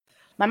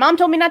My mom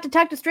told me not to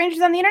talk to strangers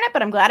on the internet,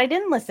 but I'm glad I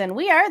didn't listen.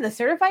 We are the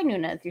Certified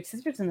Nunas, your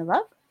sisters in the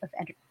love of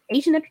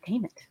Asian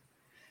entertainment.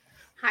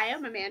 Hi,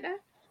 I'm Amanda.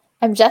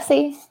 I'm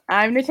Jessie.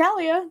 I'm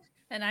Natalia.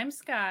 And I'm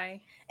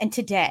Sky. And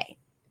today,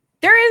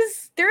 there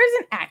is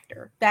an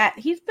actor that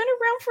he's been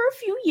around for a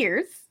few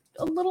years,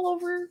 a little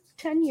over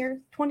 10 years,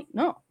 20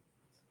 years.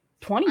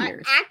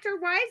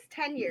 Actor-wise,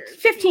 10 years.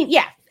 15,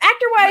 yeah.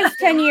 Actor-wise,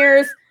 10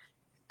 years.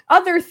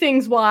 Other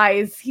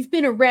things-wise, he's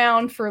been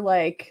around for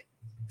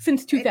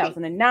since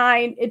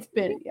 2009. It's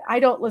been,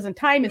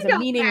 time is a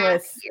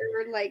meaningless,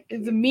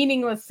 it's a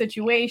meaningless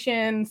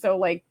situation.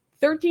 So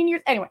 13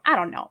 years. Anyway, I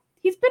don't know.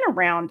 He's been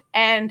around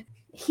and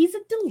he's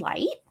a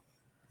delight.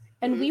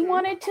 And we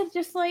wanted to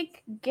just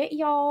get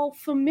y'all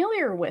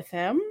familiar with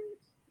him,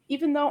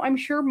 even though I'm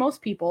sure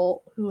most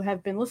people who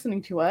have been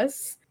listening to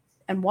us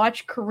and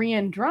watch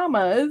Korean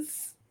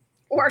dramas,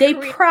 they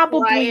Korean probably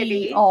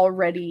variety.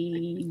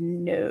 Already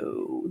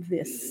know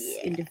this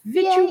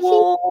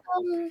individual.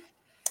 Yeah,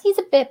 he's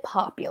a bit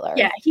popular.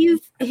 Yeah,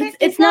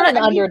 it's not an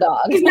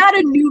underdog. He's not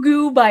a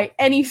Nugu by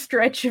any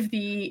stretch of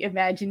the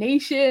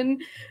imagination.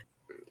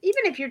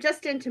 Even if you're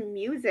just into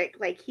music,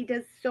 he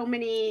does so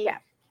many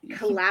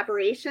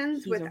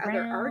collaborations with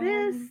other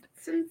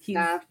artists and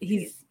stuff.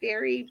 He's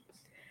killing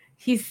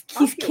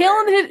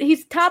it.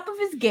 He's top of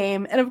his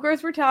game. And of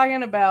course, we're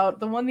talking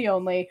about the one, the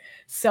only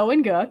So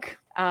In-guk,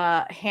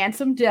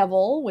 handsome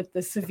devil with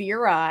the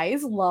severe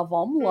eyes. Love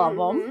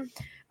him.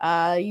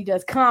 He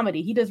does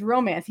comedy, he does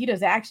romance, he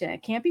does action.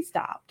 It can't be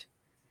stopped.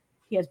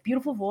 He has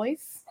beautiful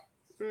voice,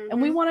 and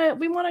we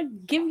want to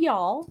give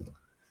y'all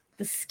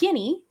the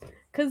skinny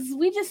because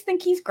we just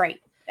think he's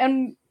great,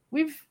 and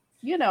we've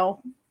enjoyed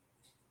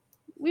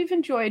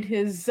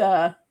his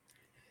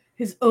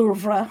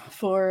oeuvre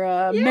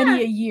for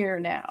many a year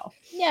now.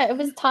 Yeah, it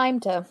was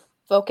time to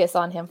focus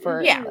on him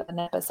for an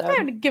episode. I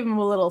had to give him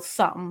a little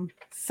something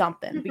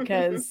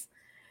because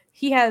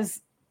he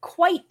has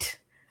quite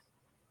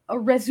a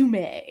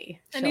resume,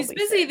 and he's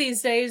busy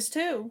these days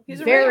too.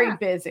 He's very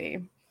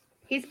busy.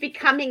 He's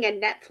becoming a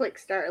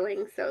Netflix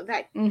darling, so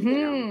that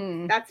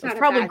that's not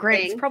probably a bad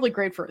great. thing. It's probably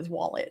great for his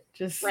wallet.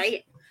 Just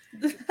right,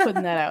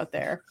 putting that out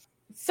there.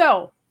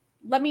 So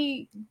let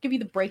me give you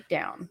the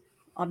breakdown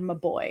on my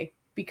boy,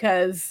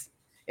 because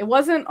it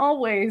wasn't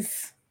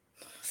always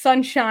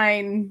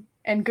sunshine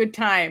and good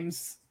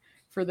times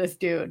for this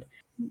dude.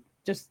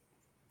 Just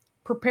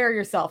prepare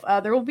yourself.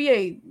 There will be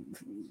a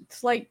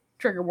slight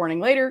trigger warning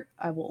later.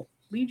 I will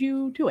lead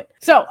you to it.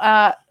 So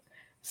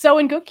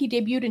In-guk, he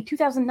debuted in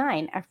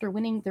 2009 after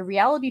winning the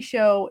reality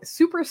show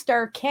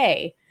Superstar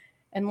K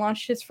and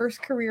launched his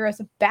first career as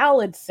a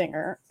ballad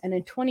singer. And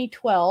in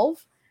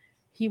 2012,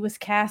 he was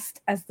cast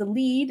as the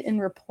lead in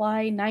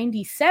Reply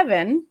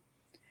 97,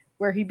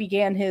 where he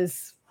began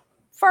his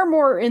far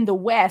more in the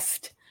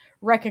West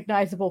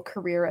recognizable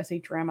career as a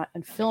drama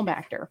and film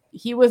actor.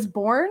 He was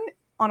born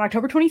on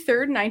October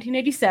 23rd,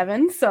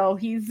 1987, so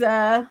he's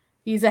a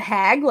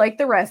hag like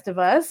the rest of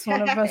us,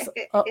 one of us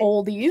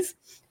oldies.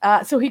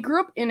 So he grew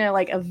up in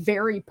a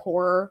very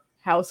poor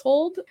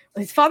household.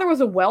 His father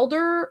was a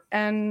welder,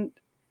 and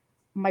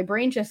my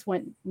brain just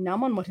went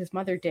numb on what his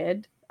mother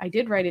did. I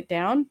did write it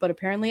down, but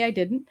apparently I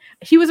didn't.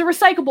 He was a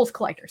recyclables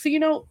collector. So,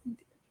 the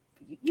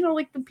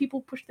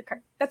people push the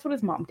cart. That's what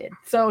his mom did.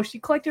 So she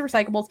collected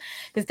recyclables.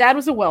 His dad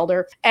was a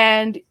welder,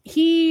 and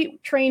he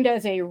trained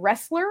as a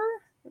wrestler,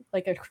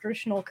 like a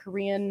traditional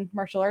Korean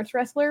martial arts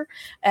wrestler,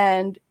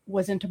 and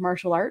was into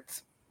martial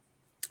arts.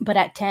 But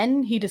at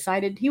 10, he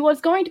decided he was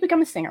going to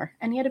become a singer,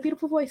 and he had a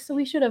beautiful voice, so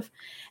he should have.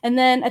 And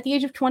then at the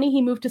age of 20,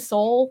 he moved to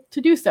Seoul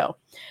to do so.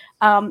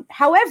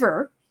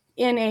 However,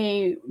 in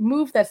a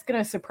move that's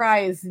going to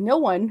surprise no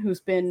one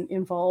who's been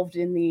involved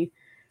in the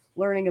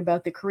learning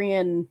about the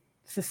Korean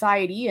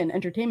society and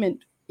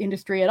entertainment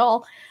industry at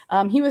all,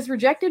 he was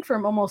rejected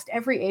from almost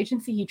every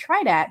agency he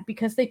tried at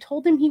because they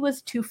told him he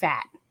was too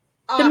fat.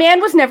 The man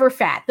was never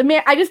fat.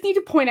 I just need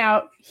to point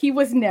out, he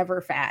was never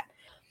fat.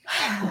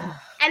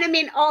 And I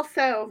mean,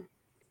 also,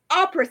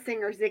 opera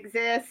singers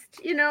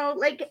exist,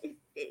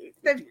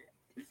 the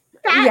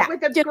fat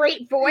with a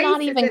great voice.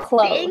 Not even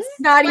close.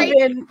 Not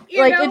even, but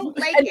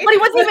he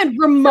wasn't even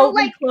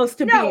remotely close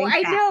to being fat.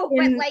 I know,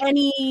 but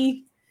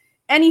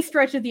any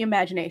stretch of the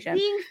imagination.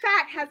 Being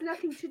fat has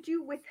nothing to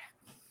do with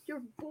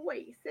your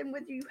voice and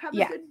whether you have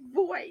a good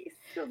voice.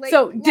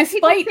 So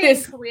despite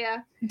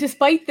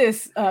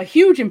this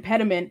huge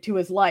impediment to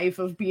his life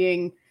of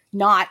being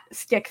not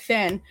stick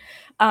thin,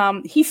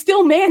 he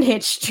still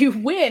managed to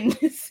win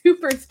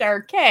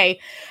Superstar K,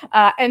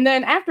 and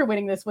then after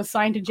winning this was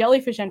signed to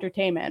Jellyfish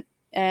Entertainment,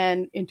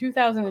 and in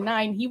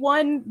 2009 he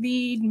won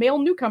the Male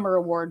Newcomer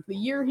Award the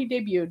year he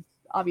debuted,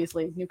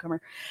 obviously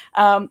newcomer,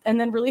 and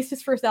then released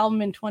his first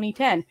album in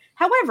 2010.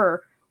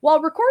 However, while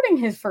recording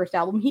his first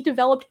album, he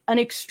developed an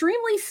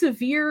extremely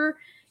severe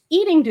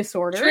eating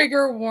disorder.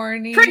 Trigger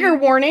warning.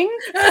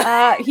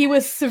 He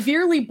was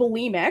severely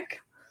bulimic,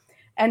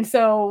 and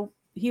so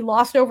he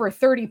lost over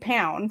 30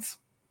 pounds.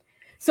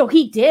 So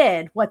he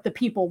did what the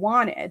people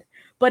wanted,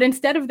 but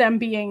instead of them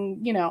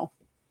being,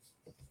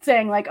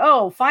 saying like,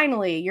 oh,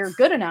 finally, you're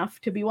good enough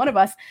to be one of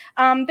us.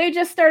 They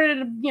just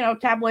started,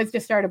 tabloids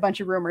just started a bunch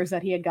of rumors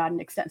that he had gotten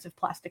extensive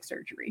plastic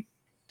surgery.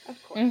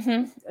 Of course.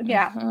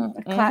 Yeah.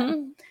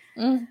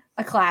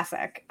 A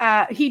classic.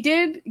 He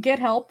did get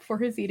help for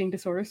his eating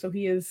disorder, so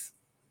he is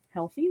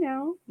healthy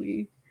now.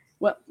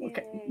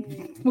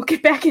 We'll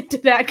get back into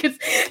that because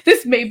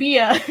this may be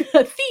a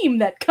theme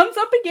that comes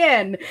up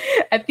again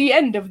at the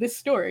end of this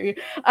story.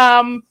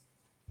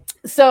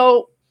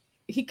 So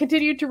he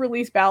continued to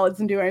release ballads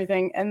and do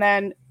everything, and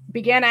then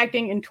began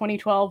acting in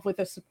 2012 with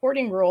a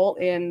supporting role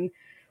in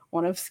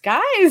one of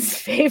Sky's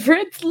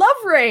favorites, Love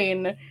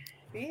Rain.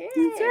 Yeah.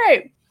 That's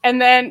right. And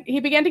then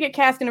he began to get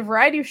cast in a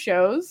variety of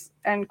shows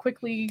and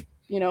quickly,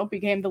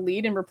 became the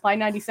lead in Reply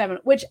 97,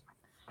 which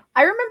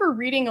I remember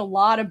reading a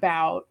lot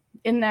about,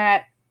 in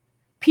that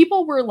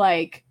people were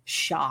like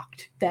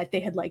shocked that they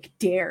had like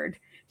dared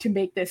to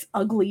make this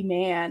ugly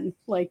man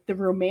like the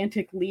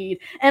romantic lead.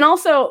 And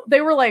also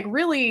they were like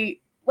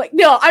really like,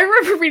 no, I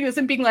remember reading this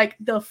and being like,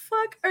 the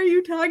fuck are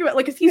you talking about?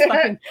 Like, 'cause he's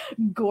fucking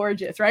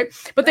gorgeous, right?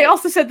 But they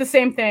also said the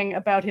same thing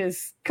about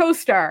his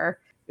co-star,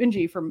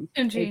 Unji from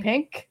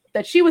A-Pink,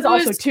 that she was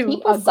also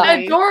too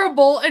ugly.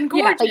 Adorable and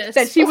gorgeous. Yeah, like,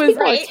 that she was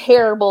people are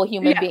terrible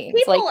human beings.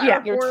 People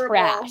like, you're horrible.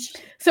 trash.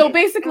 So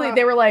basically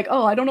they were like,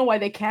 oh, I don't know why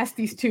they cast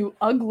these two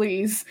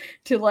uglies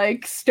to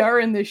like star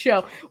in this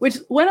show, which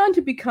went on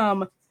to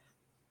become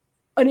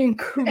an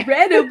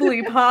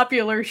incredibly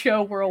popular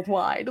show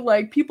worldwide.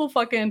 Like, people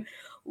fucking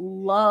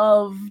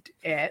loved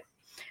it.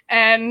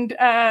 And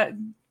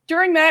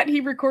during that,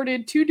 he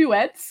recorded 2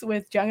 duets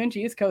with Jung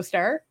Eun-ji's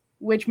co-star,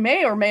 which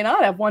may or may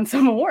not have won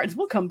some awards.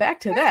 We'll come back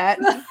to that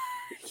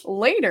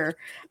later.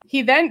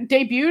 He then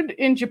debuted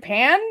in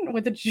Japan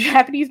with a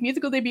Japanese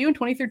musical debut in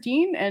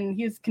 2013, and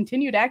he has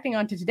continued acting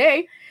on to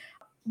today,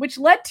 which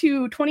led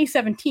to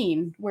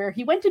 2017, where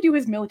he went to do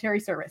his military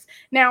service.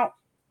 Now,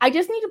 I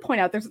just need to point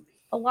out, there's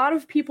a lot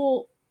of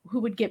people who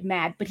would get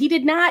mad, but he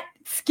did not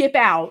skip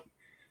out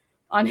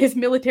on his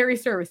military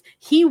service.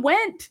 He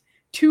went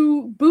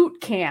to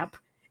boot camp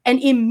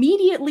and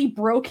immediately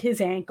broke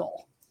his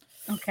ankle.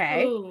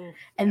 Okay. Ooh.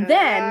 And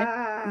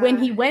then when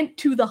he went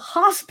to the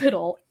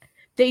hospital,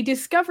 they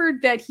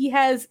discovered that he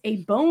has a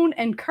bone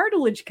and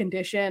cartilage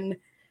condition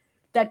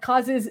that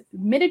causes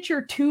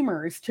miniature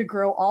tumors to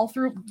grow all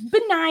through,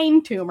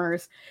 benign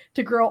tumors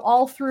to grow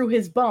all through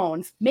his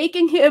bones,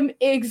 making him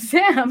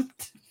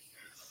exempt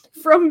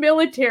from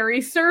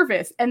military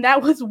service. And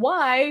that was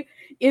why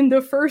in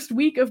the first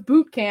week of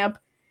boot camp,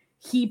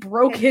 he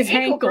broke his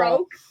ankle.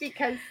 Broke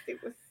because it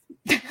was,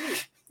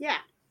 yeah.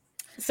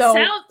 So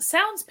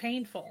sounds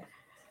painful.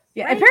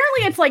 Yeah, right?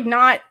 Apparently it's like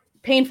not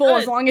painful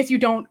as long as you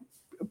don't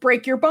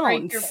break your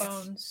bones. As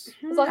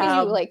long as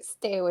you like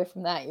stay away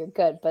from that, you're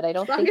good. But I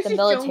don't think the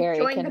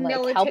military can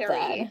like help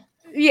that.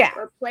 Yeah,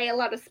 or play a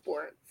lot of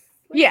sports.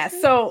 Yeah.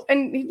 So,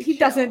 and he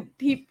doesn't.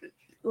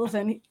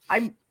 Listen.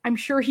 I'm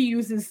sure he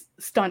uses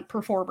stunt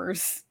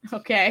performers.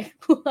 Okay,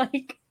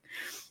 like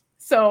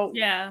so.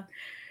 Yeah.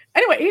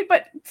 Anyway,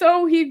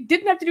 so he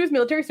didn't have to do his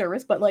military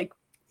service, but like,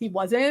 he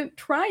wasn't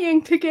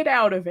trying to get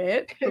out of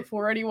it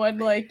before anyone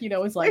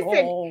was like,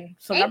 listen, oh,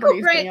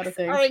 celebrities getting out of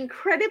things. Are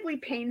incredibly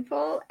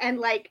painful and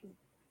like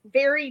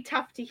very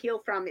tough to heal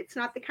from. It's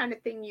not the kind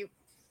of thing you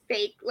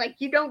fake. Like,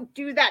 you don't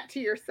do that to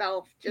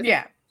yourself just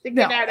to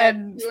get out of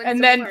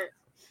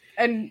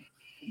and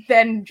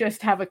then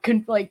just have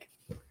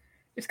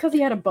it's because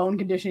he had a bone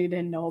condition he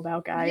didn't know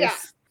about, guys. Yeah.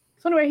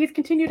 So anyway, he's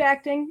continued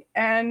acting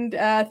and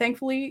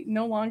thankfully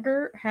no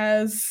longer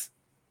has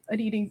an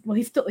eating. Well,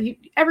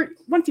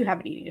 once you have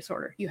an eating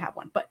disorder, you have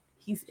one, but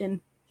he's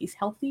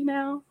healthy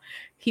now.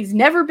 He's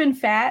never been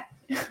fat.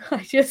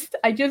 I just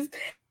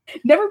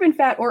never been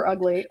fat or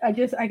ugly. I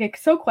get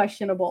so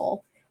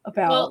questionable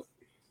about. Well,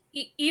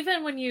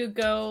 even when you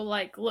go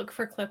like look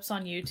for clips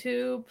on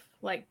YouTube,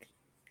 like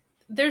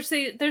there's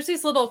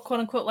these little quote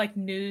unquote like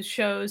news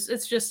shows.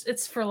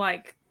 It's for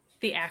like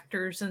the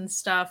actors and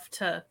stuff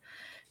to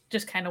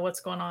just kind of what's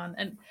going on.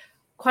 And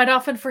quite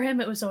often for him,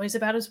 it was always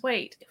about his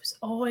weight. It was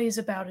always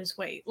about his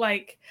weight.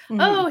 Like,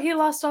 oh, he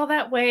lost all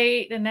that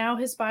weight and now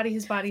his body.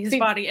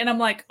 And I'm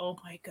like, oh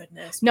my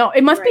goodness. No,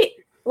 it must be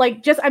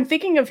like, I'm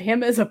thinking of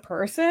him as a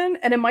person,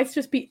 and it might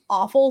just be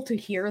awful to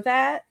hear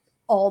that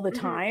all the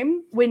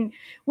time. When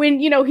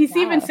he's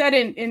even said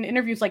in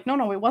interviews, like,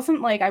 no, it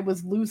wasn't like I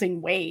was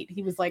losing weight.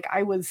 He was like,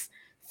 I was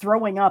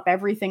throwing up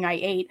everything I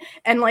ate.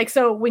 And like,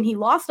 so when he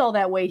lost all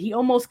that weight, he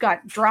almost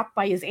got dropped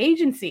by his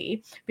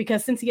agency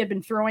because since he had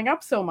been throwing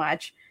up so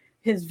much,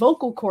 his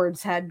vocal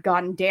cords had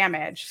gotten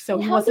damaged. So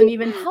he wasn't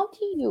even. How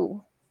do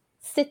you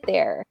sit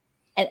there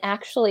and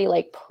actually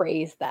like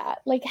praise that?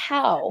 Like,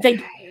 how?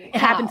 It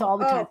happens all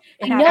the time.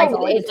 I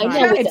know it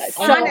does.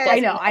 I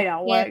know. I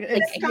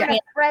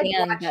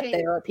can't understand that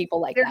there are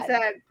people like that.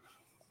 There's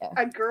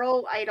a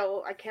girl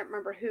idol, I can't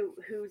remember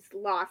who's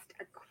lost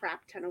a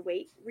crap ton of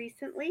weight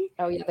recently.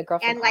 Oh yeah, the girl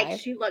from and like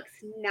she looks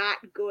not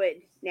good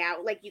now.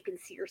 Like, you can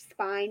see her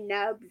spine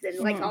nubs and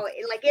like all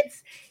like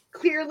it's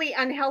clearly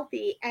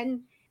unhealthy.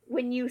 And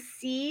when you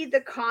see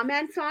the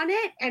comments on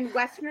it, and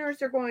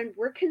Westerners are going,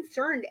 we're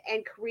concerned,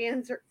 and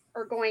Koreans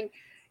are going,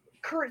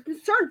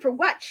 concerned for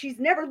what? She's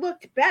never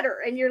looked better.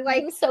 And you're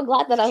like, I'm so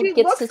glad that I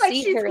get to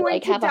see her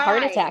like have a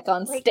heart attack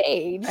on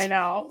stage. I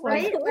know.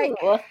 Right?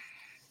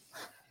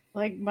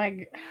 Like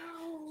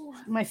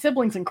my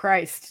siblings in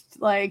Christ.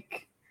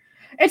 Like,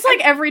 it's like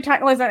every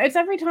time, listen, it's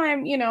every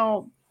time, you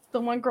know, the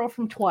one girl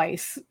from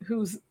Twice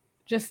who's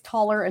just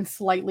taller and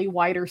slightly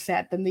wider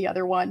set than the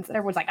other ones. And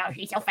everyone's like, oh,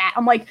 she's so fat.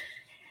 I'm like,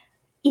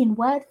 in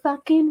what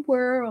fucking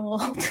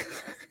world?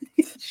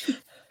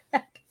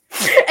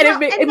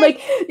 And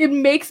it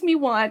makes me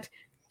want,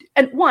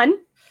 and one,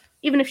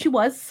 even if she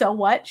was, so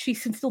what? She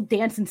can still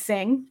dance and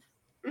sing.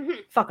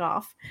 Mm-hmm. Fuck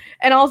off.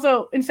 And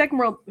also, in second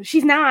world,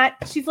 she's not.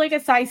 She's like a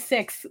size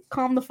 6.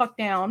 Calm the fuck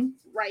down.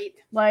 Right.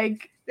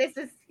 Like, this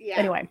is, yeah.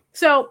 Anyway,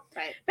 so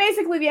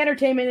basically the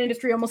entertainment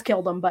industry almost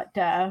killed him, but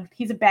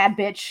he's a bad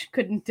bitch.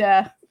 Couldn't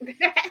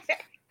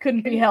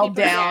be held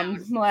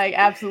down. Like,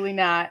 absolutely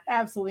not.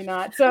 Absolutely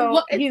not.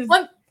 So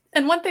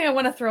one thing I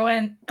want to throw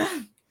in,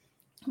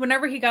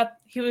 whenever he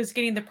was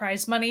getting the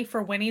prize money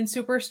for winning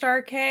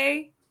Superstar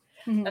K,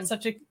 that's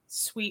such a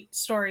sweet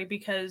story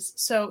because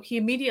he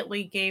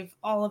immediately gave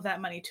all of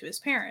that money to his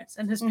parents,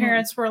 and his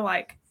parents were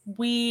like,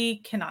 we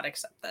cannot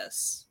accept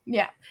this.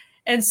 Yeah.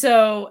 And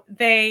so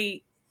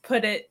they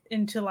put it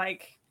into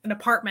like an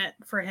apartment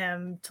for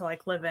him to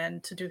like live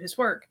in to do his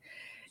work.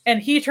 And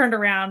he turned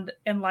around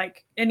and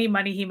like any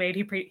money he made,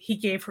 he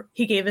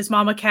gave his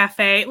mom a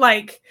cafe.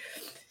 Like,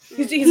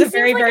 he's a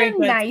very, very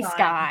good nice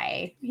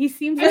guy. He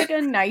seems like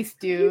a nice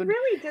dude. He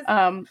really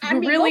does. Who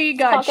really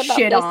got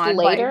shit on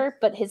later,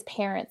 but his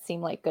parents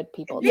seem like good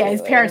people. Yeah,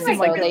 his parents seem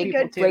like good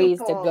people too.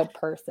 Raised a good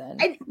person.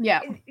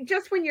 And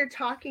just when you're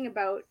talking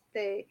about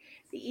the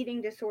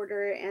eating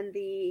disorder and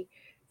the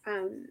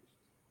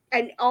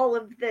and all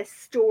of the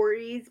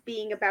stories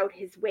being about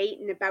his weight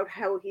and about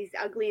how he's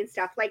ugly and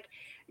stuff, like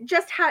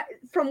just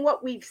from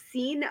what we've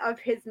seen of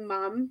his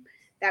mom,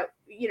 that,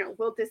 you know,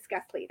 we'll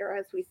discuss later,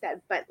 as we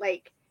said, but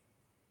like,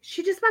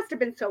 she just must have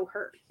been so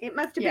hurt. It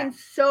must have been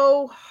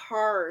so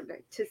hard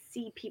to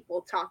see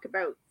people talk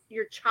about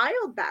your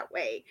child that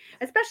way,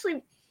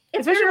 especially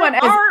when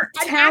as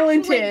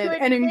talented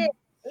and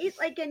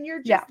like, and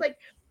you're just like,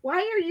 why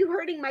are you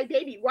hurting my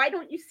baby? Why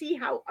don't you see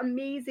how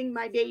amazing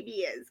my baby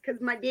is? Because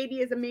my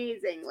baby is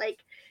amazing. Like,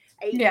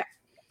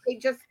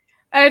 just,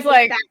 and it's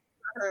like,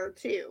 her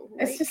too.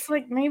 It's just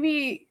like,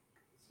 maybe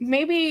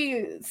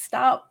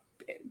stop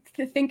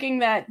thinking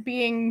that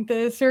being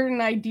the certain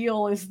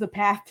ideal is the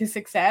path to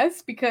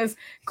success, because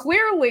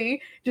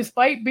clearly,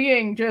 despite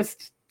being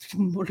just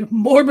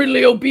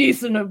morbidly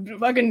obese and a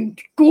fucking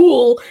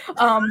ghoul,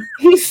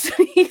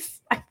 he's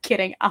I'm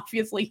kidding.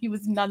 Obviously, he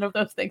was none of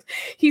those things.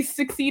 He's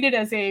succeeded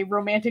as a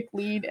romantic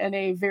lead and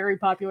a very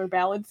popular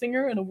ballad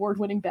singer, an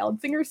award-winning ballad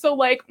singer. So,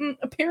 like,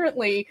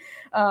 apparently,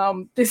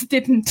 this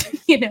didn't,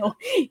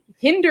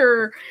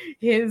 hinder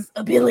his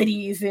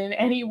abilities in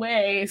any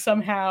way.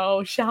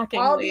 Somehow,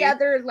 shockingly, all the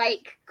other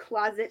like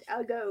closet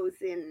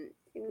uggos in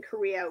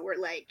Korea were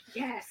like,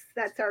 yes,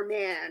 that's our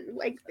man.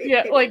 Like, they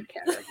didn't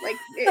care. Like,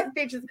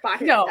 they just bought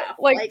his stuff.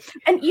 Like,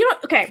 and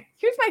okay.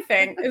 Here's my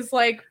thing: is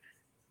like,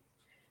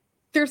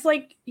 there's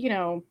like,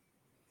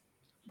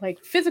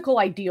 like physical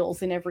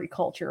ideals in every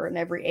culture and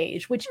every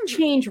age, which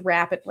change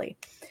rapidly.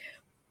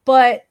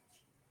 But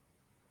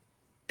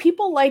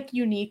people like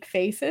unique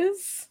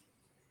faces.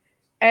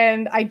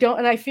 And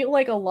I feel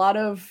like a lot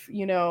of,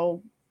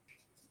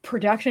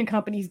 production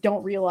companies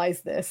don't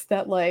realize this,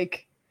 that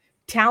like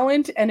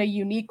talent and a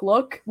unique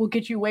look will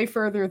get you way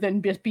further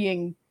than just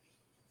being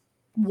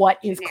what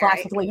is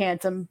classically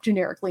handsome,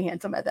 generically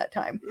handsome at that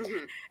time.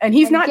 And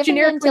he's not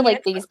generically to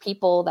like these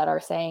people that are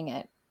saying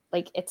it.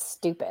 Like, it's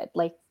stupid.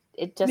 Like,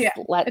 it just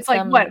lets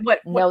them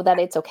know that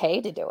it's okay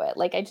to do it.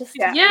 Like, I just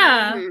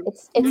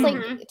it's like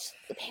it's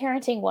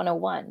parenting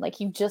 101. Like,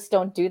 you just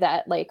don't do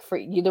that. Like,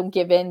 you don't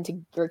give in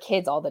to your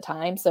kids all the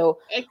time. So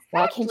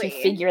why can't you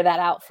figure that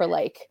out for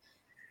like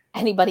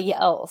anybody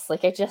else?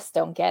 Like, I just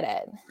don't get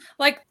it.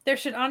 Like, there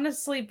should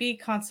honestly be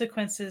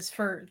consequences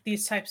for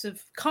these types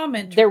of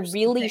comments. There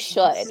really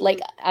should. Like,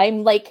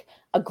 I'm like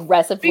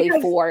aggressively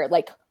for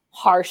like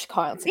harsh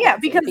consequences. Yeah,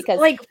 because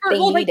like they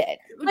need it.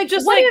 Like,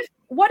 just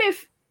what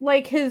if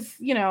like his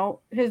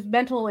his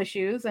mental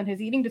issues and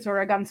his eating disorder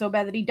had gotten so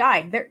bad that he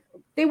died?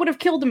 They would have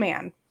killed a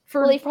man.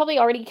 They've probably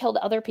already killed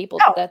other people.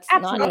 That's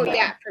absolutely. not. Oh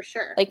yeah, for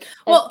sure. Like,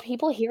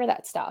 people hear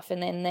that stuff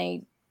and then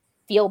they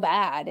feel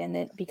bad, and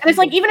it becomes. And it's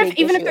like even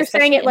if they're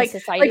saying it like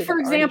for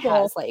example,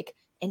 has like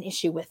an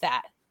issue with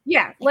that.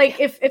 Yeah,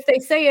 like if they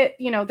say it,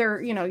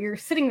 they're you're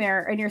sitting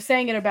there and you're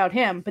saying it about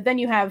him, but then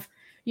you have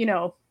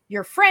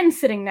your friend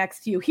sitting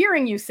next to you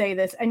hearing you say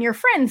this, and your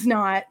friend's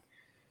not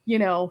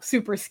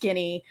super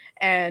skinny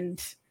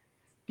and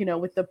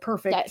with the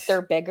perfect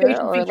they're bigger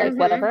or like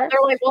whatever.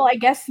 They're like, well, I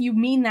guess you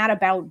mean that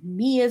about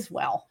me as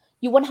well.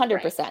 You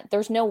 100%.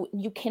 There's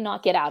you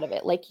cannot get out of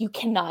it. Like, you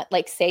cannot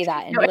like say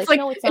that and be like,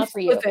 no, it's not for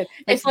you.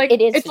 It's like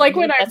it is. It's like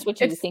when that's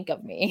what you think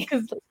of me.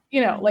 Because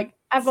like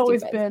I've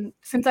always been,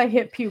 since I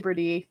hit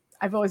puberty,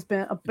 I've always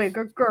been a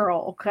bigger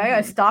girl, okay?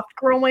 I stopped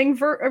growing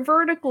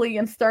vertically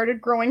and started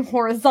growing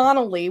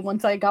horizontally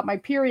once I got my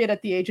period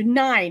at the age of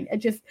 9.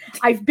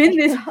 I've been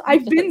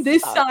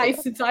this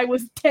size since I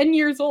was 10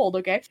 years old,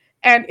 okay?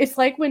 And it's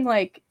like when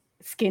like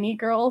skinny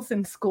girls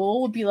in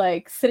school would be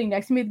like sitting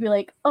next to me, they'd be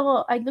like,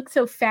 "Oh, I look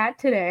so fat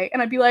today,"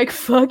 and I'd be like,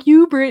 "Fuck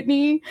you,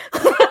 Brittany."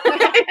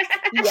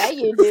 Yeah,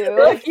 you do.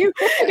 Fuck you.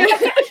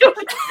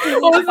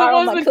 What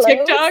was the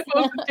TikTok?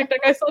 What was the TikTok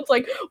I saw? It's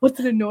like, what's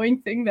an annoying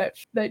thing that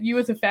you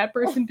as a fat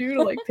person do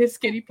to like piss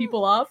skinny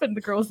people off? And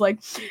the girl's like,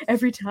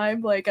 every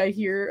time like I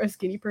hear a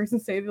skinny person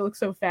say they look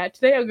so fat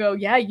today, I'll go,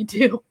 "Yeah, you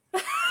do."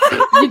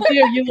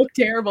 You look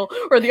terrible.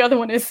 Or the other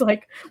one is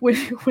like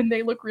when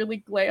they look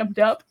really glammed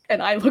up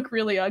and I look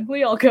really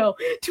ugly, I'll go,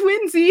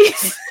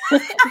 "Twinsies."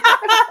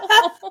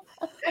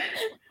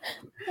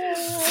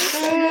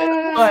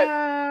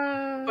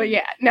 but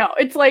yeah, no,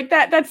 it's like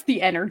that's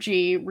the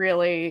energy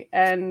really.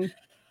 And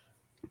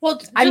well,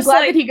 I'm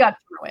glad that he got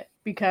through it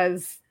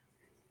because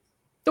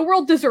the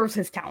world deserves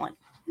his talent.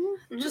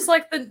 Just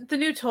like the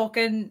new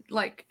Tolkien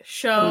like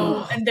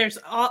show, and there's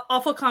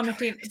awful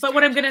commenting. But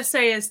what I'm gonna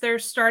say is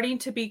there's starting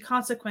to be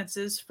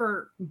consequences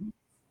for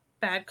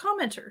bad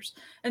commenters,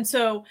 and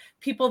so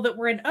people that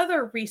were in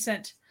other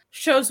recent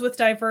shows with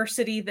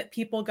diversity that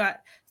people got,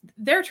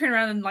 they're turning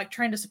around and like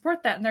trying to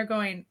support that, and they're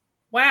going,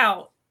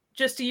 "Wow,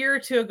 just a year or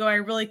two ago, I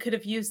really could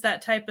have used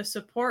that type of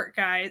support,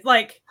 guys."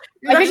 Like,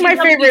 I think my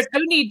favorite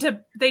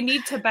they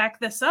need to back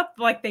this up.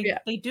 Like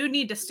they do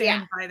need to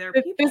stand by their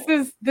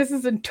people. This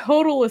is a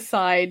total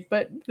aside,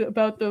 but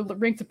about the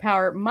Rings of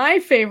Power, my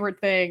favorite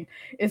thing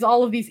is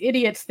all of these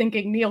idiots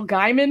thinking Neil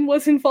Gaiman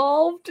was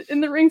involved in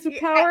the Rings of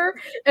Power,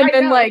 and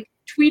then like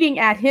tweeting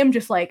at him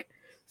just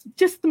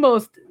the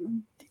most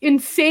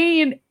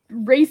insane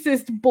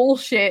racist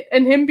bullshit,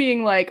 and him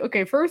being like,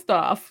 "Okay, first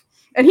off."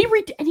 And he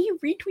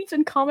retweets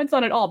and comments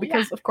on it all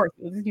because, of course,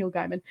 this is Neil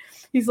Gaiman.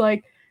 He's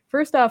like,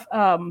 first off,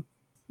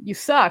 you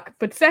suck.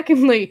 But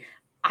secondly,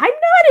 I'm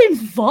not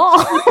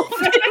involved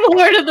in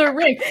Lord of the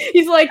Rings.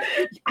 He's like,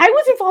 I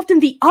was involved in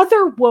the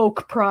other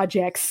woke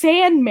project,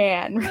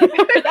 Sandman.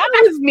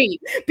 That was me.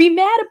 Be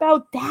mad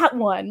about that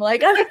one. Like,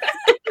 come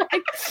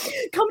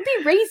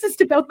be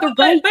racist about the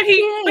right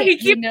thing. But he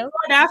keeps going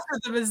after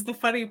them is the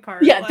funny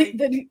part. Yeah, like,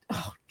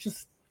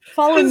 just...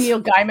 Following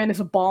Neil Gaiman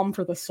is a balm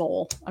for the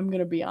soul. I'm going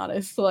to be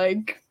honest.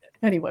 Like,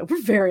 anyway,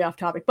 we're very off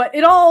topic, but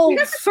it all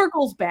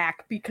circles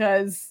back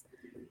because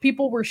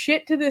people were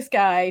shit to this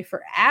guy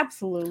for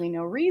absolutely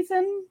no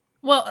reason.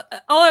 Well,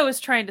 all I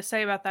was trying to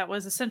say about that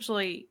was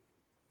essentially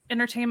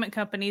entertainment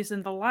companies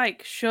and the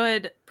like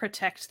should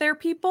protect their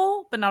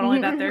people, but not only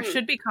that, there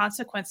should be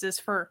consequences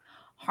for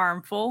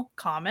harmful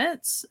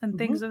comments and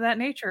things of that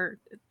nature.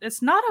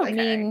 It's not okay.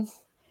 I mean,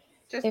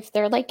 if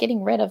they're like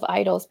getting rid of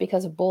idols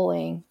because of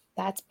bullying,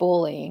 that's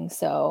bullying.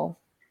 So,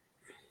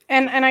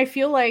 and I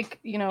feel like,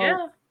 you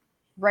know,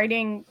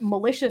 writing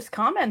malicious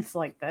comments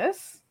like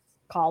this,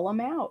 call them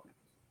out.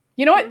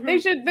 You know what? They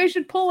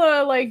should pull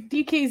a like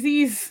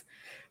DKZ's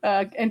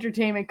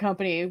entertainment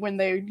company when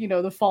they, you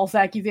know, the false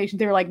accusation.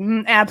 They were like,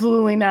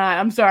 absolutely not.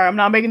 I'm sorry. I'm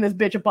not making this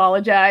bitch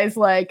apologize.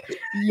 Like,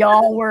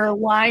 y'all were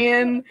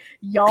lying.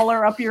 Y'all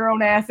are up your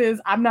own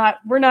asses.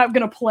 We're not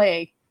going to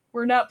play.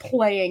 We're not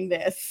playing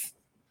this.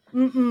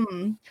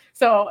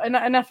 So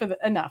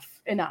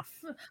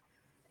enough.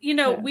 You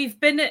know, we've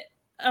been at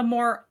a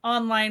more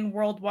online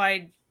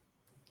worldwide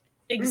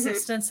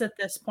existence at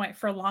this point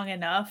for long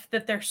enough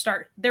that there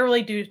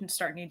really do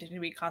start needing to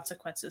be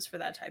consequences for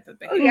that type of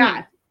behavior.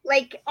 Yeah,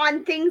 like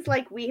on things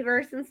like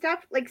Weverse and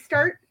stuff, like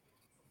start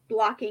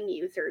blocking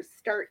users,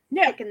 start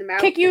kicking them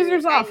out, kick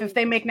users off if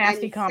they make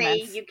nasty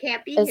comments. Say you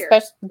can't be here.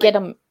 Get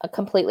them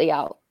completely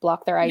out,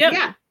 block their ID.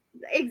 Yeah,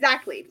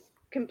 exactly.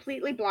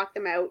 Completely block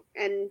them out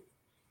and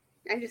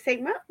just say,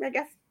 well, I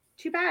guess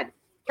too bad.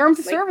 Terms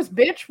of service,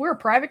 bitch. We're a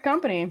private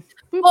company.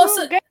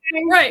 Also,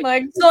 right.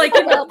 Like, so like,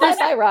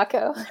 bye,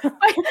 Rocco.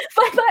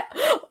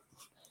 Bye.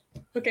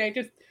 Okay,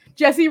 just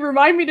Jesse,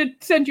 remind me to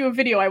send you a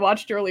video I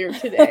watched earlier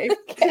today.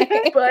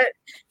 Okay. But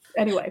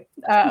anyway,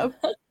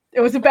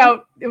 it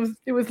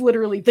was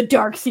literally the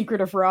dark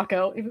secret of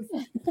Rocco. It's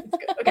good.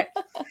 Okay,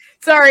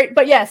 sorry,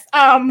 but yes.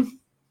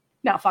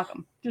 No, fuck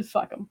them. Just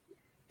fuck them.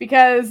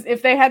 Because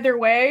if they had their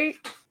way,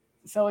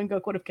 Selwyn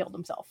Gook would have killed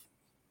himself.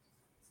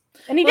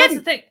 And he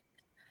didn't. That's the thing.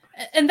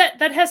 And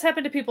that has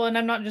happened to people, and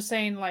I'm not just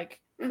saying like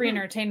Korean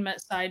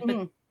entertainment side,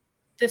 but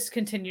this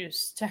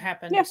continues to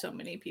happen to so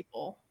many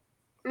people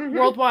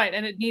worldwide,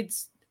 and it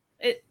needs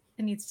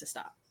to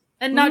stop.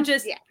 And not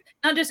just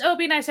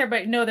be nice to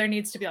everybody. No, there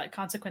needs to be like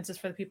consequences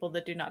for the people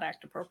that do not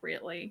act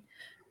appropriately.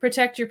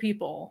 Protect your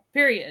people,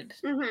 period.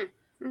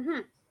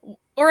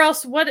 Or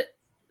else what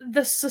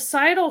the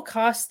societal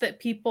costs that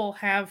people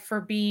have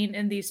for being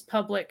in these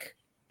public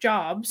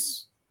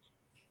jobs,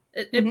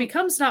 it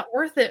becomes not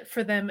worth it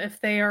for them if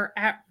they are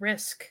at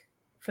risk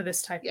for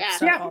this type of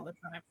stuff all the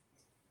time.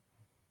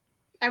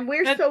 And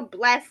we're so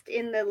blessed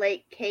in the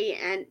like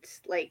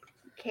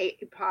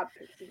K-pop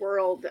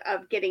world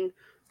of getting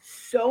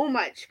so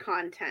much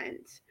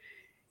content.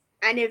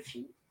 And if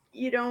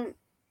you don't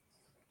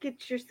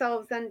get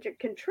yourselves under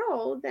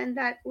control, then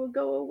that will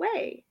go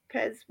away.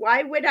 Because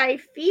why would I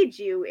feed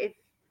you if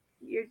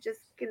you're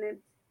just going to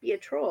be a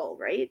troll,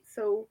 right?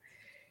 So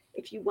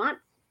if you want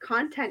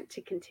content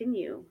to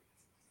continue,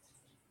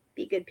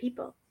 be good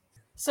people.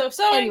 So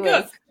and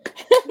Gook.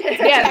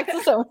 Yeah, back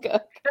to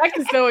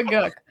So and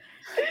Gook.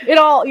 It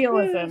all,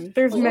 listen,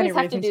 there's many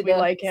reasons we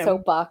like him.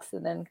 Soapbox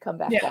and then come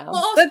back down.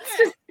 Well,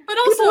 but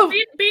also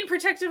being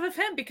protective of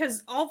him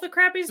because all the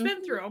crap he's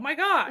been through. Oh my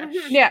gosh.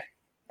 Yeah.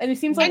 And he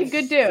seems like a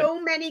good dude. So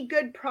many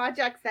good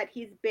projects that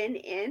he's been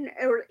in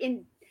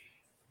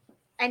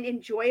and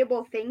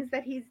enjoyable things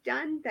that he's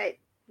done that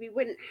we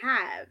wouldn't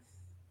have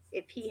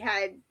if he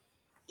had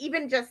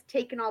even just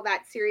taken all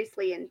that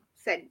seriously and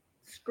said,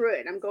 screw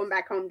it, I'm going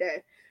back home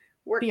to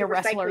work the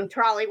recycling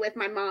trolley with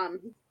my mom.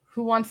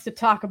 Who wants to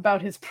talk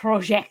about his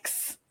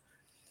projects?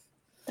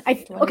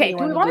 Okay,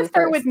 do we want to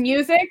start with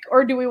music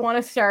or do we want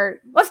to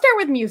start? Let's start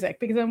with music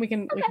because then we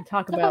can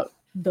talk about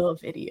the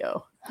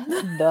video.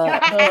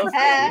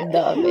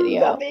 The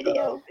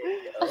video.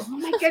 Oh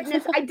my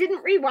goodness, I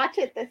didn't rewatch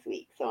it this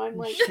week, so I'm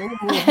like,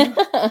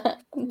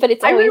 but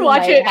it's always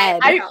rewatch in my it. head.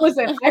 I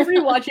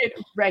rewatch it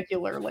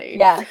regularly.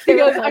 Yeah,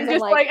 because I'm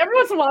just like every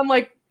once in a while I'm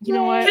like, you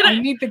know what? I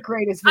need the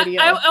greatest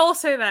video. I will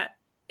say that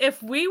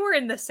if we were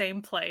in the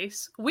same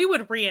place, we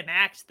would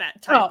reenact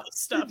that type of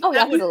stuff. Oh,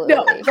 absolutely.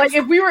 Like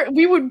if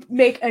we would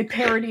make a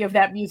parody of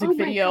that music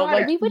video.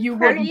 God. Like you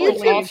would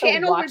also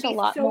watch a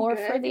lot more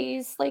for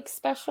these like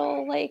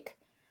special like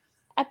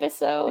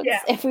episodes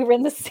if we were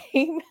in the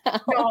same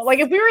house. No, like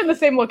if we were in the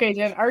same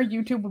location, our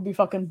YouTube would be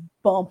fucking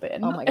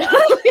bumping. Oh my god.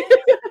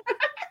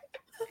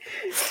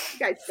 You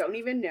guys don't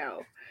even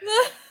know.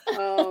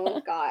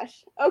 Oh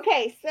gosh.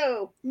 Okay,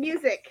 so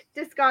music,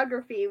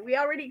 discography. We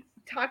already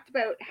talked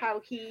about how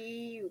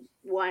he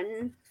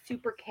won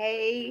Super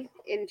K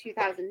in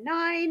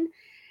 2009.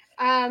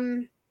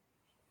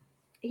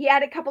 He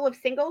had a couple of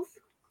singles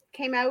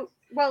came out.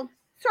 Well,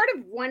 sort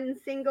of one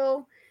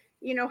single.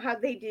 You know how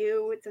they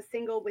do. It's a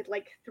single with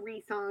like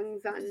 3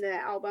 songs on the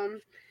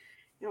album.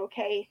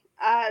 Okay.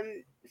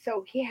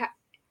 So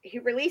he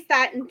released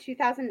that in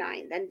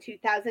 2009. Then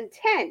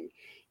 2010,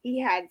 he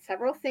had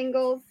several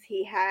singles.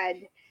 He had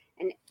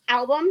an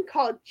album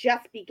called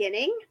Just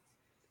Beginning,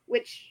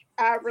 which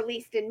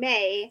released in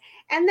May,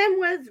 and then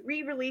was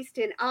re-released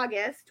in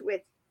August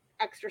with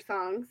extra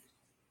songs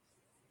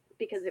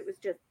because it was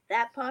just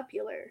that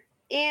popular.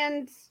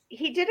 And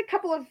he did a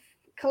couple of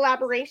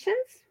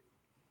collaborations.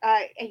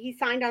 He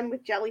signed on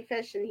with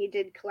Jellyfish and he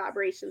did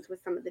collaborations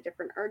with some of the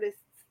different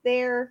artists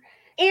there.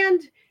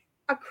 And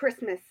a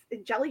Christmas.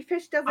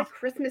 Jellyfish does a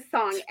Christmas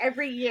song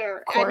every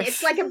year. And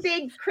it's like a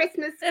big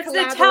Christmas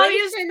collaboration. It's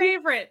Natalia's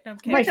favorite.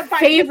 My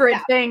favorite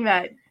thing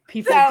that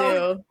people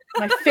do.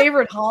 My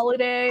favorite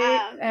holiday,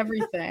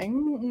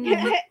 everything.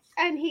 Mm-hmm.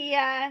 And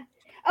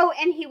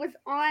he was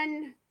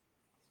on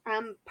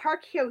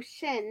Park Hyo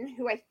Shin,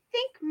 who I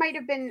think might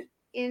have been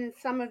in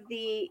some of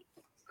the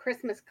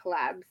Christmas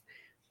collabs,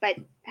 but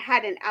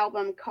had an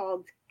album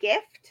called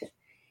Gift,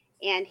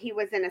 and he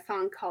was in a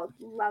song called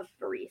Love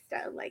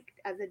Barista, like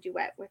as a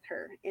duet with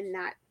her in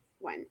that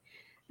one.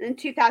 And in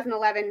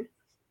 2011,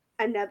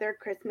 another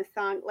Christmas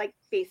song, like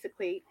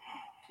basically,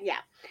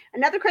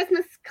 another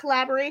Christmas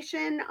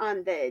collaboration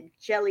on the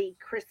Jelly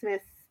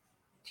Christmas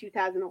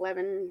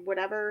 2011,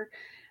 whatever.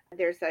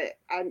 There's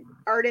an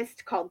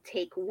artist called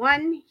Take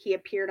One. He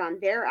appeared on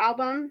their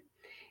album,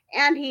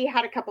 and he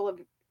had a couple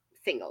of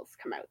singles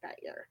come out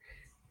that year.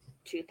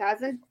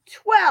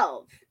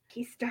 2012,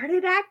 he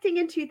started acting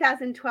in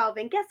 2012,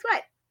 and guess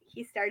what?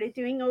 He started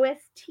doing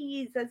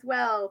OSTs as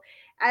well.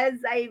 As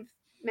I've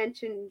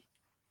mentioned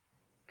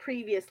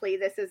previously,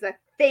 this is a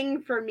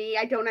thing for me.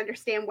 I don't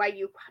understand why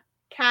you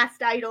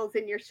cast idols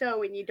in your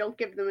show and you don't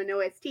give them an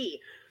OST.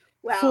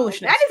 Well,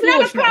 that is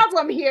not a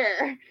problem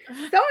here. So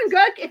and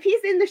Gook, if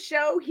he's in the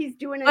show, he's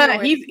doing an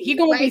OST. He's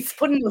gonna be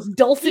putting those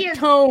dulcet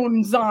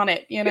tones on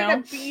it, you know.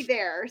 Gonna be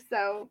there.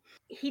 So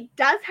he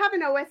does have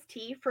an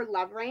OST for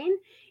Love Rain.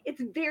 It's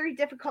very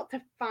difficult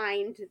to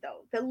find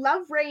though. The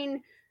Love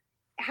Rain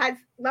has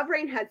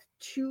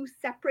 2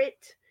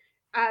 separate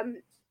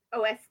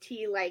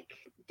OST like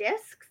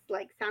discs,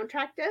 like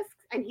soundtrack discs,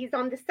 and he's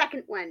on the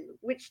second one,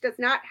 which does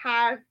not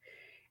have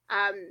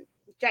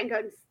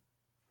Django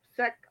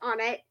on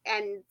it,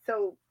 and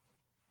so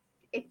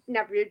it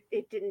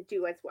didn't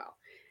do as well.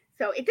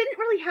 So it didn't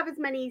really have as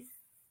many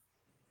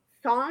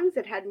songs.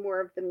 It had more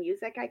of the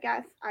music, I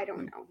guess. I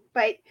don't know,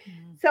 but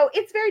so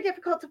it's very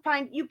difficult to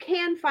find. You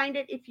can find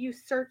it if you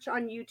search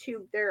on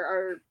YouTube. There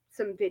are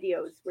some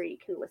videos where you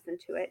can listen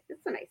to it.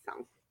 It's a nice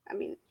song. I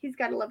mean, he's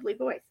got a lovely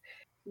voice.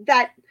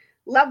 That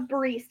Love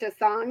Barista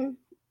song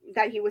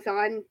that he was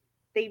on,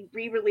 they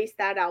re-released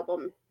that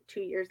album 2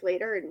 years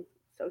later, and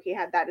so he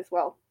had that as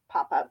well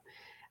pop up.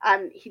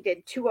 He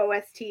did 2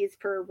 OSTs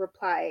for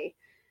Reply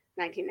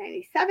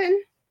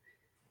 1997.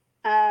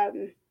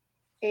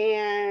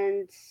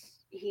 And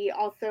he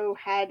also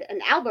had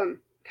an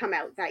album come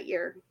out that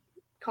year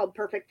called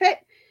Perfect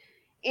Fit,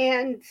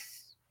 and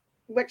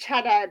which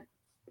had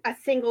a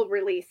single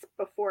release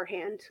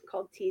beforehand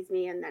called Tease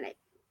Me, and then it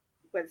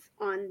was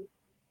on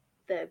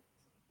the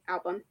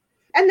album.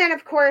 And then,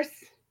 of course,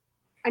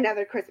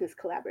 another Christmas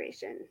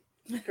collaboration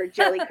for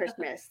Jelly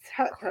Christmas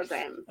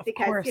program.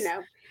 Because, you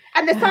know,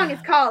 and the song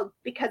is called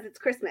Because It's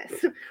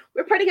Christmas.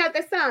 We're putting out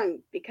this song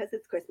because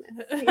it's Christmas.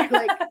 And you're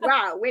like,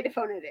 wow, way to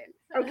phone it in.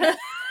 Okay.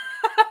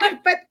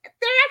 But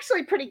they're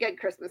actually pretty good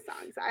Christmas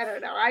songs. I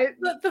don't know.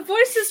 The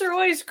voices are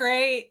always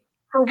great.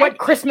 For what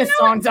Christmas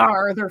songs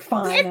are, they're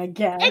fine, I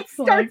guess. It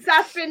starts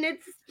off and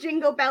it's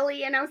Jingle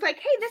Belly, and I was like,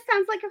 hey, this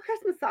sounds like a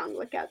Christmas song.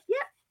 Look up.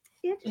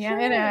 Yep.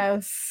 It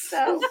is.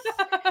 So,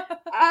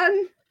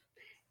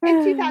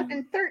 in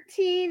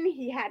 2013,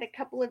 he had a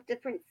couple of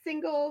different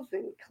singles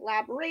and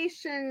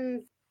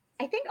collaborations.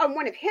 I think on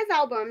one of his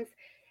albums,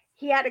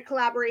 he had a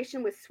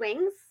collaboration with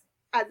Swings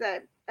as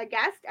a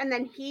guest, and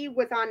then he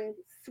was on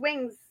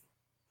Swings,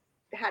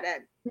 had a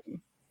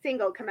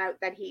single come out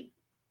that he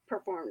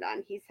performed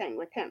on. He sang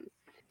with him.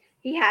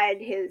 He had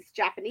his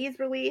Japanese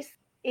release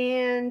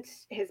and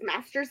his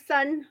Master's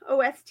Son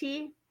OST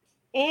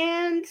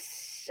and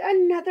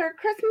another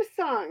Christmas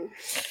song.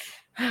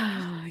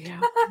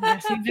 Yeah.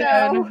 Yes, he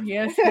did.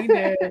 Yes, he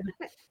did.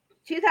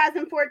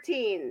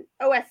 2014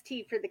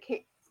 OST for the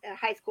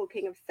High School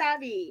King of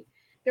Savvy.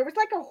 There was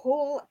like a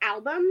whole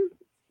album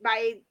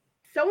by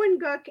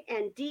Soenguk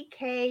and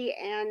DK,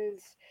 and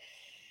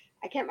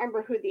I can't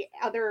remember who the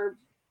other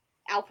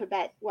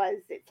alphabet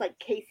was. It's like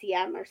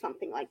KCM or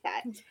something like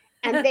that.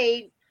 And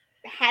they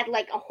had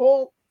like a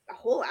whole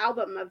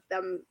album of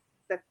them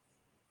that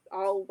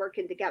all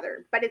working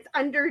together. But it's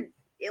under,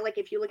 like,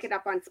 if you look it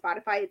up on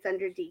Spotify, it's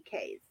under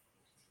DK's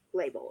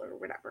label or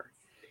whatever.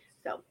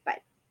 So,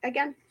 but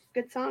again,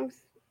 good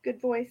songs, good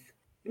voice.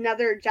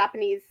 Another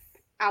Japanese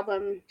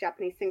album,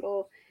 Japanese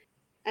single,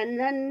 and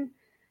then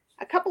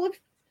a couple of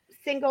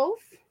singles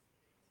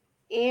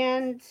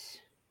and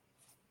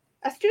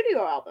a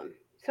studio album.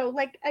 So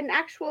like an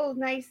actual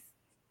nice.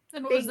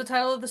 And what was the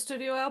title of the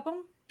studio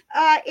album?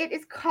 It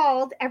is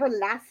called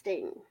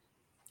Everlasting.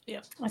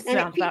 Yeah, that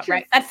sounds about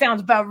right. That sounds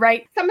about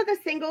right. Some of the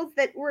singles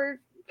that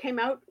came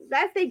out,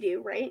 as they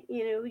do, right?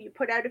 You know, you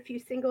put out a few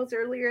singles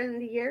earlier in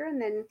the year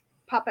and then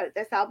pop out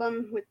this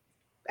album with,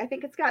 I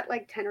think it's got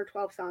like 10 or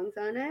 12 songs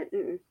on it.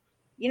 And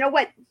you know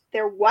what?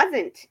 There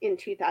wasn't in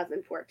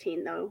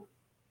 2014 though.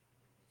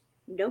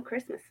 No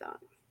Christmas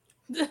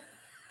songs.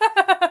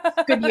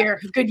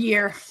 Good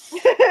year.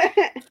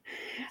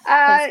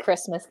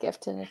 Christmas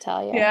gift to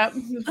Natalia. Yeah,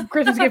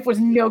 Christmas gift was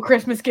no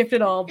Christmas gift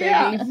at all, baby.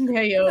 Yeah.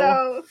 Hey, yo.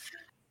 So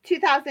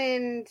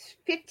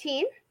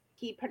 2015,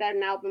 he put out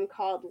an album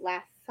called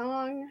Last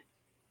Song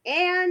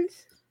and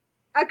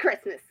a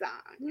Christmas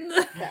song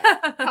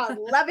called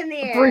Love in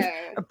the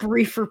Air. A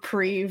brief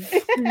reprieve.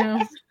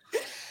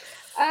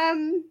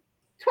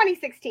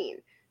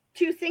 2016,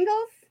 2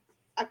 singles,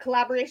 a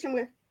collaboration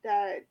with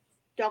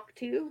Doc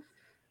 2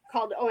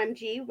 called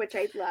OMG, which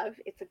I love.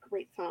 It's a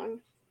great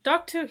song.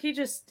 Doc 2,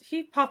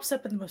 he pops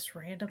up in the most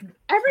random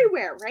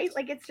everywhere, right?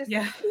 Like it's just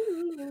yeah.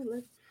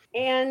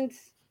 And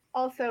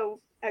also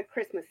a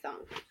Christmas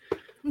song.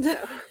 So.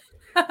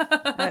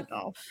 I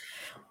know.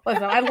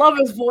 Listen, I love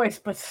his voice,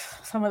 but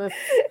some of this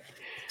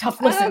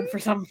tough listen for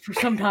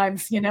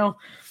sometimes, you know.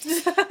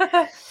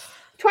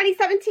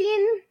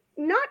 2017,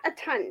 not a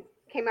ton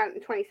came out in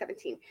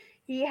 2017.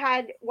 He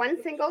had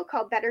one single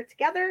called Better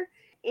Together,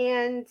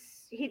 and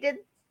he did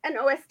an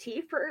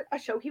OST for a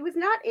show he was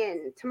not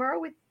in,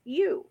 Tomorrow with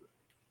You.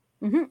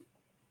 Mm-hmm.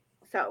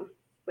 So,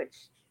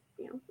 which,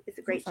 you know, is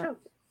a great show.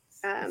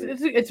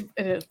 It is a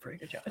pretty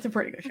good show. It's a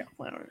pretty good show.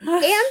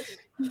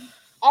 And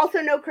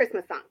also no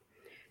Christmas song.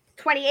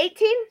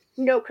 2018,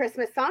 no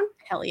Christmas song.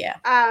 Hell yeah.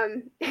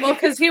 Well,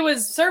 because he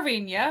was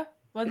serving, yeah?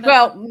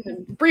 Well,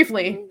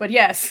 briefly, but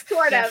yes.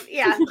 Sort of,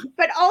 yeah.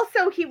 But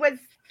also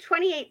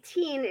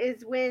 2018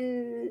 is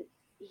when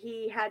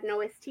he had an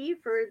OST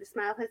for The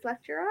Smile Has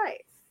Left Your Eyes.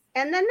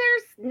 And then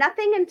there's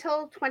nothing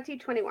until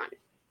 2021.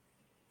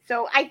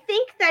 So I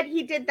think that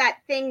he did that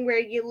thing where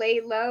you lay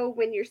low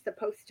when you're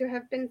supposed to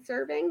have been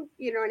serving.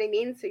 You know what I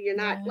mean? So you're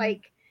not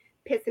like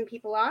pissing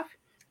people off.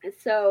 And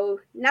so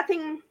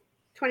nothing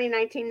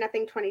 2019,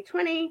 nothing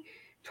 2020.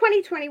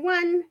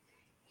 2021,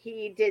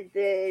 he did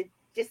the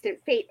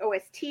Distant Fate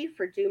OST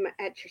for Doom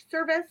at Your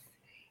Service.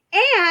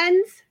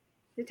 And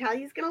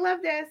Natalia's going to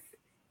love this.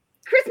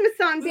 Christmas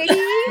song, baby.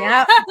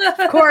 Yeah,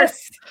 of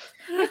course.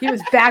 He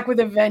was back with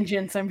a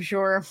vengeance, I'm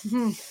sure.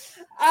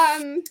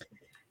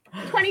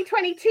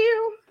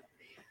 2022,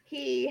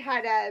 he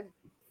had a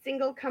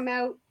single come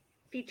out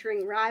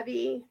featuring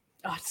Ravi.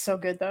 Oh, it's so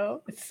good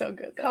though. It's so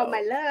good though. Called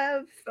My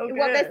Love. So good.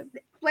 Well,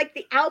 like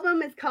the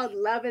album is called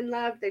Love and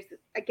Love. There's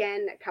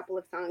again a couple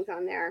of songs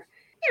on there.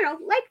 You know,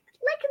 like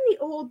in the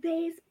old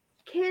days,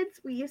 kids,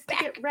 we used to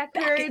get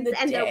records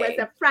and there was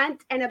a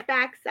front and a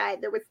back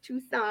side. There was 2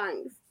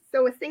 songs.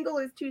 So a single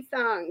is 2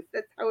 songs.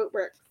 That's how it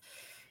works.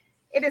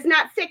 It is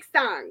not 6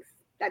 songs.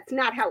 That's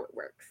not how it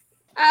works.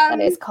 That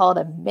is called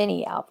a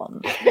mini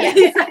album.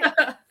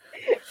 Yes.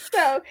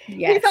 So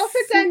he's also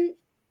done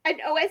an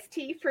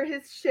OST for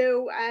his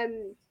show,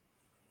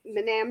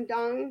 Manam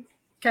Dong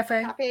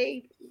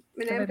Cafe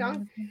Manam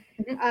Dong,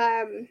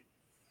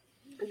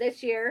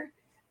 this year.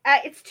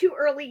 It's too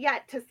early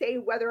yet to say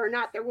whether or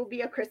not there will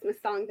be a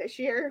Christmas song this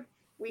year.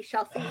 We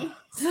shall see.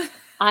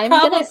 I'm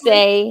going to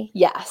say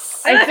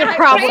yes. I feel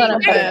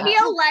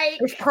like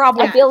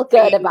I feel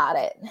good about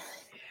it.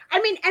 I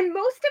mean, and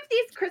most of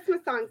these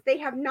Christmas songs, they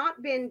have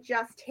not been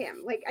just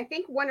him. Like, I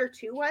think 1 or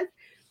 2 was,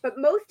 but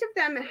most of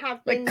them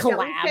have been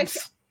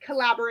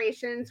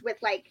collaborations with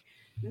like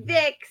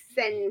Vix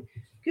and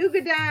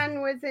Goo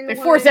Dan was in. They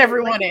force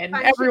everyone in.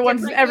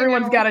 Everyone's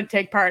got to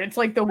take part. It's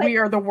like We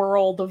Are the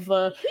World of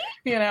the,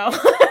 He has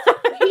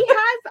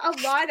a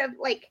lot of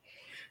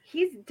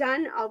he's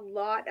done a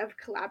lot of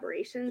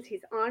collaborations.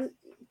 He's on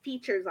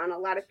features on a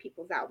lot of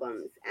people's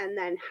albums, and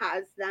then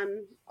has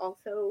them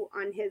also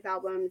on his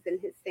albums and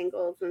his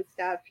singles and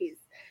stuff. He's,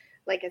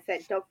 like I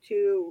said,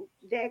 Dok2,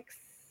 Vix,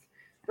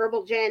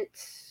 Verbal Gent,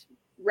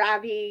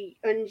 Ravi,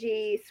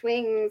 Unji,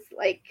 Swings,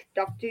 like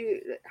Dok2.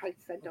 I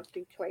said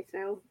Dok2 twice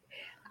now.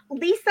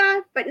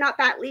 Lisa, but not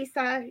that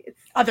Lisa.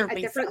 It's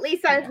different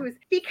Lisa, who's,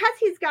 because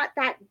he's got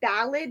that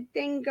ballad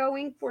thing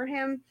going for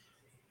him.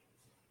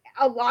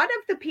 A lot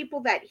of the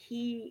people that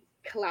he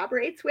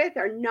collaborates with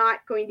are not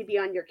going to be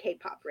on your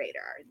K-pop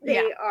radar.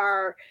 They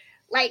are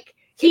like,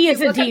 he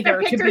is a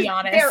diva, to be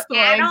honest.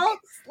 They're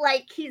adults.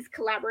 Like, he's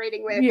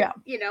collaborating with,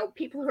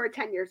 people who are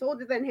 10 years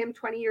older than him,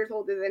 20 years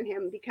older than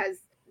him, because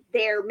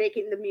they're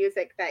making the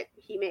music that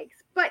he makes.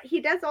 But he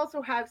does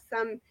also have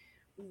some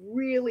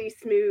really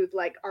smooth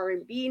like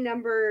R&B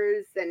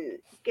numbers, and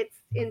gets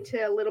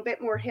into a little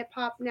bit more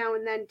hip-hop now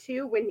and then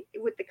too,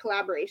 with the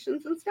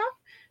collaborations and stuff.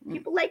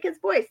 People like his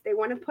voice. They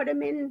want to put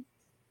him in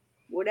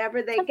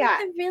whatever they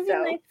got. A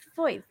really nice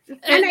voice.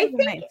 And I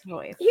think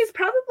he's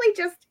probably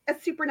just a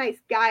super nice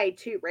guy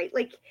too, right?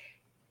 Like,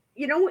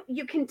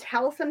 you can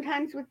tell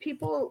sometimes with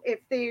people if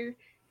they're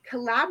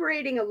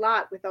collaborating a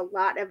lot with a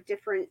lot of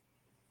different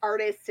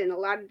artists in a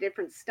lot of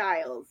different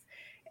styles.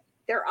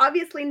 They're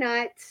obviously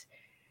not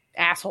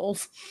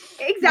assholes.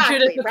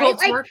 Exactly, right?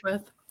 Like, work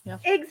with. Yeah.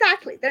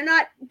 Exactly. They're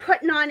not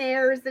putting on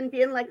airs and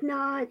being like,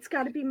 nah, it's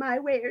got to be my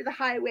way or the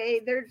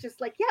highway. They're just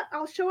like, yeah,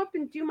 I'll show up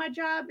and do my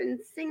job and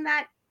sing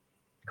that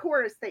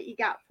chorus that you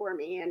got for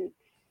me. And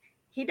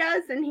he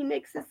does, and he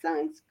makes his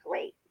songs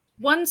great.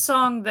 One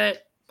song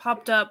that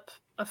popped up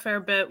a fair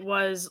bit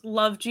was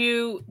Loved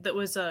You, that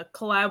was a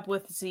collab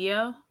with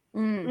Zia.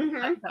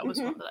 That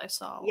was one that I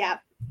saw. Yeah.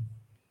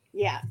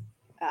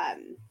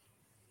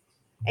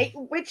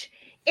 Which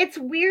it's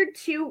weird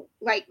too,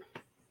 like,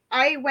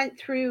 I went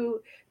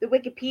through the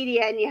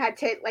Wikipedia, and you had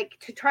to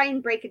to try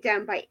and break it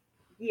down by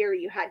year,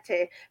 you had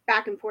to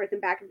back and forth,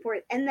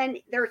 and then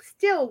there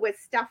still was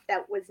stuff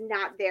that was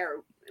not there.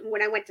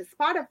 When I went to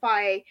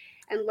Spotify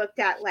and looked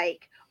at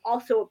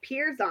also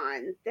appears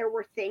on, there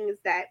were things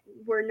that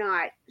were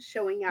not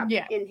showing up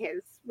in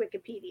his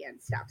Wikipedia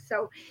and stuff.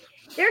 So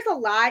there's a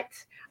lot.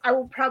 I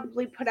will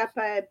probably put up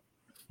a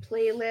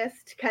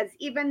playlist, because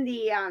even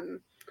the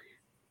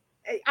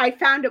I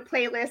found a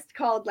playlist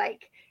called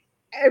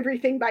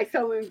Everything by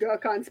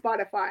Seungkook on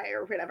Spotify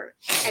or whatever,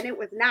 and it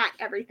was not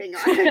everything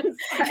on it.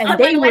 And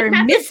they were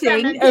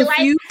missing a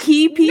few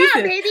key pieces.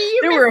 No, baby,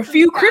 there were a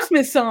few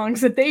Christmas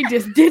songs that they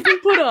just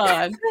didn't put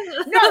on.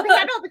 No, they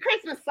had all the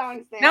Christmas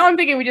songs there. Now I'm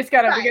thinking we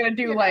gotta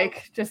do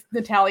just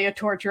Natalia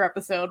torture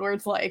episode where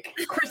it's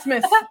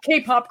Christmas,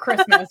 K-pop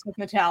Christmas with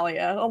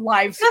Natalia, a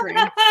live stream.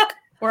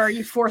 Where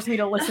you force me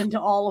to listen to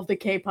all of the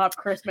K-pop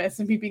Christmas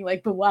and me being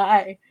like, but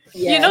why?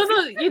 Yes.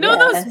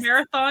 Those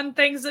marathon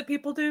things that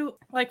people do,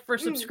 for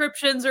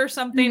subscriptions or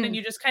something, and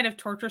you just kind of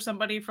torture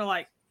somebody for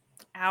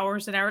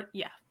hours and hours.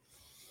 Yeah.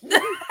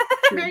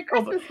 Merry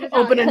Christmas,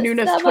 open a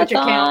Nuna's Twitch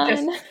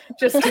account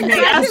just to make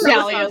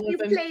Natalia listen. You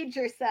played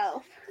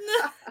yourself.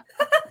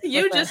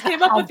 You just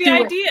came up with the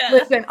idea.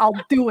 Listen, I'll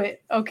do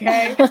it,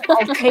 okay?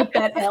 I'll take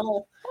that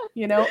L.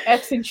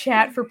 X in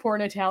chat for poor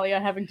Natalia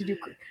having to do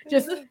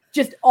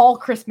just all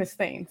Christmas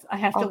things. I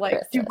have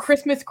to do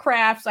Christmas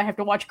crafts. I have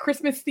to watch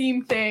Christmas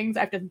themed things.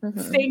 I have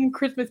to sing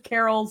Christmas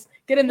carols.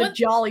 Get in the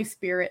jolly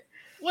spirit.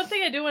 One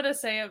thing I do want to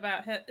say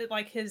about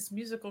his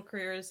musical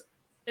career is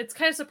it's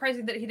kind of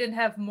surprising that he didn't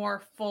have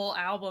more full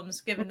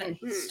albums, given that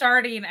he's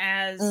starting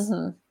as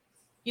the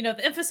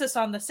emphasis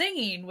on the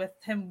singing with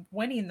him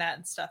winning that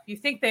and stuff. You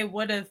think they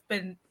would have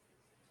been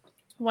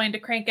wanting to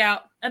crank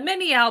out a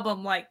mini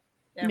album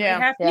every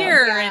half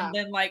year, and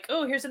then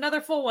here's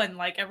another full one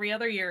every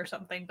other year or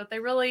something. But they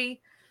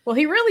really,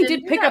 he really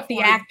did pick up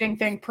the acting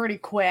thing pretty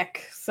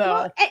quick.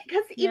 So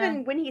because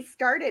even when he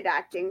started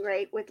acting,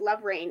 right, with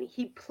Love Rain,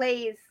 he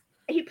plays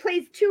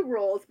 2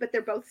 roles, but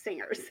they're both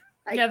singers.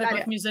 They're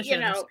both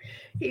musicians.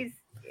 He's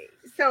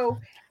so,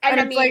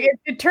 and I mean,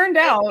 it turned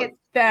out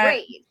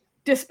that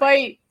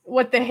despite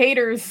what the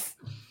haters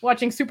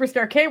watching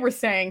Superstar K were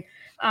saying,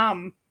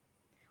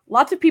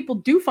 lots of people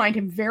do find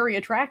him very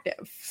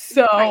attractive.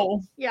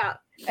 So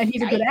and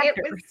he's a good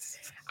actor.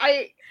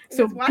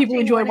 So people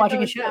enjoy watching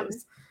his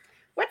shows.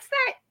 What's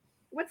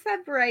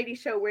that variety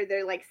show where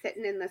they're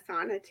sitting in the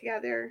sauna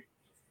together?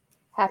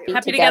 Happy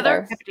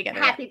Together.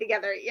 Happy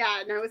Together.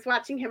 Yeah, and I was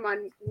watching him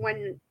on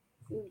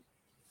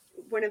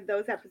one of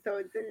those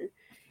episodes, and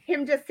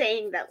him just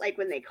saying that, like,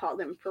 when they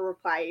called him for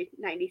Reply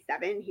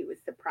 97, he was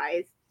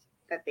surprised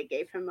that they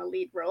gave him a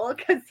lead role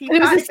because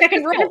it was his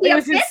second role. It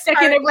was his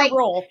second ever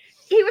role.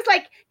 He was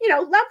like,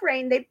 Love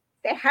Rain, they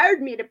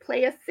hired me to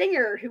play a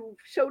singer who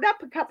showed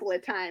up a couple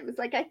of times.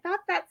 Like, I thought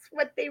that's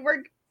what they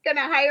were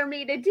gonna hire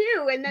me to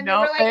do, and then they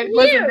were like,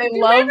 they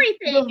love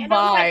everything. The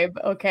vibe,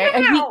 like, okay.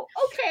 Wow,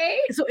 okay.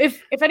 So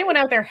if anyone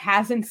out there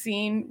hasn't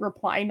seen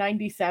Reply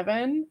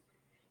 97,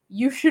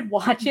 you should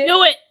watch it.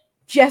 Do it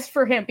just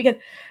for him, because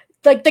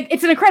like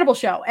it's an incredible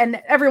show,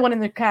 and everyone in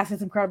the cast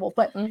is incredible.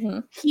 But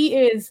he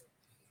is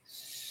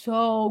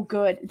so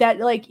good that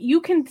like you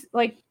can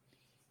like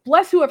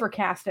bless whoever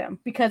cast him,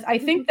 because I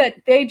think that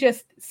they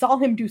just saw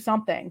him do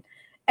something,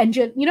 and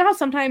just how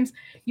sometimes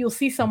you'll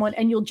see someone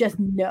and you'll just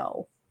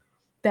know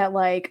that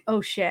like,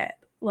 oh shit,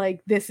 like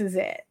this is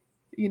it,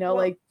 well,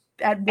 like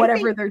at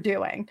whatever they're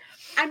doing.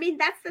 I mean,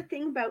 that's the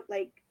thing about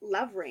like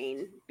Love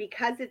Rain,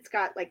 because it's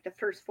got like the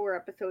first 4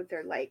 episodes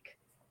are like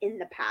in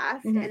the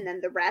past, and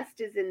then the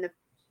rest is in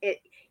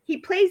he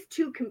plays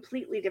 2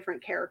 completely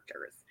different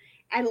characters,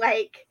 and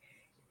like,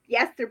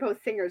 yes, they're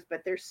both singers,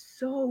 but they're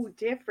so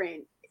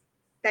different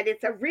that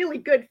it's a really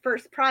good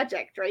first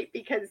project, right?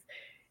 Because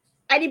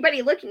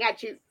anybody looking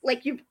at you,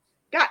 like, you've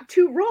got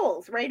 2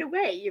 roles right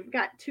away. You've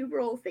got 2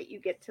 roles that you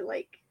get to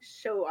like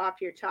show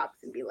off your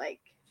chops and be like,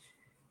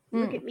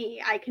 look at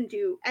me, I can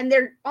do. And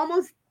they're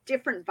almost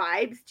different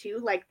vibes too.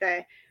 Like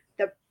the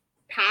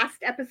past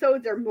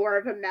episodes are more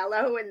of a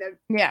mellow, and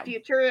the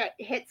future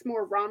hits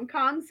more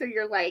rom-com. So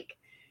you're like,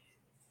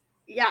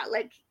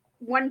 like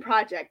one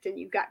project, and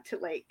you got to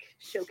like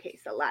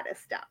showcase a lot of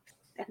stuff.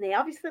 And they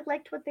obviously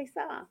liked what they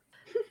saw.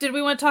 Did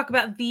we want to talk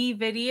about the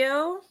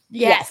video?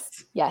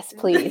 Yes,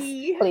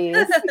 please.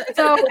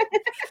 So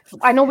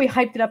I know we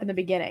hyped it up in the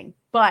beginning,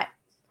 but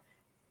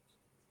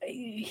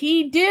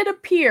he did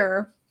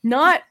appear,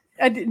 not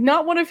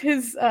one of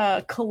his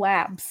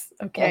collabs.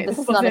 Okay, this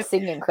is not a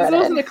singing credit. This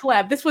wasn't a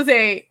collab. This was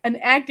an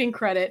acting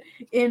credit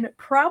in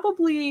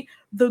probably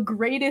the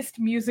greatest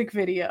music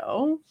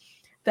video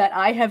that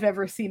I have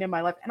ever seen in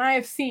my life, and I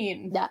have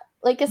seen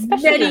like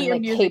especially in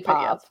like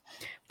K-pop. Videos.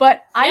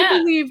 But I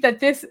believe that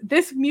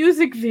this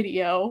music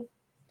video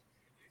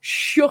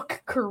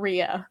shook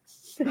Korea.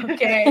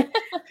 Okay,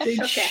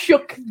 it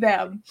shook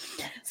them.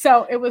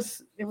 So it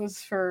was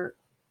for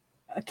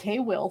a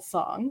K-Will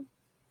song,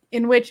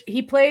 in which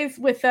he plays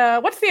with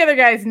what's the other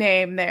guy's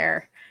name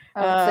there?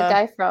 It's the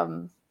guy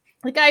from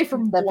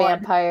the Blood.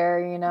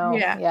 Vampire,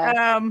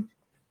 Yeah.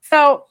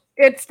 So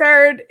it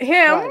starred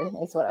him.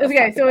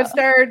 Okay, so it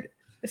starred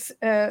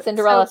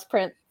Cinderella's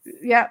prince.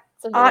 Yeah,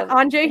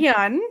 Ahn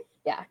Jae-hyun.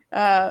 Yeah.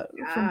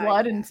 From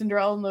Blood and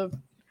Cinderella and the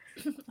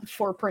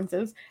 4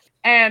 Princes,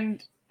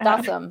 and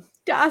Dasum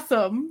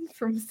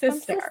from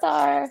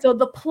Sistar. So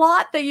the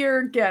plot that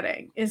you're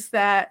getting is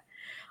that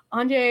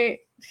Ahn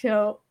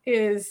Jae-hyun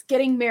is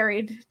getting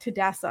married to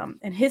Dasum,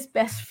 and his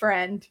best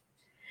friend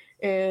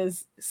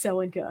is So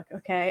In-guk,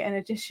 okay? And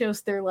it just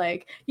shows they're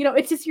like,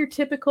 it's just your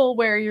typical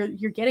where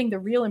you're getting the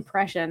real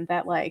impression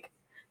that like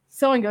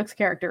So In-guk's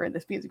character in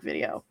this music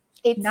video.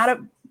 It's not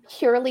a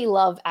purely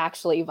Love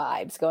Actually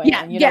vibes going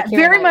on.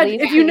 Very much.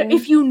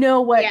 If you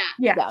know what,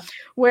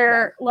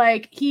 where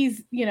like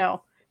he's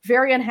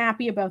very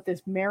unhappy about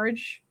this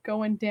marriage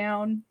going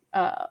down,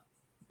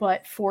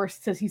 but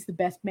Forrest says he's the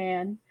best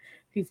man.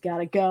 He's got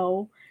to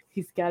go.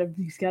 He's got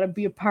to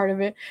be a part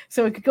of it.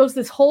 So it goes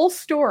this whole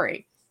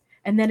story,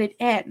 and then it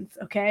ends.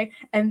 Okay,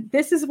 and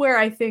this is where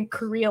I think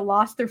Korea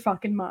lost their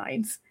fucking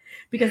minds,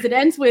 because it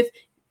ends with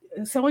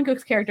So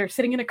In-guk's character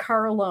sitting in a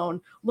car alone,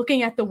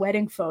 looking at the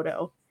wedding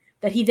photo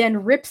that he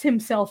then rips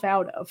himself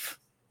out of,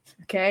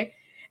 okay,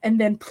 and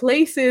then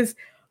places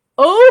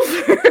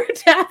over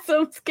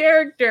Dasum's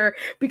character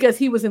because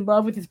he was in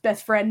love with his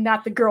best friend,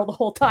 not the girl the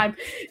whole time.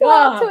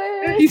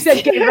 He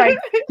said gay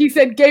rights. He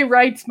said gay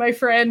rights, my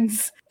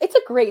friends. It's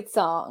a great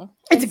song.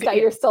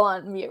 You're still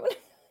on mute.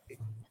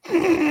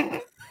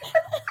 I'm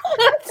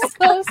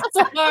so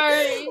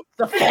sorry.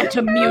 The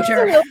phantom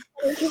muter.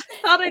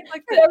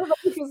 Everybody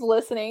who's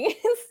listening,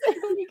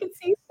 you can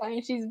see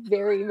Stein. She's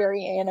very,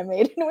 very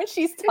animated when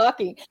she's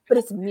talking, but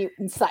it's mute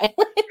and silent.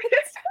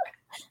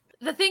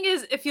 The thing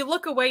is, if you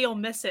look away, you'll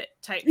miss it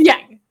type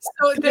thing.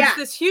 So there's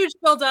this huge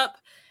buildup,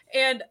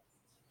 and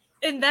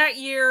in that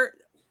year,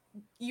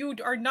 you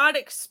are not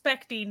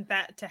expecting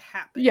that to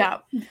happen. Yeah,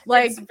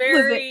 like it's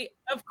very.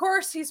 Of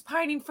course, he's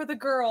pining for the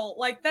girl.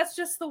 Like that's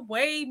just the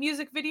way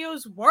music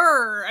videos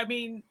were. I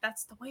mean,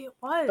 that's the way it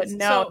was. But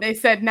no, they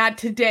said not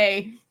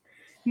today.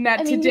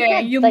 Not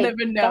today. You'll like,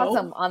 never know.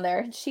 Dasum on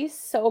there. She's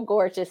so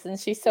gorgeous and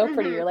she's so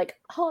pretty. You're like,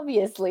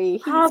 obviously.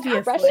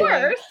 Like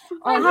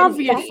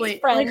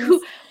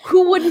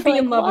who wouldn't be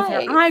in love with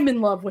her? I'm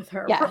in love with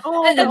her. Yeah. We're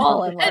all in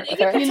love with her. You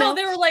can tell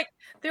they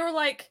were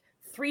like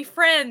 3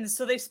 friends,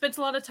 so they spent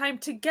a lot of time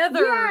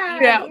together.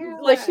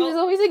 Like she was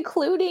always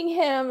including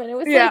him, and it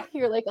was like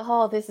you're like,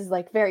 oh, this is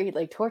like very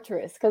like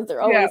torturous because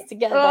they're always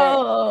together.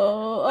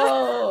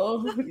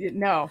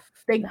 No,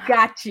 they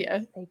got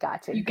you. They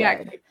got you. You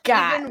got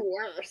even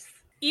worse.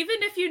 Even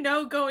if you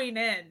know going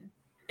in,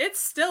 it's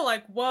still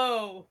like,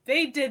 whoa,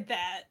 they did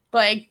that.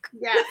 Like,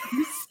 yeah,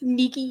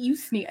 you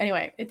sneak.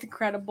 Anyway, it's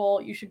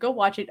incredible. You should go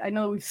watch it. I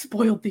know we've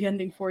spoiled the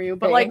ending for you,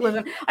 but like,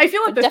 listen, I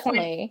feel at this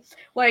point,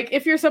 like,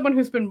 if you're someone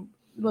who's been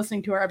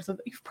listening to our episode,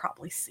 you've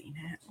probably seen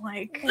it.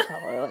 Like,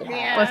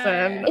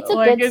 listen, it's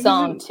a good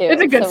song too.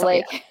 It's a good song.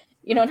 Like,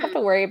 you don't have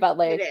to worry about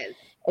like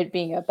it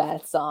being a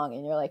bad song,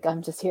 and you're like,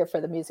 I'm just here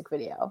for the music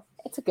video.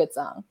 It's a good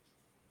song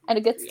and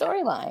a good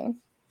storyline.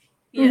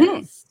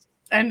 Yes,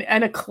 and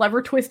a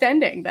clever twist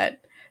ending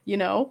that, you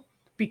know,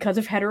 because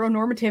of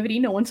heteronormativity,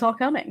 no one saw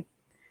coming.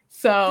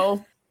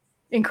 So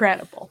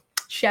incredible.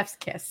 Chef's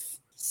kiss.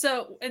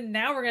 So, and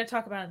now we're going to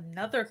talk about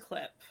another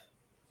clip.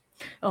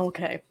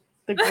 Okay.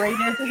 The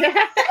greatest.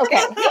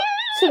 Okay.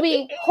 Should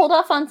we hold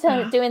off on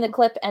doing the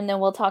clip and then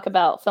we'll talk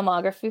about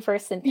filmography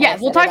first? And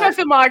we'll talk about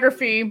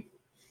filmography.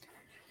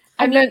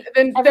 And then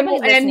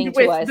we'll end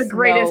with the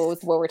greatest.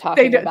 Knows what we're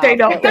talking about. They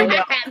know.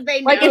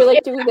 Like, we're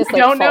like doing this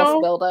like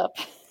false build up.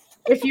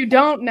 If you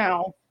don't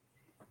know,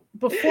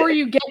 before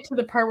you get to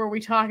the part where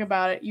we talk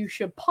about it, you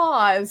should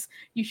pause.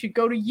 You should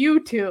go to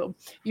YouTube.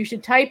 You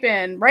should type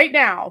in right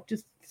now,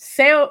 just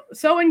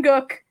Soen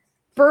Guk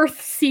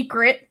birth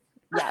secret.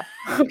 Yeah.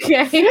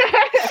 Okay.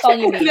 That's all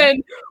you need. And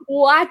then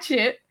watch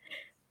it,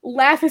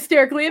 laugh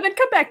hysterically, and then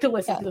come back to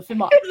listen to the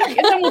filmography,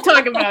 and then we'll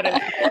talk about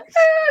it.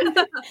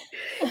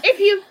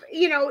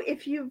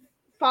 If you've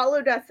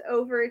followed us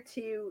over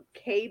to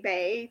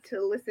K-Bay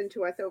to listen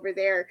to us over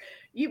there,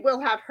 you will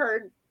have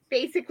heard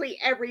basically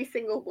every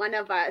single one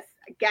of us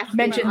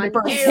mention the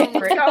birth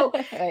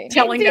secret,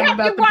 telling them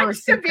about the birth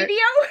secret. Video?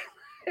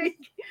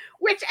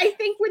 Which I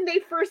think when they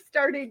first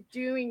started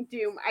doing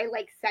Doom, I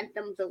like sent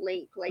them the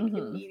link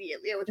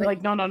immediately. I was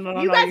like, no,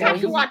 you guys have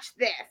to watch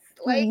this.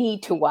 Like, you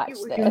need to watch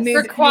this.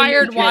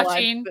 Required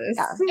watching.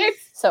 Yeah.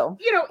 So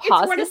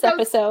pause this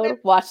episode,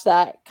 watch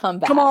that, come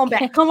back. Come on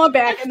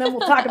back, and then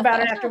we'll talk about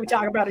it after we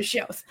talk about his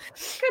shows.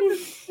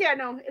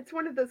 It's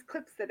one of those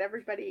clips that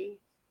everybody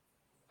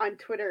on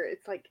Twitter,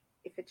 it's like,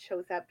 if it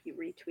shows up, you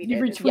retweet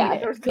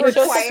it.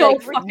 It's so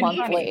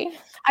monthly.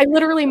 I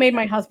literally made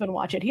my husband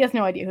watch it. He has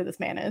no idea who this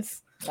man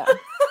is. No.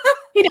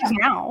 He does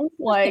now.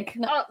 Like,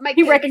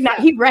 he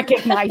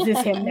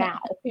recognizes him now.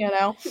 You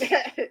know.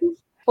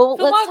 Well,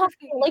 let's talk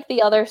about like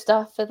the other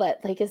stuff that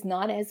like is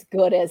not as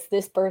good as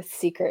this birth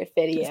secret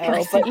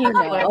video, but you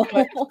know,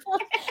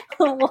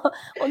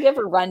 we'll give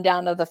a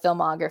rundown of the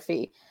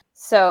filmography.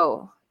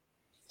 So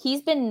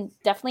he's been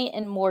definitely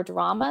in more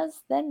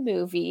dramas than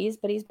movies,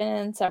 but he's been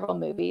in several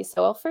movies.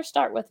 So I'll first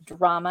start with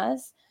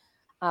dramas.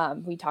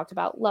 We talked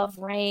about Love,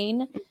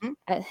 Rain,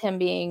 and him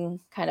being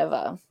kind of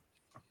a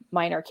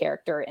minor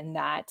character in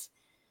that.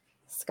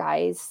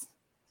 Sky's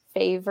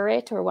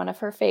favorite or one of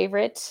her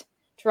favorite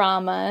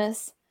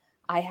dramas.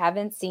 I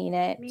haven't seen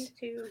it. Me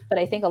too. But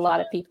I think a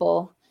lot of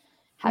people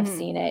have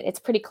seen it. It's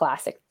pretty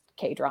classic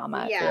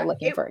K-drama if you're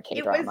looking for a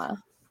K-drama.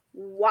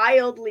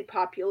 Wildly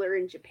popular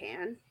in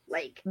Japan,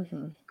 like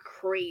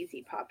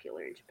crazy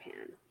popular in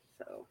Japan.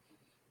 So,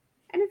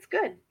 and it's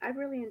good. I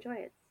really enjoy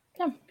it.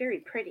 Yeah. Very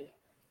pretty.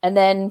 And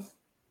then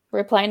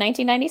Reply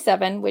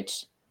 1997,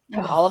 which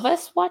all of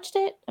us watched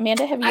it.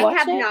 Amanda, have you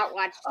watched it? I have not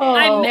watched it. Oh,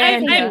 I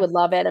think you would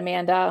love it,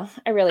 Amanda.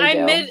 I really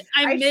do.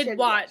 I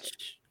mid-watch.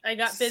 I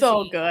got busy.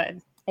 So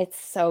good. It's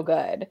so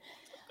good.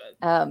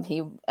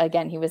 He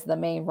was the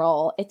main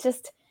role. It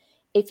just,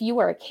 if you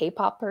are a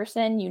K-pop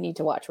person, you need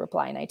to watch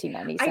Reply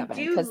 1997. I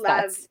do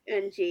love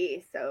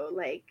Eunji, so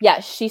like, yeah,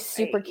 she's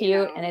super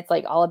cute, and it's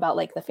like all about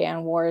like the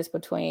fan wars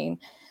between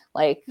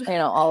like, you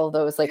know, all of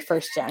those like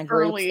first gen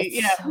groups.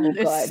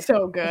 It's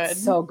so good.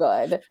 It's so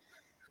good.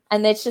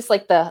 And it's just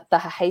like the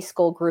high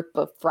school group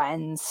of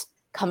friends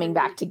coming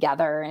back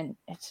together, and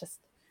it's just,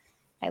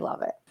 I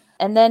love it.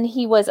 And then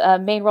he was a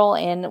main role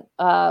in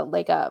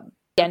like a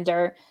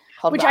gender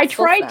called which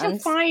Rascal I tried Sons.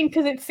 to find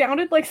because it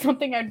sounded like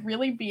something I'd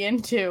really be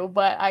into,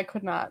 but I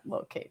could not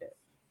locate it.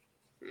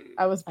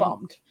 I was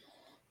bummed.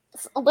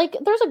 Like,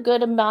 there's a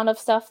good amount of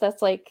stuff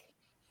that's like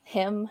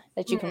him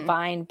that you can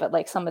find, but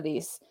like some of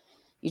these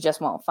you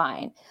just won't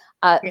find.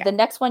 The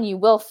next one you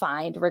will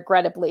find,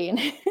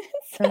 regrettably,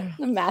 The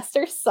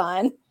Master's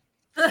Son.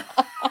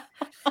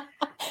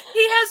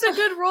 He has a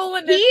good role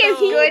in it. He is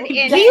good in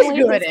it. He's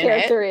good. His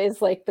character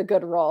is like the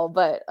good role,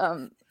 but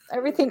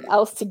everything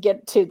else to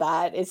get to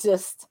that is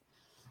just.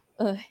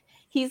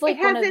 He's like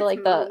one of the,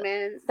 like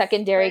the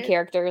secondary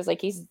characters.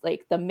 Like he's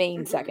like the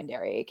main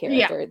secondary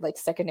character, like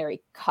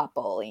secondary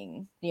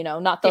coupling. You know,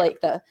 not the like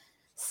the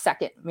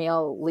second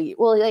male lead.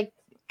 Well, like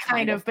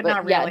kind of, but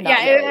not really.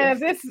 Yeah,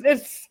 really.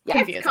 It's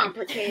confusing. It's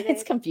complicated.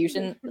 It's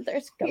confusion.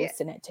 There's ghosts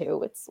in it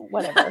too. It's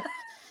whatever.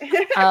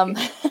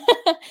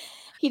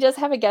 He does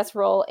have a guest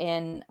role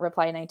in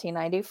Reply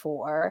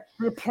 1994.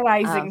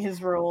 Reprising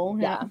his role.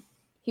 Yeah.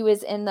 He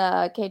was in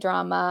the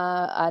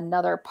K-drama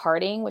Another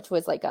Parting, which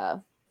was like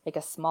a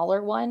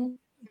smaller one.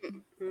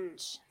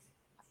 Which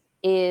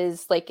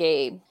is like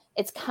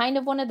it's kind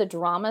of one of the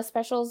drama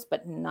specials,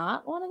 but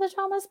not one of the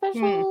drama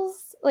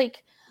specials.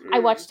 Like I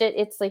watched it.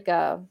 It's like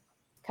a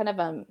kind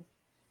of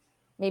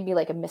maybe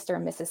like a Mr.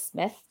 and Mrs.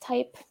 Smith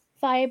type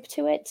vibe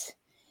to it.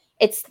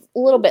 It's a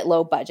little bit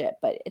low budget,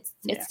 but it's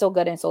still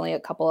good. And it's only a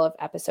couple of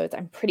episodes.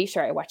 I'm pretty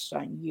sure I watched it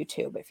on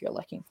YouTube if you're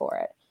looking for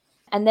it.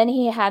 And then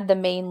he had the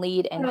main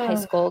lead in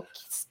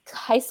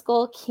High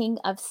School King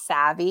of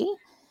Savvy.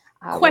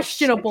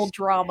 Questionable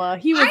drama.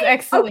 He was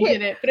excellent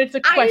in it, but it's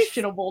a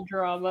questionable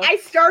drama. I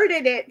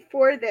started it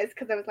for this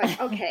because I was like,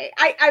 okay,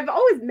 I've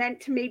always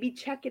meant to maybe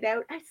check it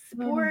out.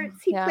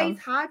 Sports. He plays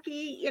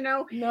hockey, you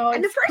know. No,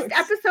 and the first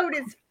episode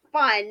is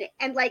fun,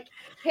 and like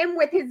him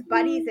with his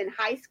buddies in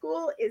high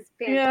school is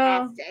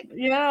fantastic.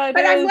 Yeah,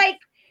 but I'm like,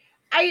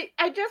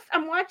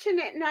 I'm watching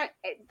it, and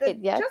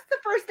just the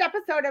first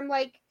episode, I'm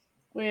like,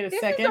 wait a this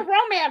second. is a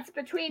romance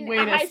between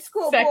a high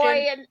school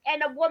boy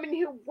and a woman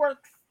who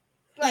works.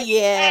 Like,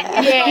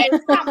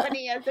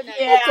 company, isn't it?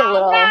 It's a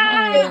little.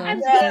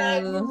 I'm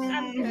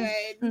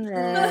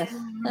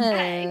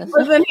good.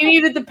 Well, then he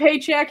needed the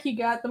paycheck. He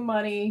got the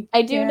money.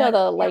 I do know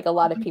though, like a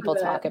lot of people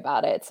talk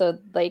about it. So,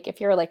 like, if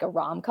you're like a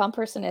rom-com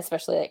person,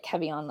 especially like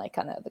heavy on like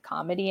kind of the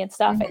comedy and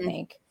stuff, I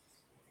think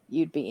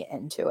you'd be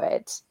into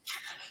it.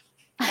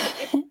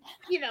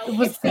 You know,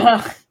 if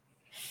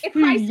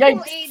high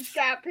school age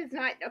gap is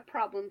not a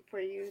problem for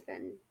you,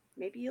 then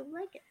maybe you'll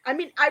like it. I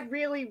mean, I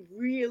really,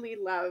 really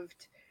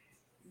loved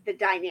the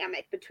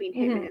dynamic between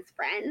him and his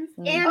friends,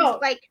 and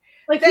like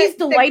he's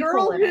delightful. The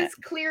girl who's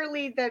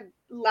clearly the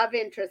love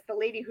interest, the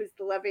lady who's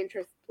the love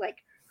interest, like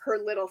her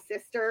little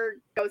sister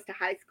goes to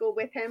high school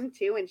with him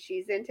too, and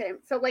she's into him.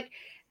 So like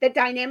the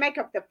dynamic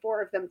of the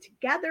four of them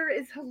together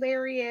is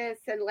hilarious,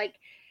 and like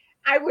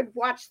I would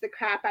watch the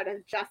crap out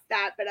of just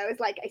that, but I was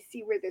like, I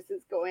see where this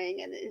is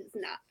going, and it is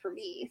not for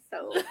me.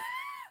 So.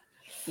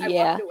 I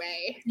walked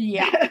away.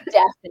 Yeah,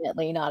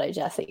 definitely not a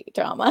Jesse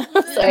drama.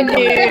 So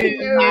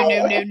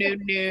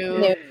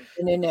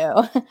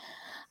no.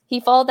 He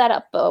followed that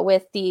up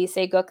with the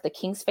Sae-Gook, The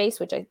King's Face,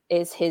 which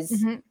is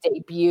his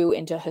debut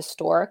into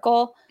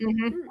historical.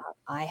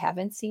 I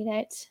haven't seen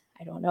it.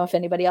 I don't know if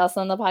anybody else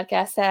on the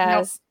podcast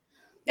has.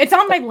 Nope. It's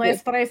on my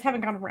list, but I just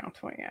haven't gone around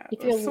to it yet.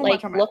 If you're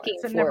like looking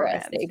for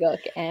a Sae-Gook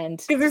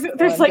and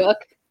there's like.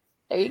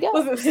 There you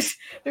go.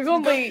 There's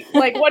only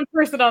like one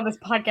person on this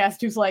podcast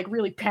who's like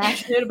really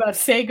passionate about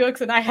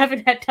Sae-Gooks, and I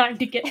haven't had time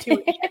to get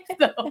to it yet.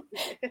 So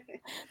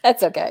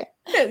that's okay.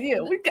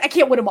 I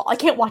can't win them all. I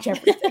can't watch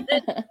everything.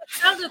 It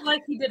sounded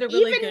like he did a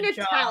really good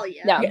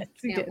Natalia job. Yes,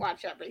 he can't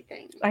watch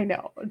everything. I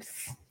know.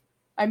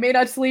 I may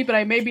not sleep, and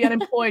I may be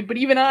unemployed, but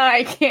even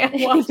I can't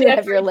watch everything.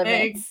 Have your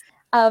limits.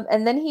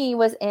 And then he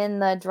was in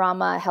the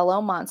drama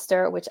Hello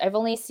Monster, which I've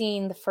only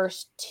seen the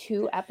first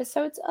 2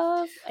 episodes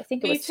of. I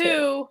think it was 2. Me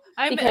too.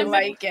 I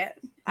like it.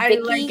 I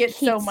like it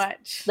so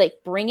much. Like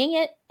bringing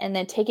it and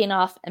then taking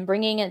off and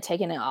bringing it and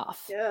taking it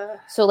off. Yeah.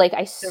 So like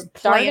I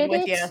started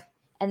it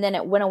and then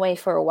it went away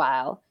for a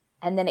while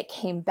and then it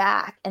came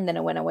back and then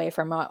it went away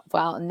for a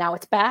while and now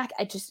it's back.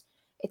 It's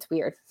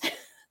weird.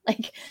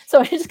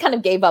 So I just kind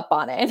of gave up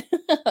on it.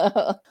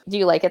 Do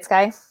you like it,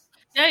 Sky?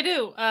 Yeah, I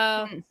do.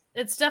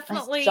 It's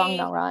definitely Jong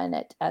Na-ra in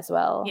it as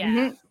well.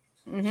 Yeah,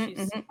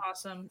 she's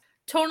awesome.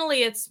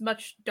 Tonally, it's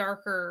much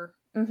darker.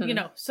 You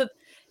know, so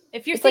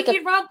if you're thinking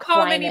like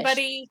rom-com,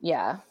 anybody,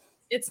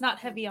 it's not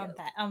heavy on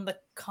the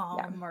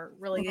com or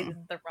really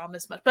the rom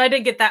as much. But I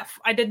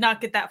did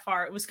not get that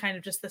far. It was kind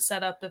of just the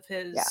setup of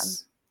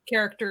his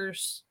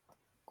character's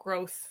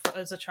growth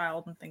as a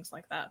child and things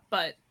like that.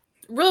 But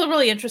really,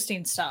 really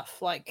interesting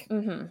stuff. Like.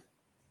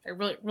 I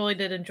really, really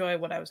did enjoy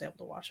what I was able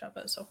to watch of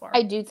it so far.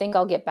 I do think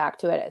I'll get back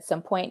to it at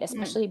some point,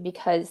 especially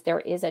because there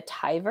is a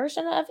Thai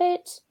version of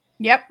it.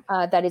 Yep.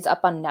 That is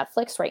up on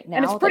Netflix right now.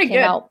 And it's pretty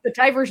good. The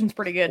Thai version's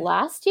pretty good.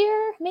 Last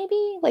year,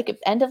 maybe? Like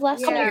end of last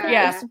year?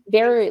 Yeah. It's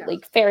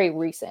very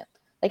recent.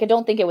 Like I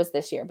don't think it was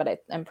this year,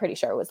 but I'm pretty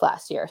sure it was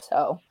last year.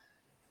 So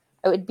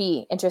it would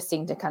be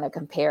interesting to kind of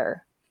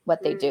compare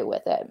what they do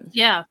with it.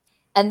 Yeah.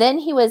 And then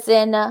he was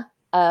in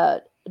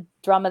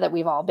drama that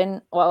we've all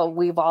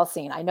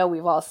seen. I know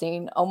we've all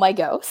seen Oh My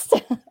Ghost.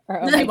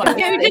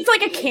 It's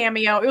like a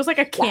cameo. It was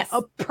like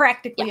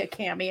practically a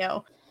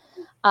cameo.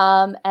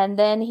 And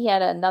then he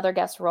had another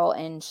guest role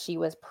in She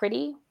Was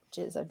Pretty, which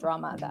is a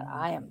drama that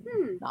I am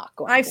not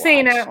going I've to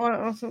seen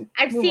watch. it.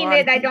 I've seen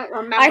it. I don't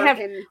remember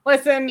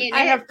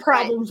I have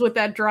problems with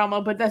that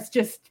drama, but that's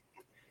just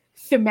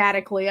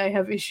thematically I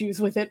have issues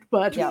with it.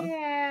 But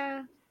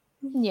yeah.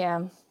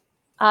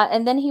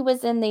 And then he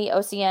was in the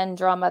OCN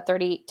drama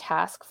 30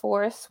 Task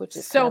Force, which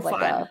is so kind of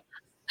fun. Like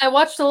I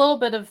watched a little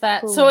bit of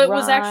that, so it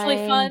was actually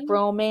fun.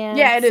 Romance.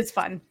 Yeah, it is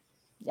fun.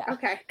 Yeah.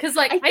 Okay. Because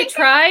I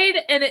tried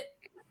and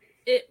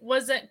it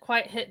wasn't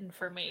quite hitting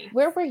for me.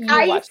 Where were you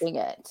watching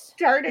it?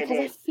 Because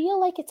I feel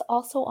like it's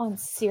also on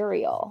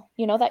Serial.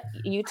 You know that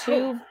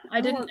YouTube?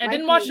 I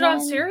didn't watch it on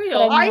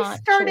Serial. I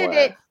started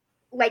it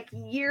like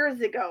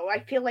years ago. I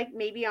feel like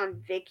maybe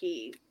on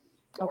Viki.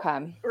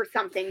 Okay. Or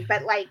something,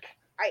 but like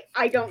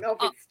I don't know if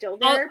it's still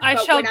there. I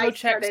shall go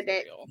check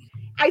it.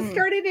 I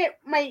started it.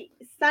 My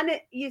son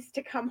used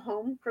to come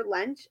home for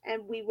lunch,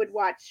 and we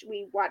watched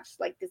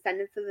like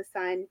Descendants of the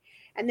Sun,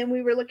 and then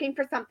we were looking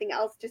for something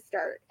else to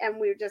start, and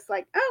we were just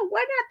like, oh,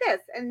 why not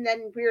this? And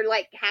then we were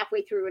like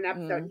halfway through an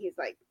episode, and he's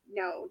like,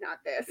 no, not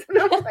this. And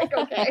I was like,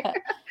 okay.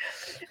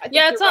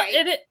 Yeah, it's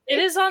right. It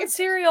is on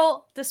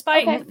Serial,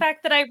 despite the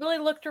fact that I really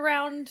looked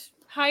around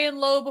high and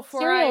low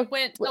before I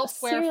went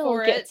elsewhere Serial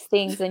for gets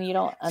things, and you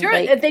don't.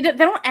 They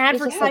don't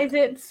advertise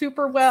it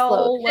super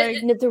well. They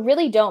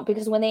really don't,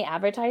 because when they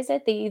advertise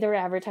it, they either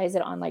advertise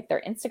it on like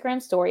their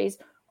Instagram stories,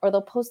 or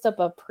they'll post up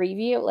a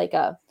preview, like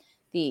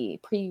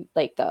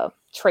the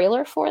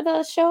trailer for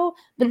the show,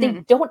 but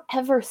they don't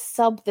ever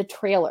sub the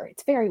trailer.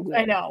 It's very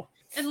weird. I know.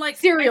 And like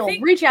Serial,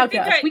 reach out to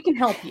us. We can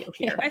help you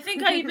here. I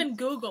think I even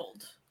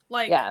Googled,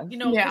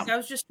 because I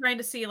was just trying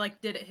to see, like,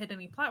 did it hit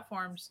any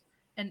platforms,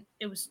 and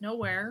it was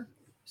nowhere.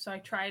 So I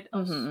tried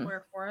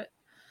elsewhere for it.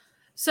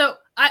 So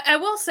I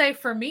will say,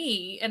 for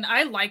me, and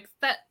I like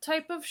that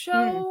type of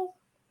show.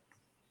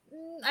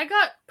 I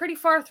got pretty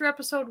far through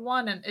episode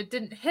 1 and it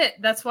didn't hit.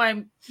 That's why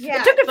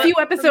it took a few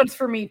episodes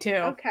for me too.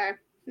 Okay.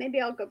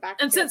 Maybe I'll go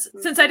back. And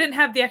since I didn't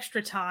have the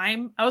extra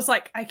time, I was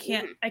like, I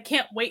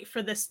can't wait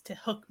for this to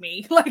hook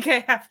me. Like,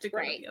 I have to go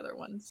to the other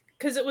ones.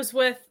 Because it was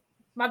with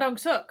Ma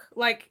Dong-seok.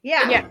 Like,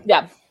 yeah.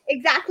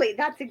 Exactly.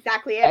 That's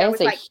exactly it. I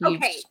was like,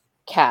 huge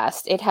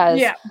cast. It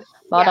has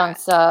Ma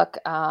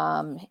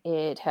Dong-seok.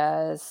 It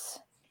has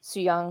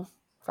Soo-young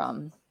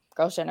from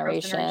Girls'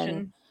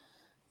 Generation.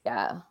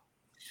 Yeah.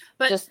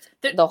 But just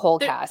the whole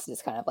cast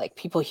is kind of like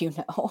people you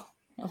know.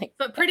 Like,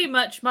 but pretty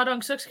much Ma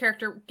Dong-seok's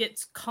character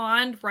gets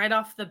conned right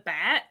off the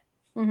bat,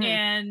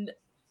 and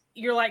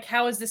you're like,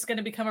 how is this going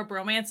to become a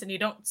bromance? And you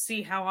don't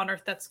see how on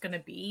earth that's going to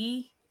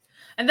be.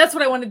 And that's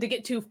what I wanted to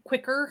get to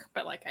quicker,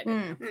 but like I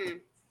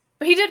didn't.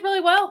 But he did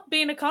really well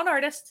being a con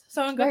artist,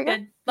 so I'm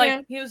good.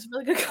 Like he was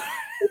really good.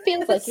 He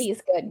feels like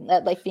he's good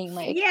at like being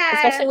like,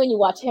 especially when you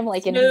watch him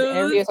like in his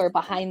interviews or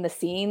behind the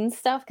scenes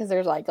stuff, because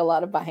there's like a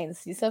lot of behind the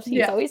scenes stuff. So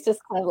he's always just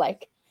kind of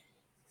like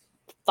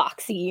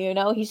foxy, you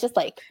know. He's just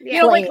like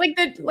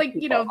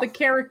the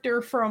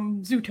character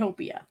from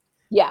Zootopia.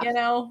 Yeah, you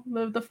know,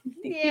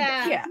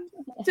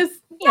 just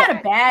not a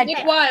bad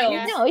Nick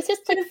Wilde. No, he's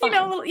just like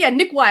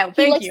Nick Wilde.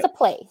 He likes to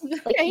play.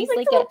 Like he's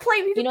like a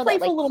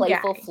playful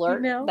playful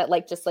flirt, that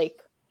like just like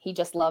he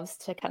just loves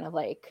to kind of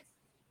like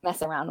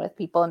mess around with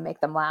people and make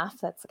them laugh.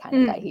 That's the kind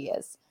of guy he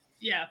is.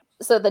 Yeah.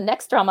 So the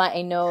next drama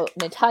I know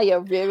Natalia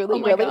really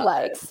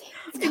likes.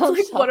 It's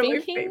like one of my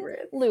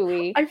favorites.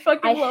 Louis. I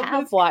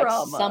have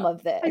watched some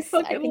of this.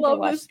 I think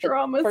love this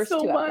drama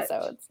so much.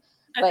 Episodes.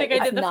 I think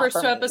I did the first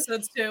 2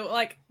 episodes too.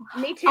 Like,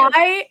 me too.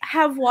 I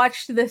have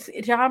watched this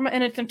drama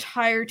in its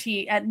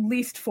entirety at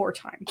least 4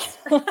 times.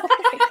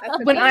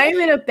 When I'm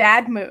in a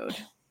bad mood,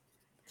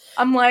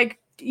 I'm like,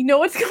 you know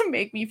what's gonna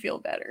make me feel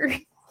better?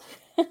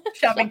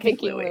 Shopping King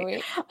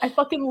Louis. I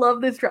fucking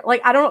love this drama.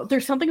 Like, I don't know,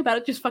 there's something about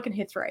it just fucking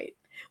hits right.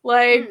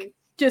 Like,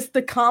 just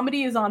the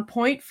comedy is on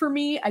point for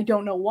me. I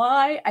don't know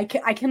why. I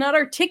cannot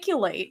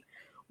articulate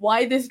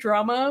why this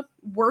drama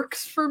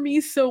works for me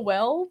so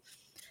well.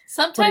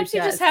 Sometimes you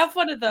just have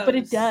one of those. But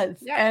it does.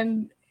 Yeah.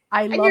 And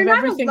I love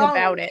everything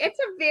about it. It's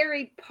a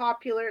very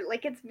popular,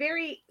 like, it's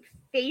very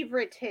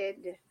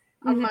favorited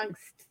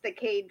amongst the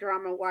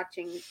K-drama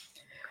watching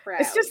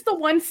crowd. It's just the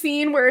one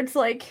scene where it's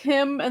like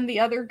him and the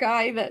other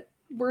guy that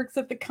works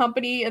at the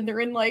company, and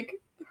they're in like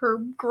her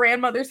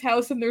grandmother's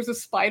house, and there's a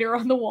spider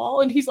on the wall,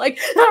 and he's like,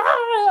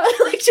 ah!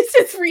 Like, just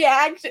his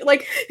reaction,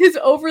 like his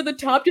over the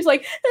top, just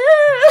like,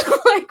 ah!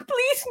 Like,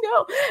 please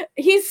no.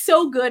 He's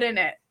so good in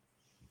it.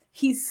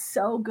 He's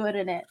so good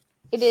in it.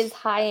 It is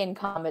high in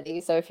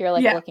comedy, so if you're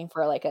like looking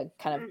for like a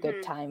kind of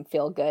good time,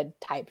 feel good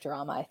type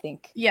drama, I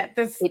think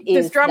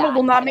this drama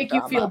will not make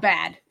you feel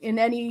bad in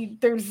any.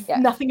 There's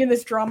nothing in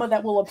this drama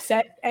that will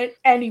upset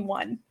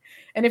anyone,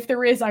 and if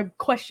there is, I'm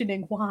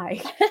questioning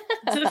why.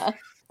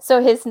 So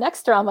his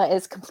next drama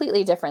is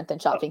completely different than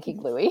Shopping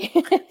King Louis.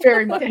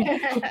 Very much.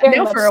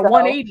 For a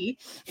 180.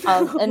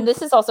 And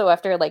this is also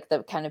after like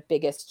the kind of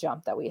biggest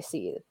jump that we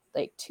see,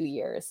 like 2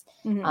 years.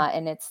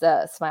 And it's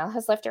the Smile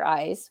Has Left Your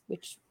Eyes,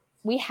 which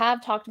we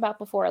have talked about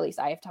before, at least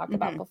I have talked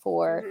about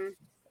before.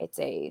 It's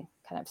a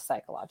kind of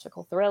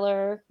psychological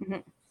thriller.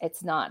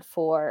 It's not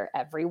for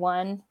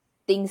everyone.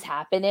 Things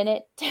happen in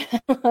it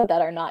that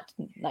are not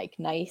like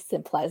nice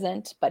and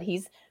pleasant, but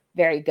he's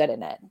very good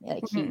in it.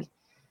 Like he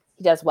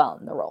does well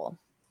in the role.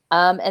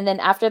 And then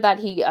after that,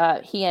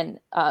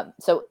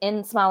 so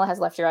in Smile Has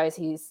Left Your Eyes,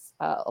 he's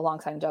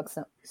alongside Jung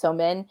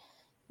So-min.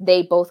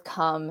 They both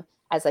come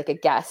as like a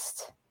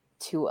guest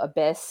to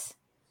Abyss,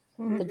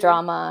 the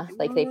drama.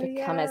 Like they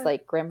come as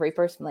like Grim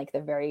Reapers from like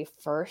the very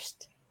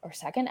first or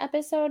second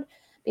episode,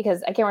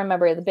 because I can't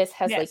remember. The Abyss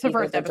has like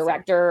either the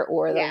director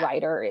or the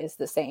writer is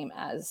the same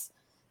as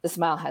the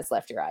Smile Has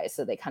Left Your Eyes.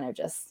 So they kind of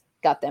just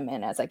got them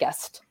in as a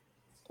guest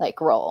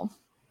like role.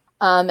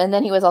 And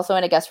then he was also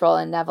in a guest role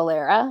in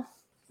Navalera.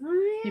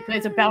 He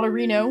plays a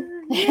ballerino.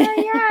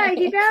 Yeah,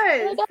 he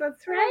does.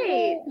 That's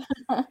right.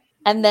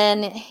 And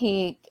then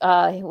he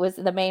was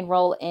the main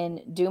role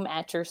in Doom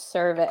at Your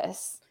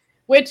Service,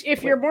 Which,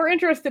 if you're more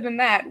interested in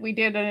that, we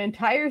did an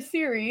entire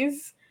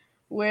series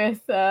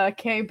with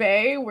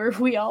K-Bay where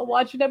we all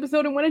watched an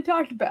episode and went and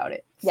talked about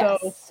it.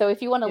 So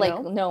if you want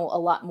to know a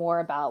lot more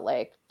about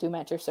like Doom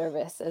at Your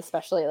Service,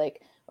 especially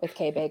like with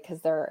K-Bay,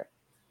 because they're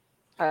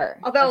our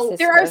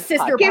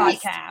sister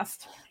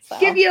podcast.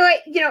 Give you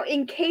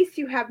in case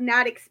you have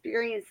not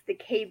experienced the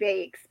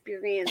K-Bay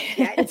experience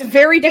yet. It's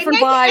very different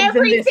vibes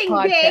in this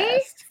podcast.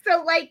 Gay,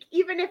 so like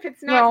even if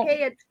it's not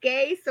gay, it's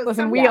gay. So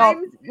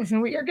sometimes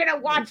you're gonna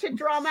watch a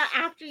drama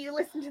after you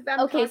listen to them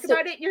talk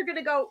about it, and you're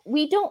gonna go,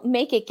 we don't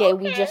make it gay,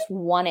 we just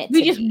want it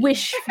we just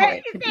wish for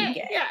it to be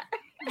gay. Yeah.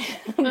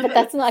 But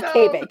that's not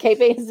K-Bay.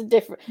 K-Bay is a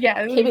different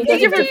K-Bay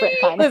is a different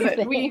kind of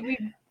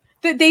thing.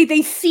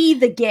 They see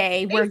the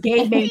gay where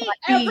gay may not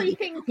be.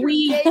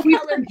 We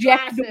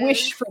project the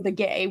wish for the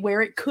gay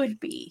where it could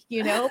be.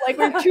 Like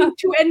we're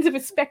two ends of a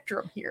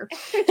spectrum here.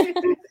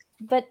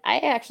 But I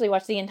actually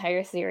watched the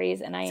entire series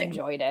and I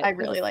enjoyed it. I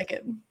really like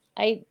it.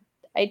 I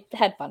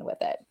had fun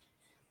with it.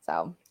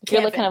 So if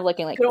you're kind of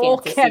looking like good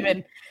old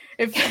Kevin.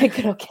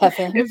 Good old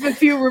Kevin.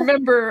 If you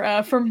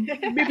remember from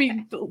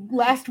maybe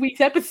last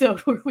week's episode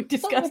where we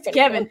discussed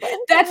Kevin,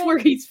 that's where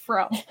he's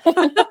from.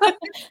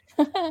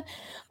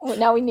 Well,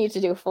 now we need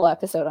to do a full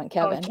episode on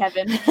Kevin. Oh,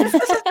 Kevin.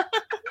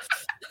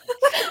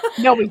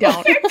 No, we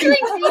don't.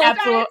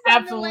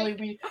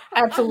 Absolutely,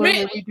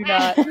 we do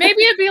not.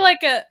 Maybe it'd be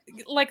like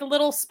a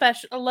little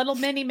special, a little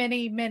mini.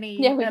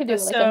 Yeah, we could do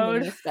like a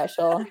mini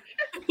special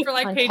for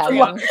like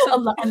Patreon. A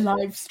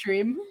live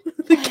stream,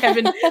 the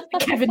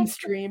Kevin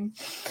stream.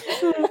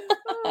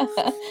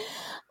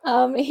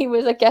 He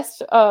was a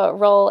guest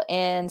role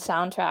in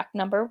soundtrack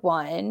number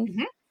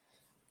 1,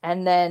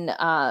 and then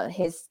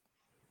his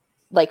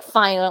not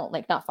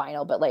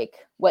final, but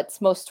like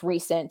what's most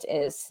recent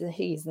is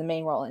he's the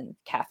main role in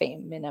Cafe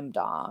Minam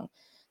Dong.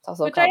 It's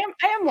also which I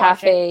am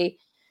Cafe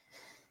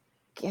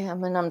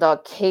Minam Dong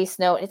Case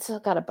Note. It's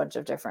got a bunch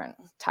of different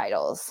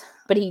titles,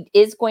 but he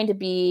is going to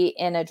be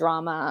in a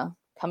drama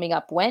coming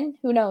up. When?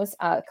 Who knows?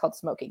 Called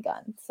Smoking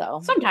Gun. So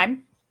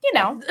sometime,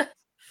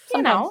 it's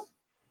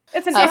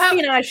an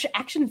espionage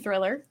action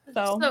thriller.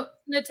 So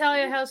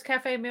Natalia, how's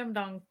Cafe Minam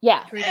Dong?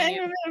 Yeah,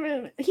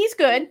 he's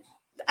good.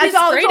 He's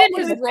great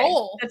in his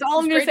role. That's all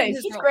I'm going to say.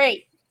 He's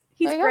great.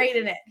 He's great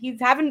in it.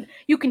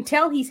 You can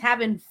tell he's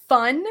having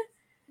fun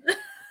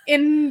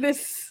in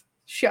this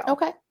show.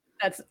 Okay.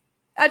 It's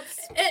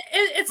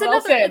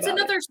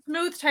another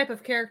smooth type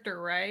of character,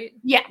 right?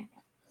 Yeah.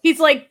 He's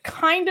like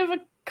kind of a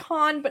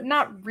con, but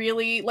not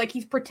really. Like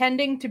he's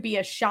pretending to be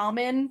a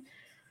shaman,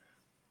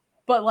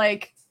 but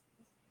like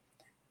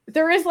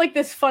there is like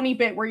this funny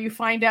bit where you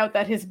find out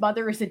that his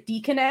mother is a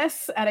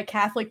deaconess at a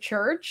Catholic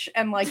church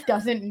and like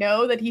doesn't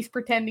know that he's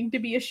pretending to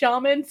be a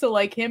shaman. So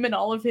like him and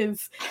all of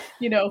his,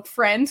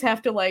 friends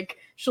have to like,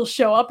 she'll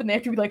show up and they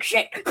have to be like,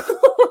 shit,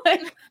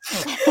 like,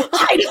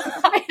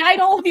 hide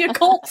all the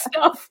occult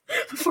stuff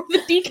before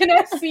the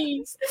deaconess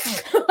sees.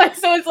 Like,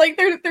 so it's like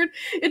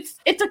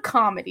it's a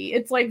comedy.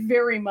 It's like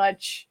very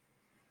much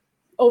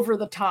over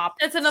the top.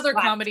 It's another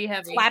comedy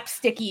heavy,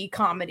 slapsticky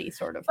comedy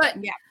sort of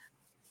thing. Yeah.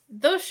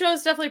 Those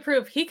shows definitely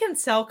prove he can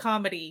sell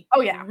comedy.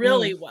 Oh yeah,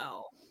 really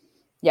well.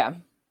 Yeah,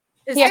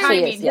 his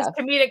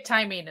comedic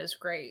timing is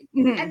great.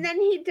 And then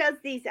he does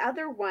these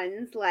other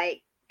ones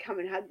like "Come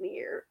and Hug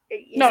Me" or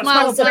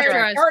Smiles Left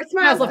Right. Or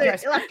Smiles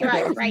Left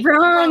Right. Right.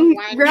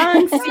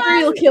 Wrong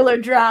serial killer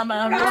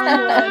drama.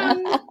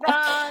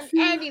 Wrong.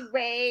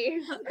 Anyway,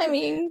 I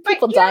mean,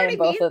 people die in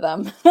both of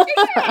them.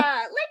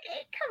 Yeah,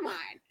 come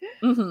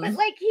on. But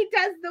like he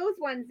does those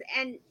ones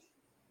and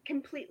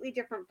completely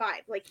different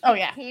vibe. Like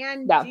he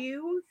can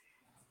do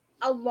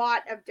a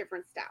lot of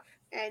different stuff,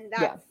 and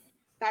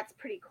that's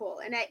pretty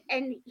cool.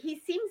 And he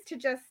seems to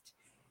just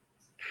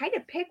kind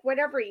of pick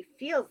whatever he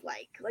feels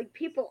like. Like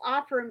people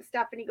offer him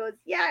stuff, and he goes,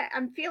 "Yeah,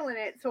 I'm feeling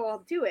it, so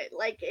I'll do it."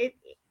 Like it.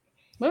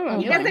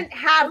 He doesn't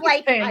have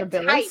like a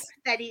type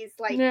that he's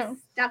like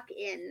stuck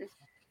in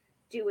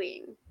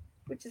doing,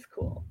 which is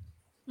cool.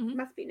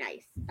 Must be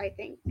nice, I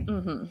think.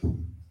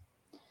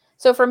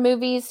 So for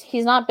movies,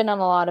 he's not been on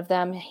a lot of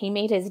them. He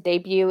made his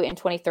debut in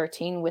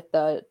 2013 with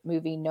the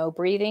movie No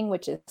Breathing,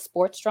 which is a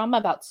sports drama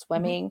about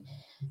swimming.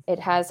 It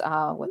has,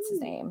 what's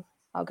his name?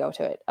 I'll go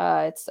to it.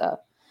 It's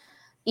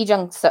Lee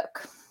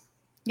Jung-suk.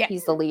 Yeah.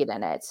 He's the lead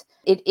in it.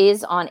 It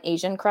is on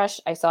Asian Crush.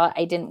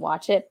 I didn't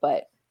watch it,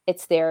 but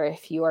it's there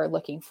if you are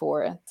looking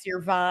for it's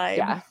your vibe.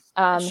 Yeah.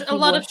 A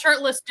lot of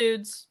shirtless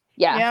dudes.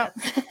 Yeah.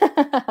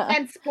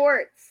 And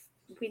sports.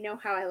 We know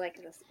how I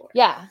like the sport.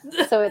 Yeah,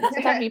 so it's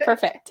going to be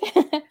perfect.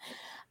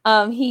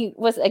 He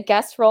was a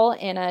guest role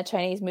in a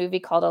Chinese movie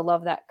called I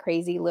Love That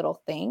Crazy Little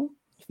Thing.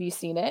 Have you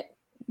seen it?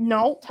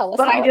 No, tell us.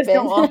 But I just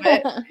don't love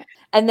it.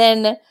 And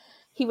then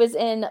he was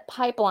in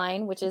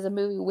Pipeline, which is a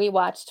movie we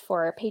watched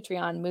for our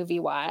Patreon movie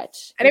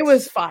watch. And it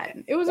was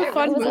fun. It was a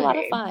fun movie. It was a lot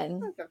of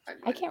fun.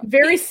 I can't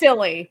very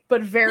silly,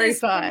 but very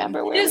fun.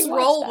 His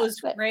role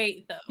was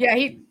great, though.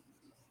 Yeah,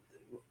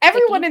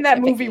 everyone in that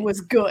movie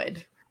was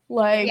good.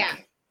 Like.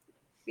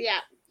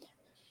 Yeah.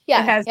 It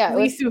has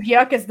Lee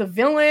Soo-hyuk as the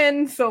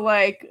villain, so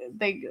like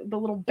the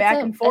little back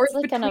and forth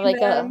it's between kind of like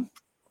them.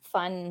 a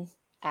fun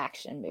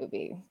action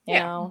movie. You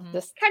know,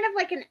 this kind of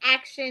like an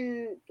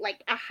action,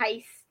 like a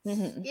heist.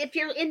 If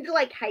you're into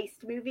like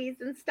heist movies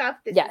and stuff,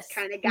 this has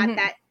kind of got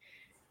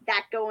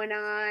that going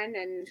on.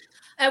 And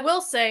I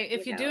will say,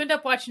 if you do end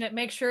up watching it,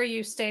 make sure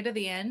you stay to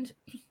the end.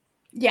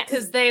 Yeah,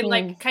 because they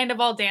like kind of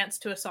all dance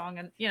to a song,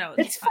 and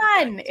it's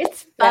fun.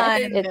 It's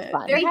fun. It's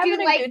fun. They're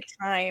having a good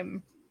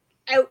time.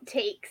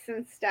 Outtakes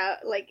and stuff.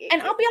 Like,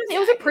 and I'll be honest, it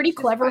was a pretty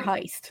clever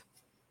heist.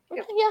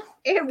 Yeah,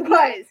 it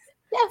was.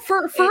 Yeah,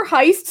 for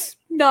heists,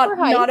 not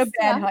a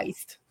bad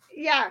heist.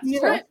 Yeah,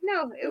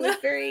 no, it was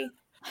very.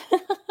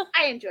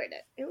 I enjoyed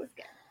it. It was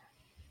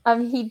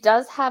good. He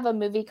does have a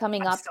movie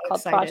coming up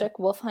called Project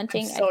Wolf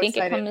Hunting. I think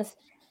it comes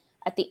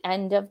at the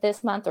end of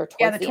this month or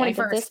towards the 21st. End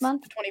of this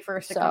month. The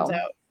 21st it comes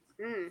out.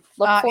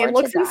 Look forward it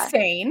looks to that.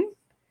 Insane.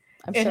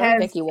 I'm sure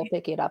Vicky will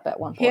pick it up at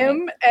one point.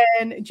 Him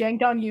and Jang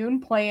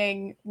Dong-yoon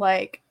playing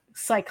like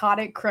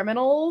psychotic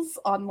criminals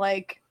on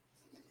like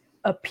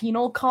a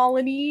penal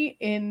colony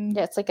in.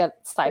 Yeah, it's like a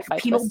sci-fi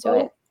twist to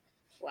it.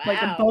 Wow.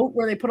 Like a boat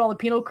where they put all the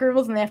penal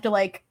criminals and they have to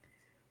like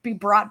be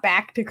brought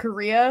back to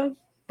Korea,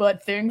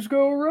 but things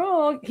go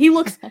wrong. He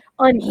looks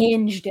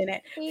unhinged in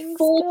it.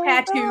 Full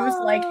tattoos,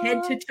 like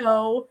head to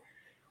toe.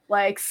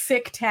 Like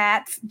sick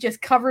tats,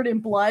 just covered in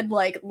blood,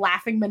 like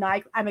laughing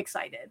maniac. I'm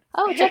excited.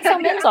 Oh, Jack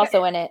Min's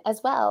also in it as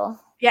well.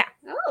 Yeah.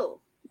 Oh,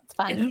 it's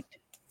fun.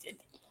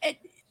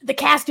 The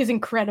cast is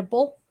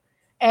incredible,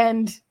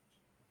 and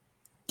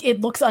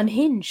it looks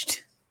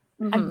unhinged.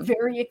 I'm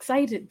very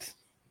excited.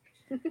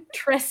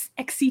 Très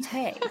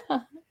excité.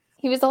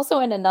 He was also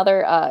in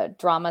another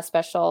drama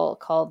special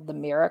called The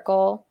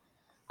Miracle,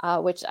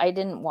 which I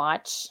didn't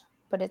watch,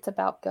 but it's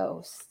about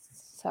ghosts.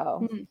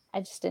 So I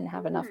just didn't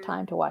have enough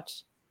time to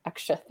watch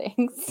extra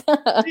things.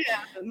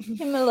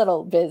 I'm a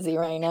little busy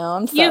right now.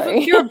 I'm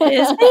sorry. You're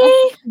busy?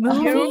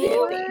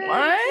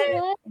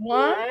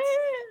 What?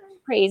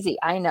 Crazy,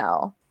 I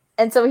know.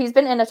 And so he's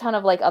been in a ton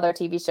of like other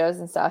TV shows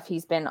and stuff.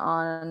 He's been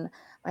on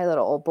My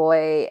Little Old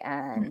Boy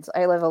and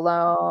I Live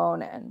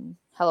Alone and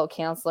Hello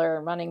Counselor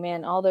and Running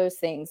Man, all those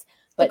things.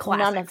 But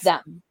none of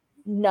them.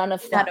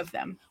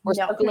 We're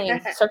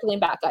circling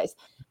back, guys.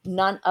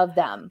 None of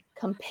them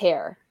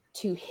compare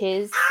to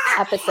his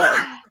episode.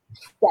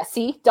 Yeah,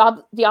 see?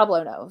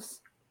 Diablo knows.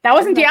 That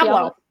wasn't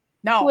Diablo.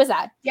 No. Who was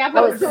that?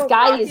 Diablo was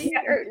Sky's.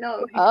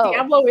 No. Oh.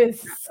 Diablo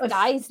is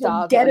Sky's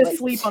dog. Dead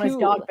asleep on his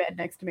dog bed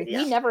next to me.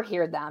 We never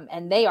hear them,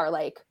 and they are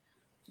like,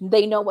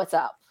 they know what's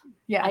up.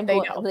 Yeah, they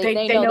know.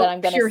 They know that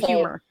I'm going to say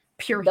humor.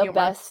 The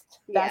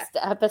best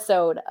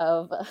episode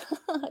of a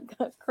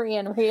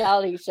Korean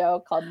reality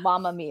show called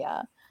Mamma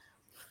Mia.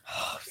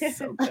 Oh,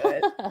 so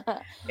good.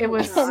 It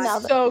was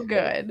so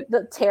good.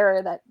 The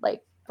terror that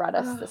like brought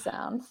us the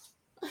sound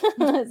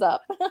is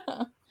up.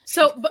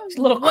 So, but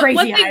a little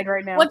crazy-eyed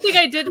right now. One thing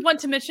I did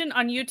want to mention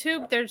on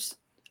YouTube, there's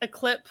a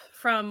clip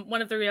from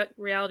one of the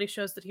reality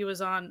shows that he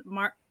was on,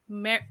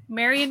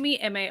 Mary and Me,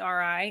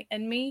 M-A-R-I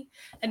and Me,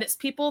 and it's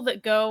people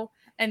that go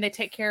and they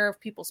take care of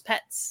people's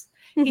pets.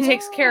 He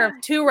takes care of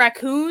 2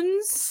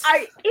 raccoons.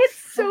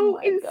 It's so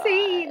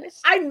insane. Gosh.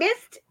 I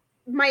missed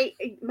my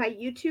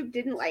YouTube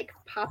didn't like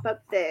pop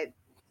up the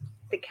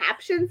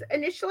captions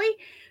initially.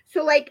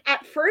 So like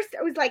at first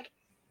I was like,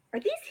 are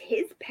these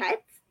his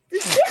pets?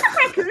 Does he have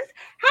raccoons?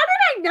 How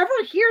did I never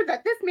hear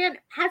that this man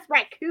has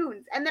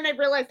raccoons? And then I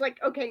realized like,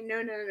 okay,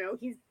 no.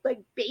 He's like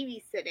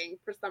babysitting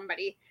for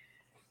somebody.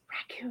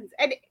 Raccoons.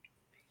 And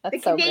the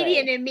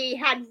Canadian in me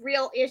had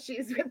real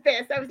issues with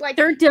this. I was like,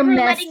 they're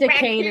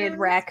domesticated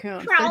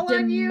raccoons. They're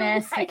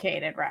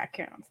domesticated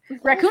raccoons.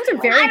 Raccoons are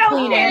very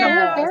clean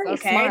animals.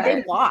 Okay,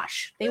 they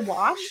wash. They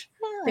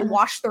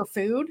wash their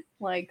food.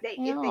 Like,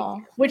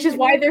 which is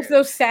why there's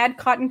those sad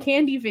cotton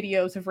candy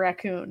videos of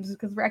raccoons,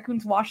 because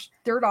raccoons wash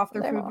dirt off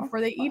their food before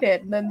they eat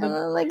it, and then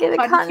the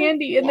cotton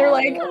candy, and they're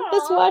like,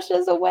 this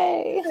washes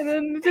away, and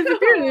then it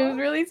disappears. It was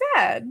really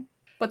sad.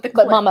 But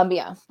Mamma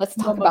Mia. Let's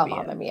talk about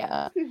Mamma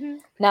Mia.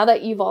 Now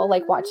that you've all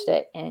like watched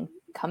it and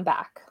come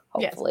back,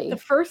 hopefully. Yes.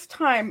 The first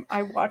time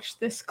I watched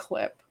this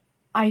clip,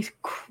 I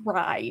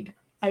cried.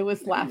 I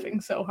was laughing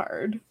so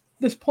hard.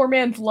 This poor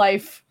man's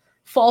life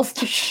falls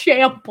to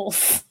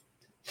shambles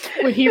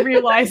when he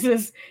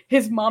realizes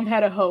his mom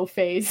had a hoe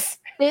face.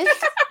 This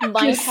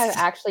might have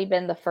actually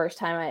been the first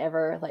time I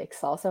ever like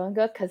saw someone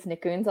go, because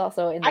Nikkun's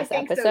also in this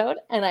episode,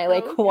 and I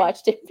like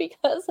watched it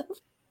because of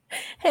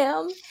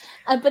him.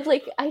 But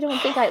like I don't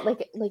think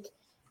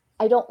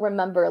I don't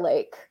remember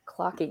like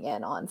clocking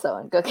in on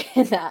someone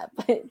cooking that,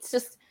 but it's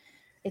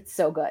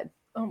so good.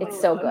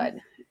 It's so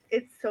good.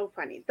 It's so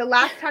funny. The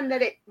last time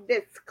that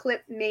this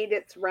clip made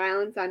its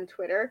rounds on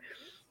Twitter,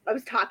 I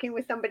was talking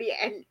with somebody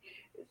and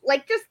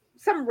like just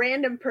some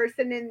random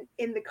person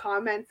in the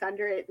comments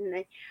under it, and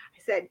I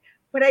said,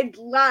 what I'd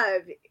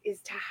love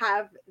is to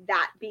have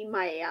that be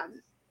my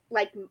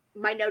like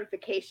my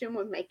notification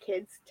when my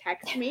kids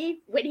text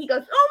me when he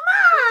goes, "Oh,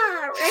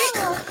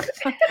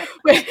 Ma!"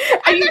 Right?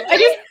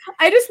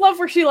 I just love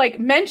where she like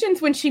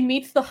mentions when she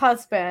meets the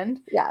husband,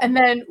 and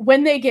then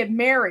when they get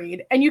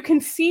married, and you can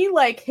see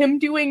like him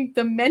doing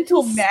the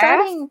mental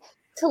math.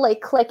 to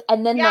like click,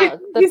 and then the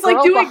he's girl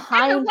like doing,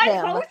 behind him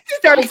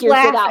starts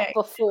laughing. It out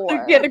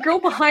before. Yeah, the girl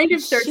behind him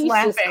starts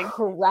laughing, just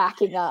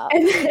cracking up,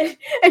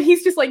 and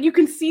he's just like, you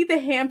can see the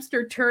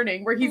hamster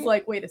turning, where he's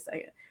like, wait a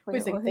second,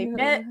 they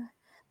met,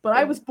 but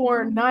I was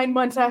born 9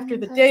 months after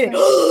the day.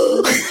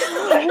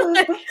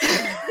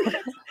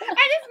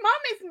 And his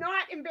mom is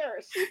not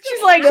embarrassed.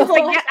 She's like,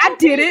 yeah, I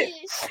did it.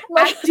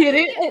 I did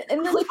it.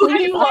 And then like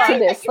we to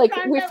this, like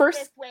we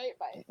first,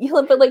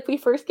 but like we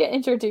first get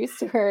introduced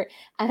to her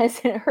as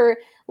her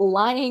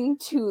lying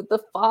to the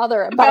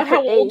father about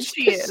how old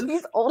she is.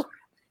 She's older.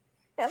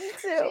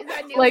 Too.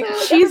 Like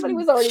she's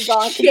was already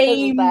gone.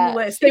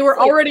 Shameless. They were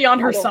already on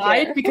her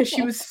side because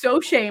she was so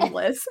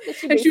shameless,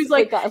 and she was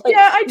like,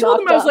 "Yeah, I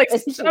told him." I was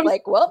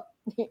like, "Well,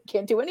 you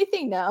can't do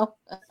anything now."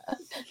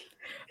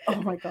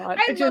 Oh my god!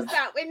 I love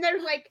that when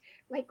they're like,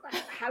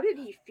 how did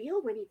he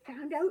feel when he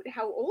found out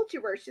how old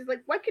you were? She's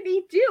like, "What could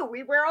he do?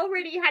 We were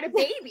already had a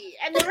baby,"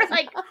 and they were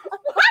like, "What?"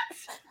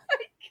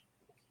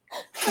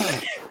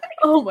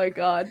 Oh my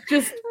god!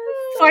 Just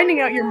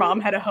finding out your mom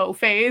had a hoe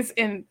phase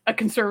in a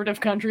conservative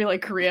country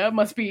like Korea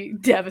must be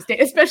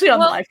devastating, especially on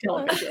live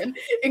television.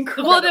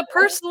 Incredible. Well, it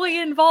personally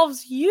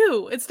involves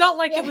you. It's not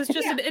like it was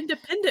just an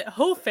independent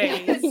hoe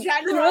phase.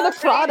 You're the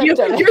product. You're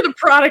the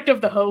product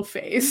of the hoe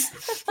phase.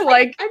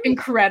 Like, I mean,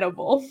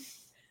 incredible.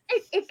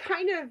 It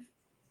kind of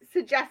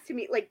suggests to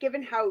me, like,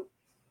 given how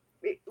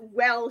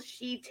well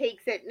she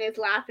takes it and is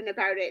laughing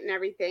about it and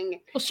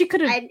everything. Well, she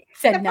could have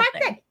said nothing.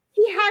 Fact that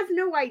he has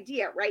no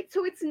idea, right?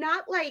 So it's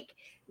not like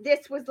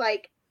this was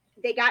like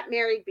they got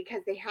married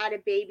because they had a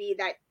baby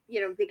that, you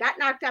know, they got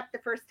knocked up the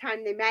first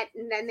time they met,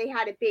 and then they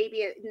had a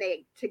baby and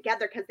they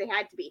together because they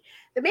had to be.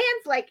 The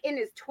man's like in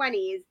his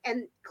 20s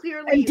and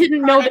clearly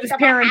didn't know that his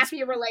parents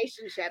happy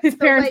relationship. His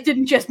parents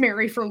didn't just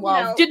marry for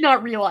love. Did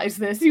not realize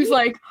this. He was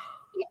like,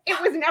 it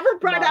was never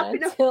brought up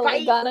in a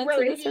fight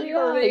where he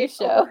heard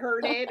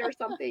it or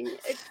something.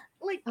 It's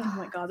like, oh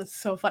my god, that's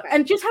so fun.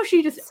 And just how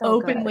she just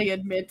openly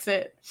admits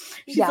it.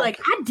 She's like,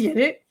 I did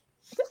it.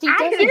 She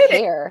doesn't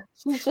care.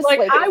 She's just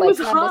like I was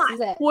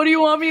hot. What do you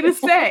want me to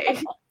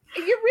say?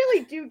 You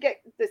really do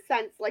get the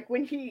sense, like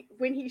when he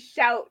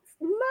shouts,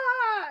 "Ma!"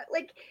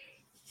 Like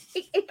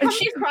it comes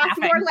across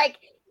more like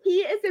he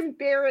is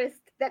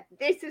embarrassed that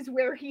this is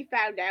where he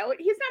found out.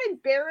 He's not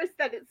embarrassed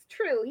that it's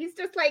true. He's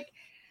just like,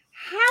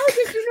 how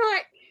did you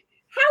not?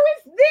 How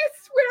is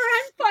this where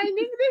I'm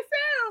finding this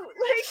out?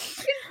 Like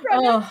in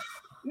front of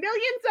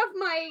millions of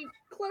my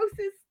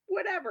closest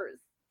whatevers.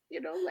 You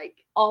know,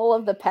 like all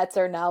of the pets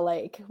are now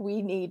like,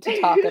 we need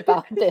to talk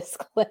about this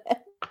clip.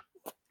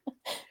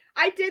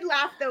 I did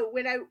laugh though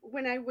when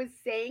I was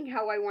saying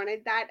how I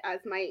wanted that as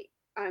my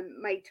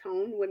my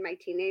tone when my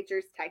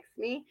teenagers text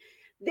me.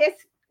 This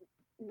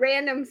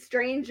random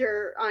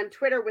stranger on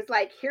Twitter was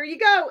like, "Here you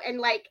go," and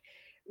like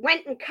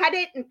went and cut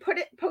it and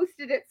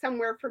posted it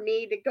somewhere for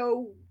me to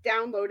go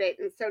download it.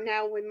 And so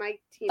now when my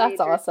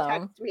teenagers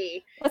text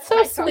me, that's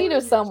so sweet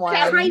of someone.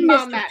 I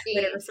mom at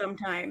me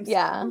sometimes.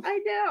 Yeah, I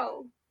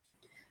know.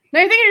 Now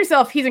you're thinking to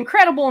yourself, he's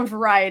incredible in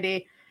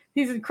variety.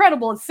 He's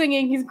incredible at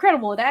singing. He's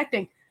incredible at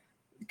acting.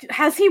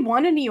 Has he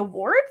won any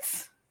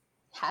awards?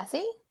 Has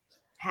he?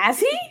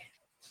 Has he?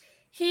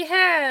 He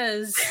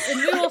has. And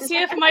we will see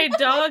if my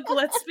dog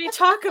lets me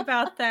talk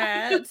about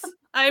that.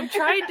 I'm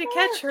trying to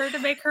catch her to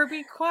make her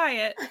be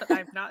quiet, but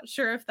I'm not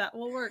sure if that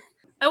will work.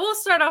 I will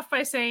start off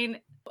by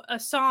saying a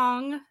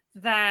song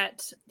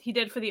that he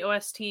did for the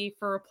OST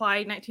for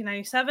Reply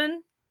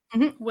 1997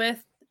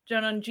 with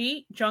Jung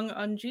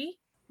Eun-ji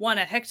won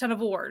a heck ton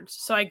of awards.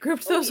 So I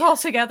grouped those all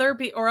together,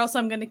 or else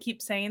I'm going to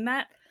keep saying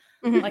that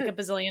like a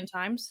bazillion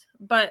times.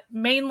 But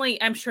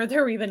mainly, I'm sure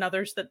there were even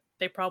others that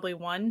they probably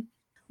won.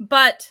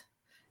 But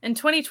in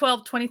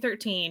 2012,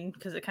 2013,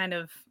 because it kind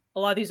of, a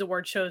lot of these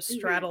award shows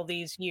straddle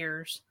these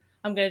years,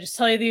 I'm going to just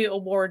tell you the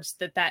awards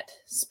that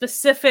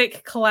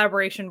specific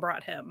collaboration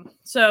brought him.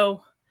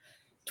 So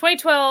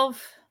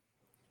 2012,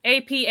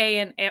 APA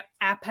and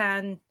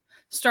APAN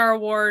Star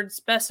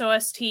Awards Best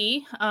OST.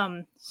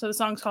 So the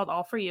song's called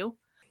All For You.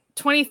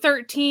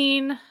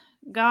 2013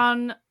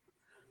 Gan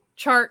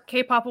Chart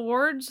K-Pop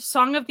Awards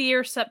Song of the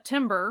Year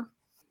September.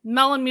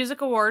 Melon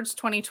Music Awards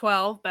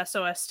 2012 Best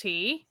OST.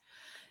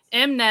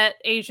 Mnet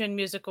Asian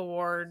Music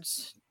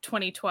Awards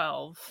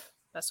 2012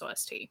 Best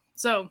OST.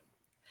 So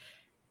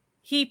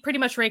he pretty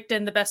much raked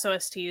in the best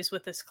OSTs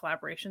with this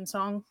collaboration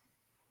song.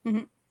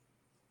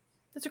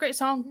 It's a great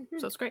song,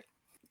 so it's great.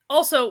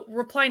 Also,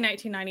 Reply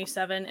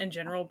 1997 in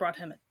general brought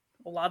him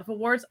a lot of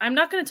awards. I'm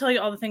not going to tell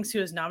you all the things he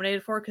was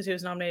nominated for because he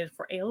was nominated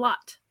for a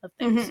lot of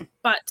things,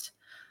 but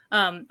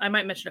I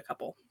might mention a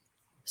couple.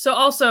 So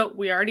also,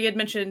 we already had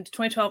mentioned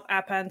 2012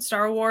 APAN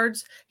Star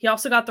Awards. He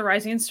also got the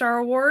Rising Star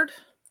Award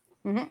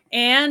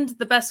and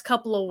the Best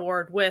Couple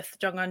Award with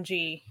Jung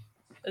Eun-ji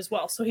as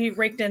well. So he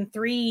raked in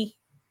 3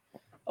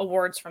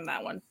 awards from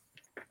that one.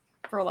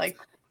 For like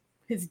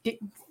his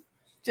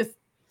just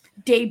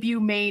debut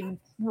main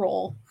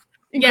role.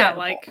 Incredible. Yeah,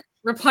 like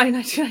Reply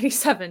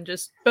 1997,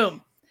 just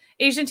boom.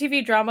 Asian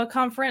TV Drama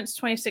Conference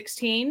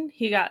 2016,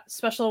 he got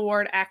Special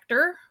Award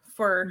Actor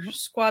for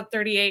Squad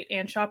 38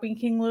 and Shopping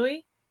King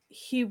Louie.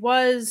 he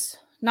was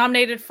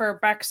nominated for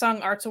Back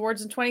Song Arts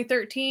Awards in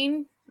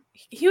 2013.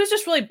 He was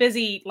just really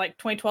busy, like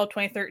 2012,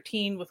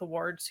 2013 with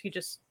awards.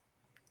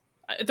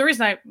 The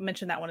reason I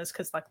mentioned that one is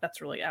because like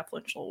that's a really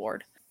affluential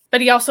award. But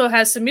he also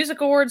has some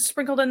music awards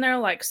sprinkled in there,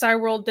 like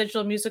Cyworld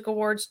Digital Music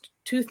Awards,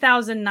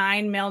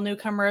 2009 Male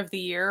Newcomer of the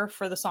Year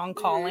for the song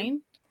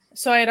Calling.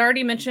 So I had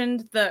already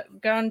mentioned the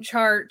Gaon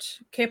Chart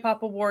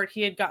K-pop award.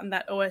 He had gotten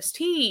that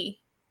OST.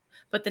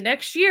 But the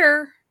next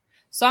year,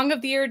 Song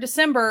of the Year,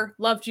 December,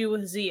 Loved You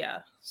with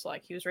Zia. So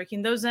like he was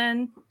raking those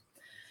in.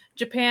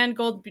 Japan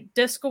Gold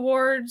Disc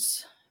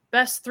Awards,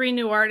 Best 3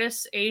 New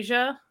Artists,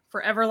 Asia,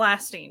 for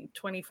Everlasting,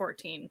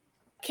 2014.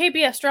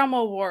 KBS Drama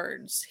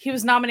Awards. He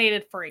was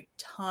nominated for a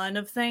ton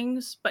of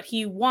things, but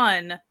he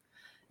won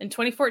in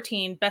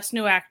 2014 Best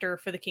New Actor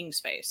for The King's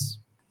Face.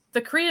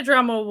 The Korea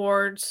Drama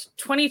Awards,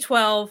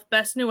 2012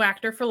 Best New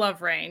Actor for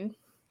Love Rain,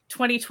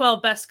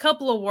 2012 Best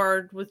Couple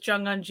Award with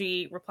Jung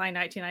Eun-ji, Reply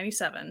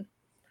 1997.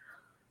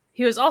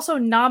 He was also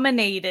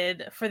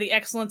nominated for the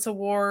Excellence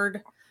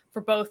Award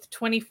for both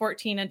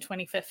 2014 and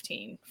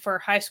 2015 for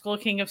High School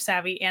King of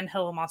Savvy and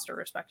Hello Monster,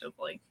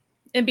 respectively.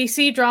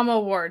 NBC Drama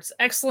Awards,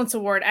 Excellence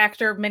Award,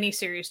 Actor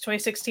Miniseries,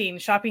 2016,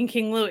 Shopping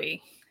King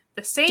Louis.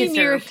 The same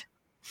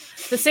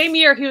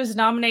year, he was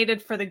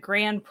nominated for the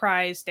Grand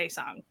Prize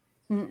Daesang.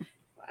 Wow.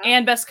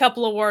 And Best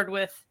Couple Award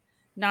with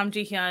Nam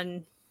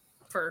Ji-hyun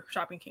for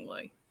Shopping King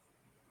Louis.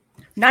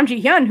 Nam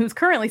Ji-hyun, who's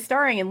currently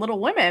starring in Little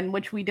Women,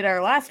 which we did our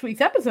last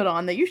week's episode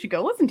on, that you should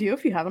go listen to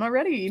if you haven't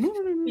already.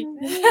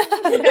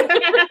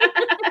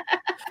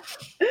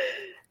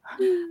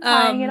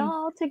 Tying it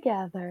all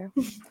together.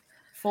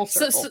 Full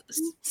circle.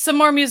 Some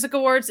more music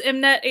awards.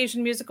 Mnet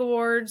Asian Music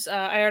Awards.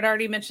 I had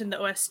already mentioned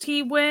the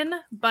OST win,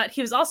 but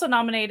he was also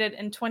nominated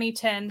in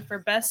 2010 for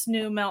Best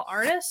New Male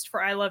Artist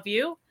for I Love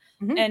You,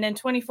 and in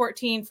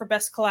 2014 for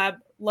Best Collab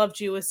Loved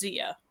You with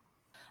Zia.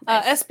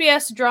 Nice.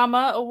 SBS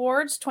Drama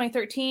Awards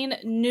 2013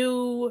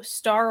 New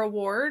Star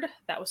Award.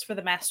 That was for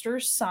The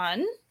Master's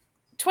Son.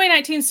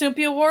 2019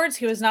 Soompi Awards.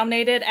 He was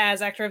nominated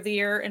as Actor of the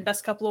Year and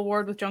Best Couple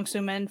Award with Jung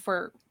Soo-min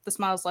for The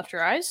Smiles Left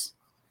Your Eyes.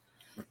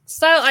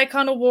 Style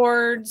Icon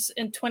Awards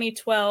in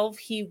 2012,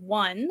 he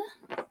won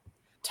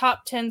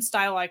Top 10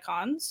 Style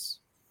Icons.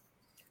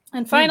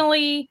 And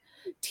finally,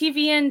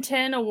 TVN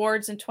 10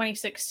 Awards in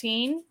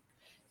 2016.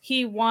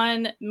 He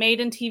won Made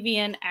in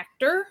TVN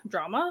Actor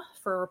Drama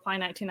for Reply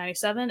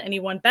 1997, and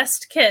he won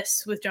Best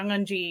Kiss with Jung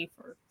Eun-ji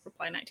for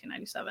Reply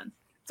 1997.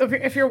 So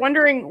if you're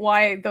wondering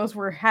why those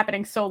were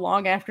happening so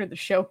long after the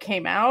show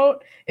came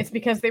out, it's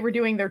because they were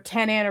doing their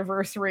 10th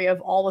anniversary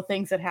of all the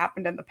things that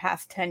happened in the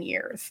past 10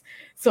 years.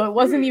 So it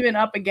wasn't even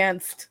up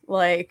against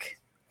like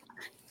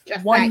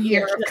just 1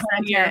 year of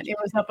content. It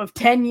was up of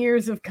 10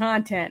 years of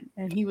content.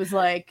 And he was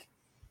like,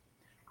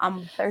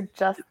 they're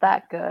just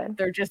that good.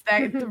 They're just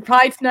that good.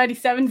 Pride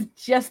 97's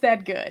just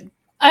that good.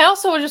 I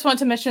also just want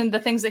to mention the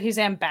things that he's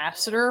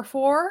ambassador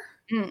for.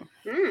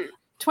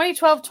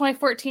 2012,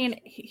 2014,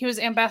 he was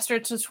ambassador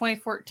to the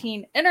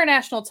 2014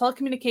 International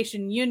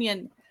Telecommunication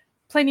Union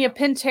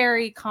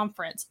Plenipotentiary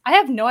Conference. I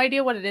have no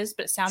idea what it is,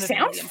 but it sounds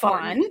really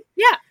fun.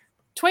 Yeah.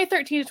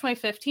 2013 to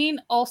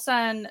 2015,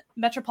 Ulsan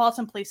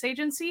Metropolitan Police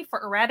Agency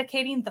for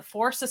eradicating the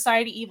 4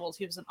 society evils.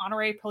 He was an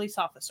honorary police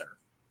officer.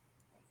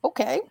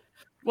 Okay.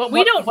 Well,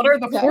 we don't. What are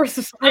the 4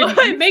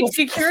 society? It makes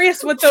you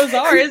curious what those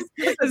are. It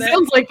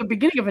sounds like the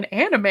beginning of an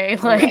anime.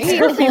 Like, are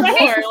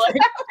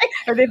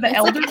they the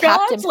Elder like Gods?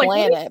 Captain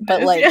Planet,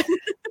 but like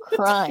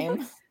crime.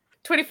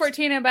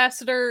 2014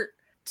 ambassador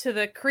to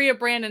the Korea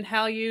Brand and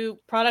Hallyu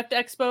Product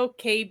Expo,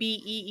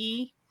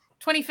 KBEE.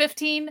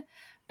 2015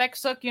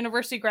 Beksuk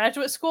University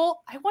Graduate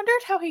School. I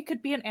wondered how he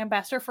could be an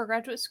ambassador for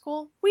graduate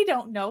school. We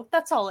don't know.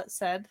 That's all it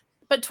said.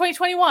 But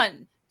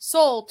 2021.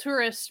 Seoul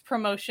tourist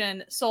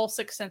promotion, Seoul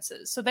Six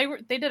Senses. So they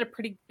did a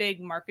pretty big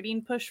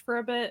marketing push for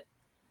a bit,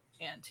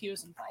 and he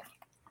was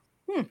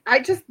involved. I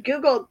just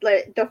Googled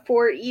the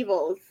 4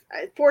 evils,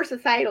 4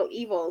 societal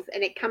evils,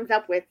 and it comes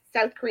up with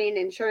South Korean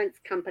insurance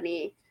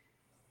company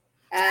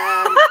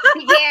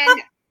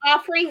began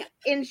offering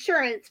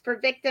insurance for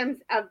victims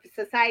of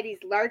society's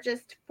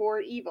largest 4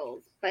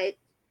 evils. But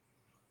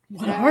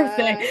what are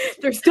they?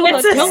 They're still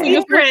not telling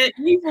us what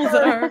evils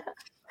are.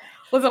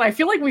 Listen, I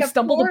feel like we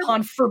stumbled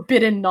upon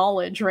forbidden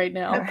knowledge right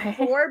now. The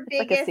 4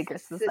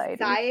 biggest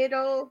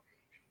societal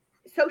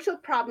social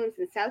problems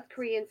in South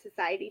Korean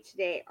society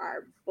today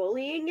are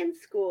bullying in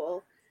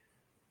school,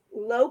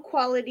 low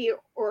quality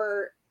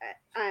or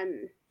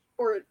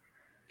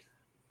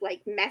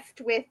like messed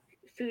with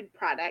food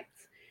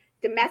products,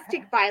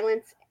 domestic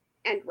violence,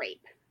 and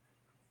rape.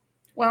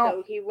 Well,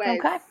 so he was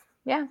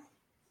yeah.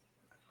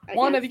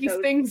 One of these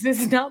things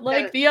is not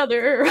like the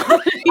other.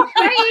 One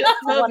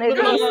of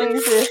these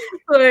things is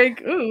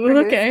like, ooh,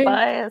 okay,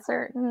 by a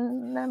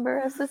certain member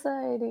of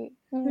society.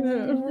 But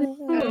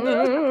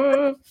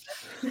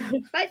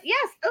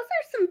yes, those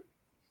are some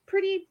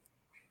pretty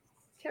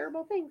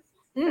terrible things.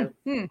 So,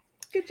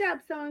 good job,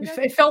 Song.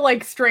 It felt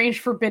like strange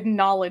forbidden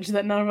knowledge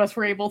that none of us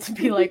were able to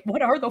be like,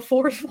 what are the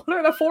 4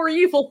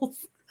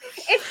 evils?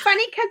 It's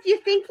funny because you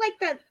think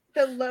like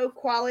the low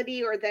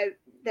quality or the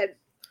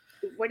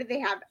what do they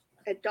have?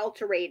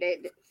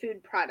 Adulterated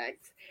food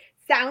products.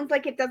 Sounds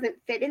like it doesn't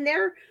fit in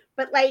there,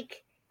 but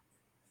like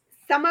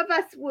some of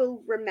us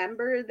will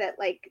remember that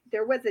like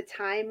there was a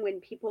time when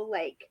people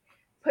like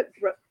put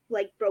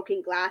like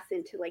broken glass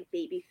into like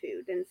baby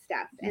food and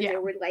stuff, and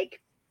there were like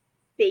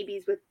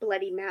babies with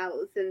bloody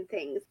mouths and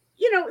things,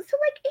 you know, so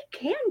like it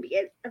can be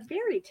a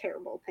very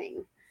terrible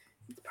thing.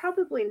 It's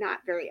probably not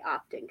very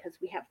often because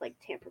we have like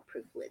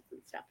tamper-proof lids and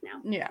stuff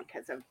now. Yeah.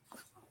 Because of,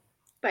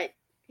 but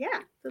yeah,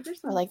 so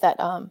there's some... like that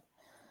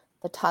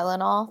the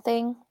Tylenol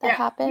thing that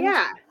happened.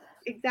 Yeah,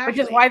 exactly. Which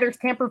is why there's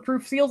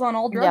tamper-proof seals on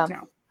all drugs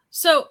now.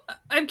 So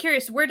I'm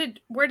curious, where did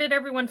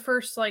everyone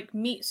first like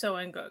meet So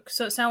In-guk?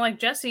 So it sounded like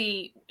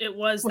Jesse, it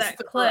was that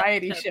the clip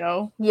variety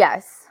show.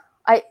 Yes.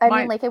 I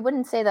mean, like, I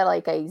wouldn't say that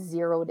like I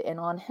zeroed in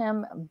on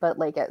him, but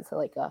like it's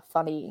like a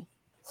funny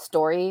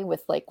story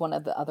with like one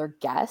of the other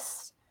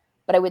guests.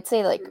 But I would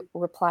say like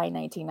Reply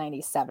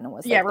 1997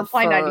 was like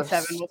Reply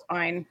 97 was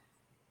fine.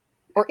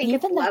 Or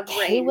even the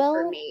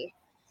K-Will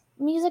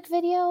music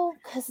video,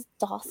 because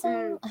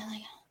Dawson.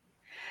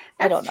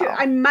 I don't know.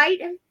 I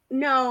might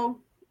have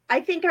I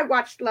think I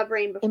watched Love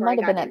Rain before. It might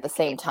have been at the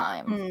same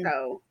time.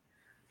 So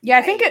yeah,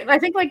 I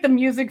think like the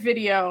music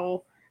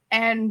video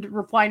and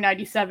Reply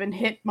 97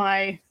 hit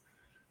my,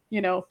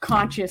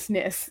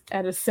 consciousness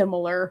at a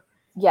similar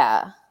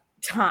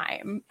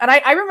time. And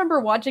I remember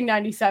watching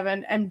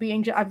 97 and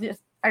being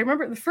I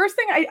remember the first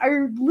thing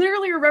I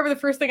literally remember the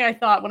first thing I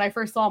thought when I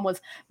first saw him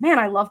was, man,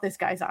 I love this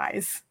guy's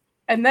eyes.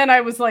 And then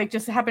I was like,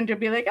 just happened to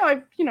be like,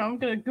 I'm going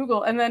to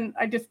Google. And then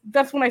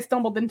that's when I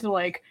stumbled into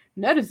like,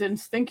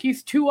 netizens think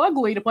he's too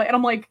ugly to play. And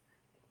I'm like,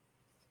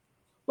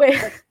 wait,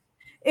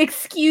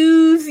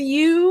 excuse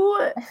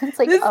you? It's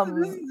like,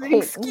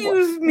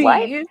 excuse me.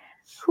 What?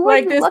 Who are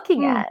you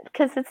looking at?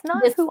 Because it's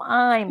not who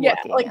I'm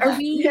looking like, at. Are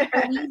we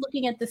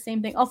looking at the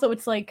same thing? Also,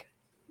 it's like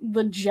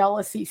the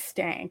jealousy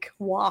stank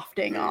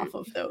wafting off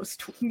of those,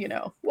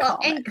 Well,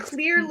 comments. And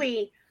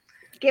clearly,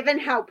 given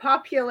how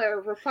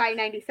popular Reply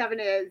 97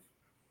 is,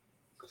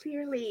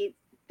 clearly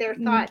their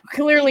thought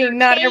clearly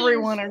not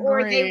everyone agreed,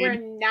 or they were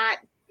not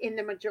in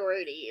the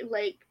majority.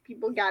 Like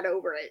people got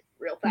over it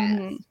real fast.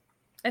 Mm-hmm.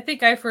 I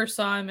think I first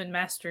saw him in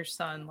Master's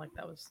Son. Like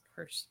that was the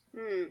first.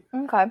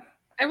 Okay,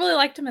 I really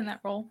liked him in that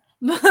role.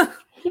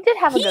 He did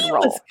have a good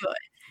role. Was good.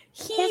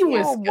 He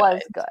was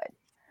good.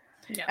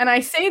 Yeah. And I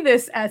say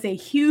this as a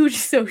huge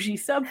Soji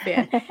sub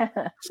fan.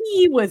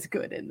 He was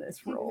good in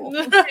this role.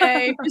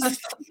 Okay,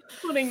 just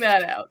putting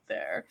that out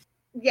there.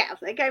 Yeah,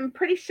 like I'm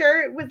pretty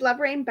sure it was Love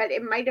Rain, but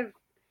it might have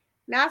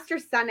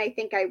Master's Son. I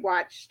think I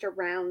watched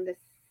around the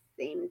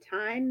same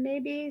time,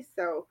 maybe.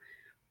 So,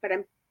 but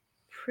I'm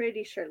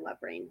pretty sure Love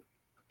Rain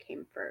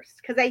came first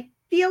because I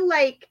feel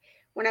like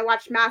when I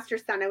watched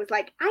Master's Son, I was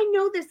like, I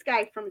know this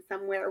guy from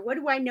somewhere. What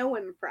do I know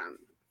him from?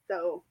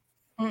 So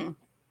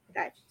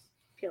that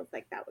feels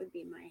like that would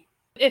be my.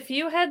 If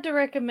you had to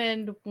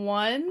recommend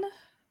one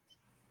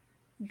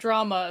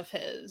drama of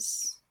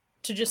his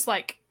to just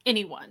like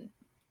anyone,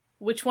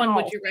 which one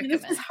would you recommend?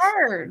 This is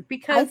hard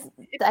because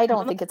I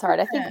don't think it's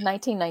hard. I think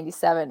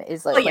 1997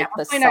 is like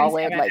the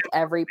solid, like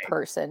every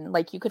person.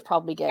 Like you could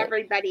probably get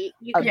everybody.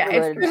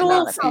 There's a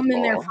little something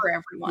in there for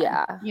everyone.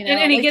 Yeah,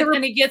 and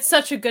he gets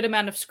such a good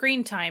amount of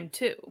screen time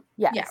too.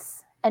 Yes, yeah.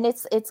 And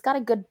it's got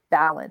a good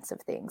balance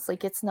of things.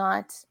 Like it's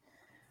not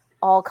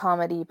all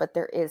comedy, but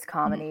there is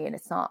comedy, and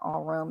it's not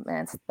all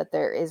romance, but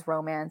there is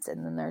romance,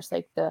 and then there's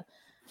like the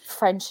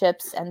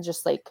friendships and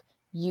just like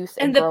youth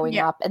and growing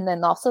up, and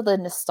then also the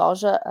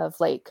nostalgia of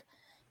like,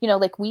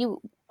 like we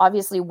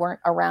obviously weren't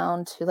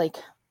around to like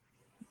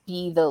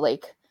be the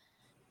like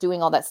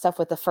doing all that stuff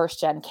with the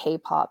first gen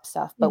K-pop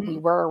stuff, but we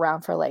were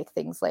around for like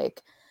things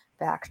like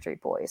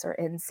Backstreet Boys or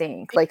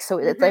NSYNC, like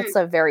so that's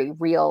a very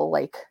real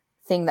like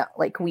thing that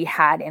like we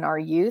had in our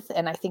youth,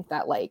 and I think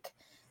that like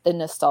the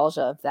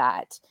nostalgia of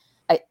that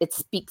it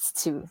speaks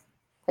to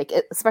like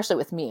especially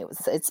with me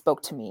it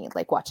spoke to me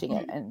like watching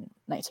it in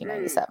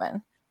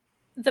 1997.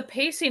 The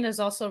pacing is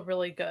also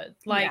really good.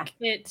 Like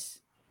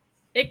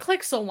it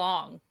clicks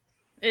along.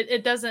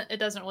 It doesn't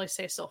really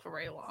stay still for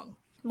very long.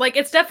 Like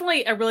it's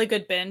definitely a really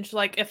good binge.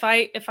 Like if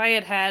I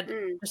had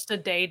just a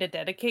day to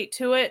dedicate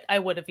to it, I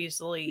would have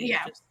easily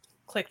just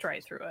clicked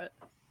right through it.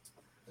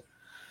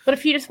 But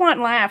if you just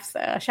want laughs,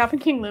 Shopping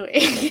King Louie.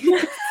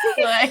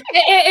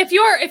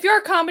 if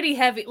you're comedy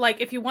heavy, like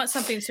if you want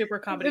something super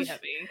comedy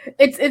heavy,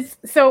 it's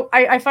so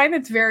I find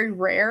it's very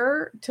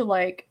rare to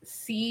like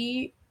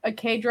see a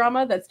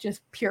K-drama that's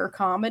just pure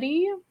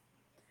comedy,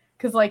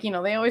 because like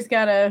they always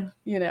gotta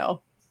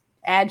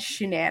add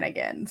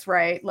shenanigans,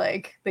 right?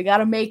 Like they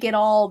gotta make it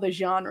all the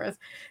genres.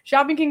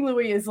 Shopping King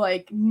Louie is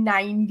like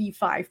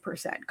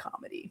 95%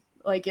 comedy.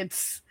 Like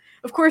it's,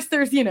 of course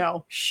there's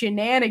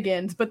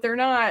shenanigans, but they're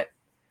not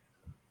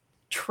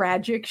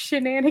tragic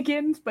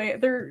shenanigans,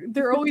 but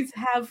they're always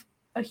have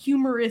a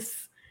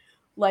humorous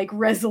like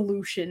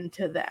resolution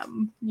to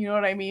them. You know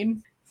what I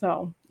mean?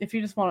 So if you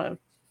just want to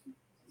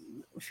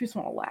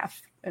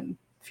laugh and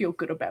feel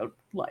good about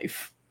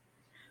life,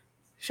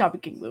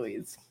 Shopping King Louie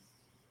is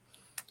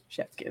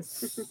chef's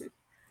kiss.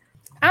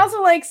 I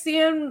also like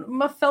seeing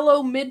my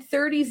fellow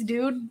mid-30s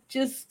dude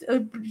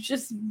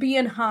just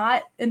being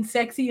hot and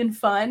sexy and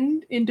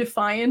fun in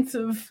defiance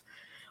of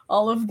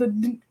all of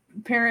the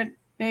parent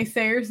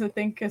naysayers that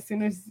think as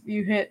soon as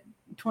you hit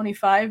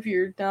 25,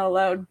 you're not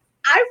allowed.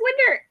 I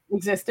wonder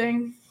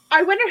existing.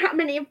 I wonder how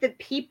many of the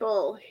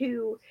people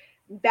who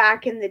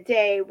back in the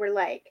day were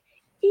like,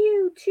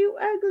 ew, too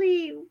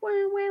ugly. Wah,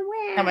 wah,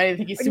 wah. How many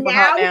think he's super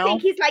hot now?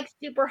 Think he's like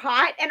super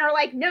hot and are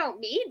like, no,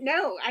 me?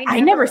 No, I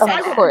never said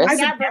that. Of course,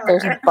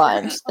 there's a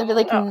bunch. They'd be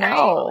like,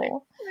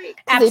 no.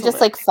 They just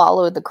like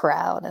followed the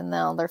crowd and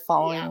now they're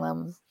following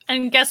them.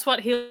 And guess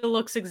what? He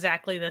looks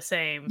exactly the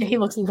same. Yeah, he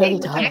really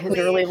does.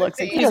 Literally looks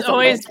like he's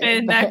always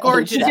been that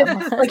gorgeous.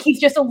 He's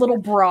just a little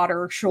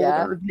broader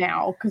shouldered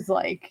now because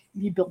like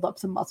he built up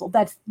some muscle.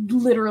 That's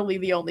literally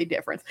the only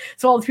difference.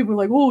 So all these people are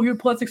like, "Oh, he had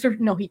plastic surgery."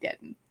 No, he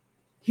didn't.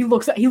 He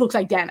looks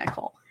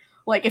identical.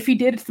 Like if he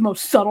did, it's the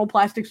most subtle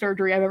plastic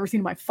surgery I've ever seen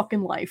in my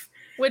fucking life.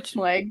 Which,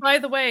 like, by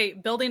the way,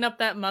 building up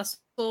that muscle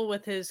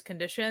with his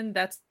condition,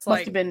 that's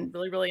like been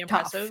really, really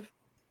impressive. Tough.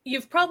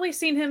 You've probably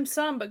seen him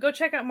some, but go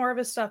check out more of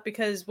his stuff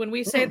because when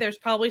we say there's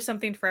probably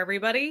something for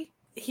everybody,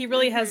 he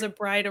really has a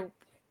bright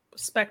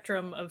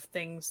spectrum of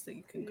things that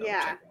you can go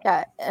check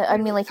out. Yeah, I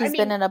mean, like he's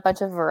been in a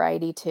bunch of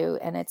variety too,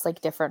 and it's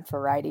like different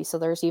variety. So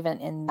there's even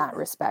in that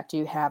respect,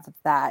 you have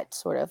that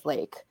sort of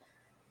like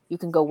you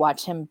can go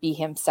watch him be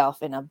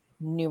himself in a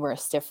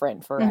numerous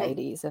different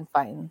varieties and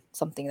find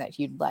something that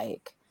you'd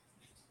like.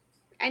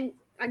 And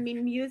I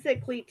mean,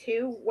 musically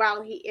too,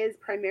 while he is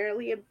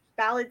primarily a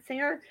ballad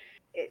singer,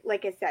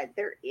 like I said,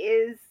 there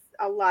is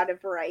a lot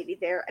of variety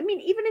there. I mean,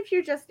 even if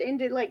you're just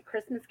into like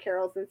Christmas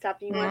carols and stuff,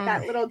 and you want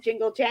that little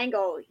jingle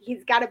jangle,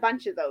 he's got a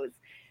bunch of those.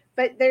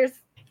 But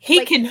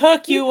he can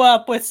hook you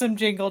up with some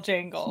jingle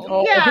jangle.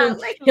 Oh, yeah,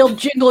 he'll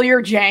jingle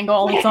your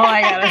jangle. That's all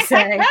I gotta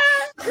say.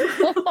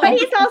 But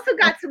he's also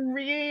got some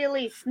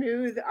really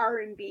smooth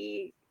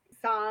R&B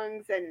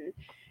songs and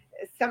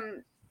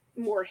some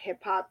more hip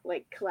hop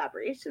like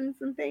collaborations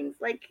and things.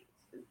 Like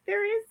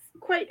there is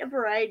quite a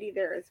variety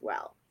there as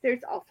well.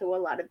 There's also a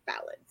lot of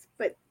ballads,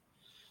 but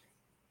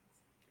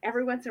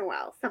every once in a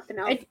while something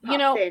else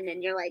pops in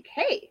and you're like,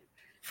 hey.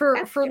 For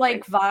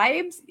like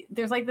vibes,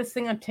 there's like this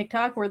thing on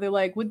TikTok where they're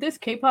like, would this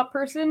K-pop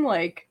person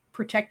like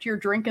protect your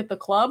drink at the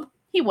club?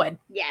 He would.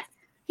 Yes.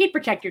 He'd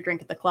protect your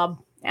drink at the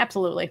club.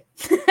 Absolutely.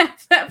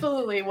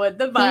 Absolutely would.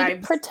 The vibes.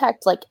 He'd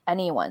protect like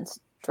anyone's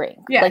drink.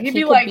 Yeah, like,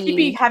 he'd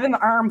be having the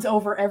arms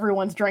over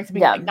everyone's drinks and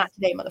be like, not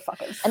today,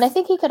 motherfuckers. And I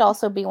think he could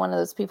also be one of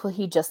those people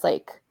he just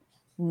like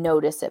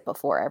notice it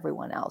before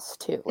everyone else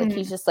too. Like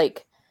he's just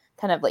like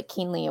kind of like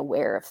keenly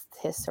aware of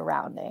his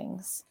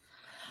surroundings.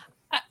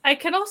 I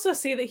can also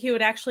see that he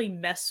would actually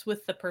mess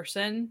with the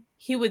person.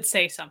 He would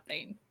say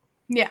something.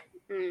 Yeah.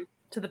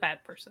 To the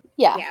bad person.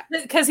 Yeah.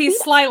 Because he's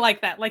sly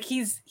like that. Like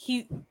he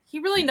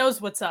really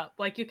knows what's up.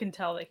 Like you can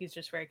tell that he's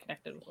just very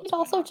connected with what's He'd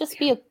also just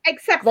be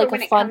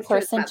a fun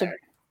person to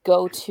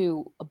go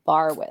to a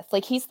bar with.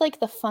 Like he's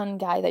like the fun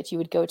guy that you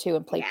would go to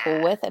and play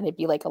pool with, and it'd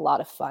be like a lot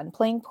of fun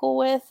playing pool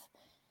with.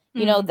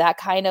 You know, that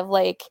kind of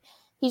like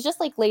he's just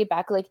like laid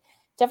back. Like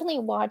definitely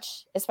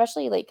watch,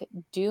 especially like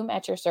Doom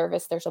at Your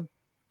Service. There's a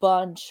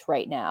bunch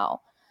right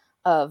now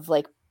of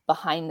like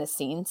behind the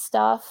scenes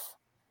stuff.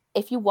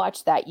 If you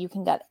watch that, you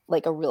can get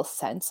like a real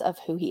sense of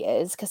who he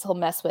is because he'll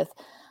mess with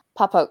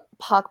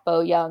Park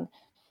Bo Young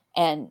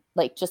and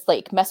like just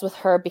like mess with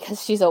her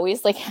because she's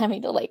always like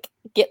having to like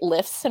get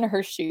lifts in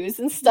her shoes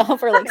and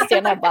stuff or like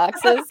stand on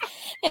boxes,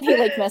 and he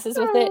like messes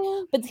with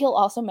it. But he'll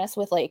also mess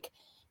with like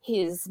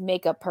his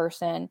makeup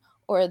person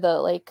or the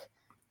like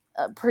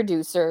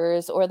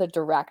producers or the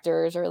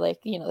directors or like,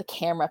 you know, the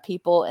camera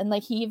people, and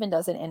like he even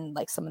does it in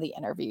like some of the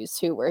interviews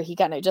too where he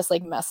kind of just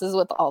like messes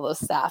with all those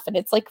staff, and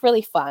it's like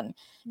really fun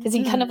because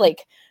he kind of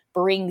like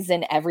brings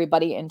in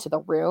everybody into the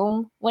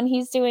room when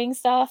he's doing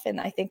stuff, and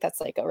I think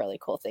that's like a really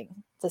cool thing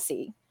to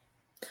see.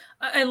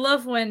 I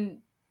love when,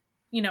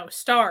 you know,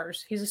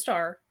 he's a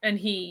star and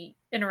he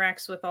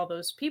interacts with all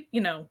those people,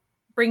 you know,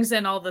 brings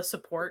in all the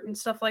support and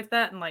stuff like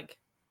that and like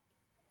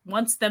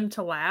wants them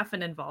to laugh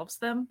and involves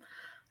them.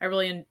 I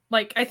really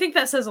I think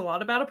that says a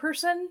lot about a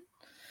person.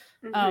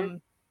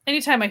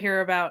 Anytime I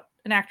hear about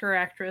an actor or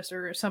actress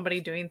or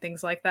somebody doing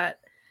things like that,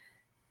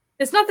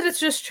 it's not that it's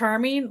just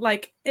charming.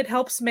 Like it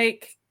helps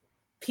make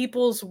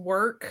people's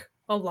work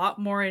a lot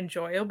more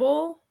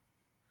enjoyable.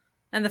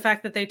 And the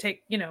fact that they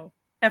take, you know,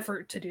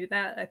 effort to do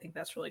that, I think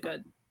that's really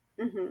good.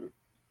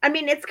 I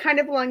mean, it's kind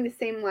of along the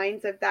same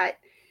lines of that,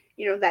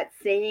 you know, that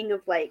saying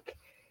of like,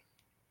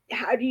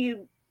 how do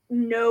you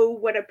know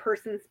what a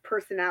person's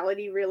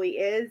personality really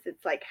is?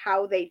 It's like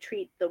how they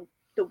treat the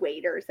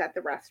waiters at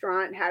the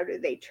restaurant. How do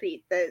they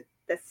treat the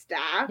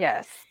staff?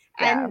 Yes.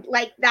 And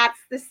like that's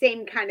the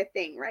same kind of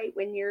thing, right?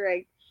 When you're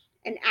an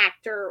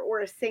actor or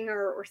a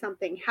singer or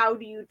something, how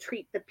do you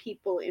treat the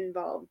people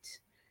involved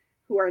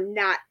who are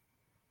not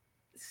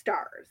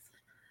stars?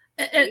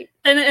 Right?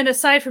 And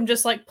aside from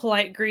just like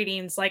polite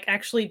greetings, like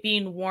actually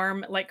being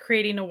warm, like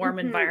creating a warm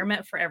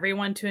environment for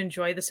everyone to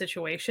enjoy the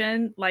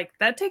situation, like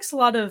that takes a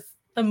lot of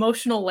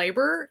emotional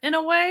labor in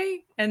a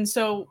way. And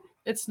so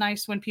it's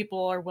nice when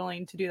people are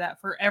willing to do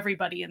that for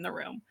everybody in the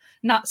room,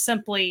 not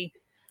simply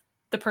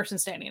the person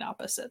standing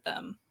opposite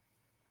them.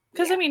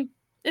 Because I mean,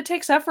 it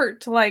takes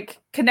effort to like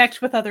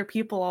connect with other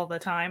people all the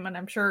time. And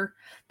I'm sure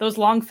those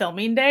long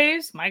filming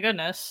days, my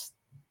goodness,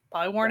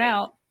 probably worn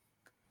out.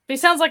 But he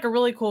sounds like a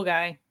really cool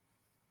guy.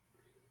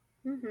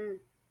 Mm-hmm.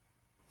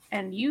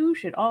 And you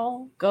should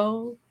all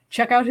go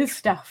check out his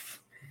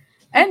stuff.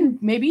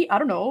 And maybe, I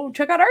don't know,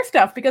 check out our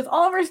stuff, because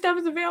all of our stuff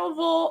is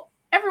available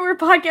everywhere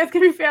podcasts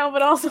can be found,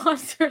 but also on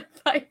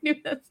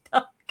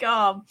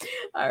CertifiedNewness.com,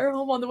 our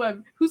home on the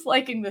web. Who's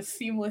liking this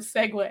seamless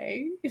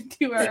segue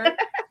into our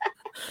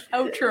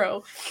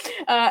outro?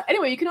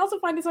 Anyway, you can also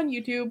find us on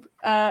YouTube,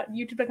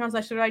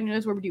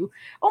 youtube.com/CertifiedNewness, where we do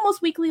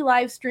almost weekly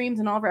live streams,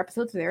 and all of our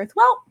episodes are there as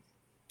well.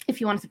 If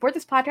you want to support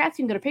this podcast,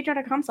 you can go to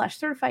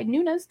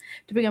patreon.com/CertifiedNewness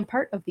to become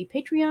part of the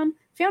Patreon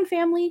found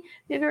family.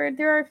 They're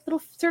our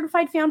little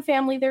certified found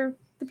family. They're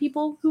the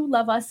people who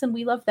love us and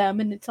we love them,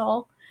 and it's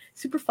all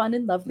super fun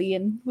and lovely,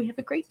 and we have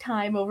a great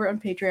time over on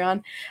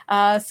Patreon.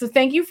 So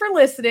thank you for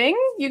listening.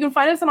 You can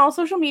find us on all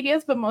social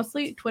medias, but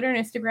mostly Twitter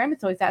and Instagram.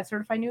 It's always at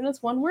Certified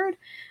Newness, one word.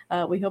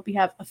 We hope you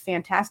have a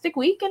fantastic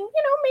week, and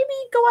maybe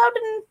go out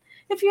and,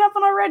 if you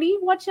haven't already,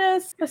 watch a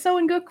Sew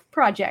and Gook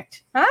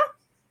project. Huh?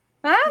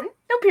 No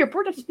peer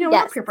pressure. No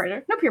peer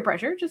pressure. No peer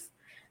pressure. Just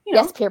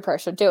yes, peer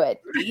pressure. Do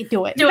it.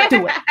 Do it.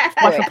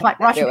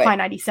 Watch Reply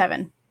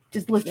 97.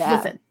 Just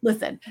listen. We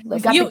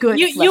got the goods.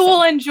 You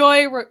will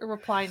enjoy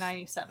Reply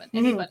 97.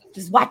 Anybody.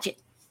 Just watch it.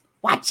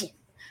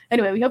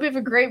 Anyway, we hope you have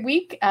a great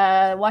week.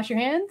 Wash your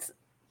hands.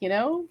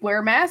 Wear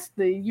a mask.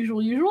 The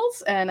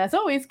usuals. And as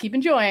always, keep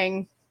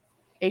enjoying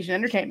Asian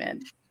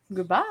entertainment.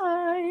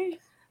 Goodbye.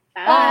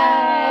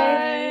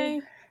 Bye.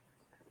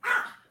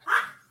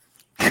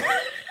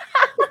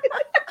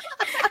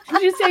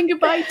 You're saying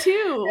goodbye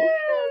too.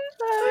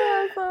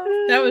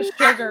 That was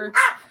sugar.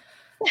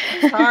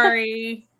 Sorry.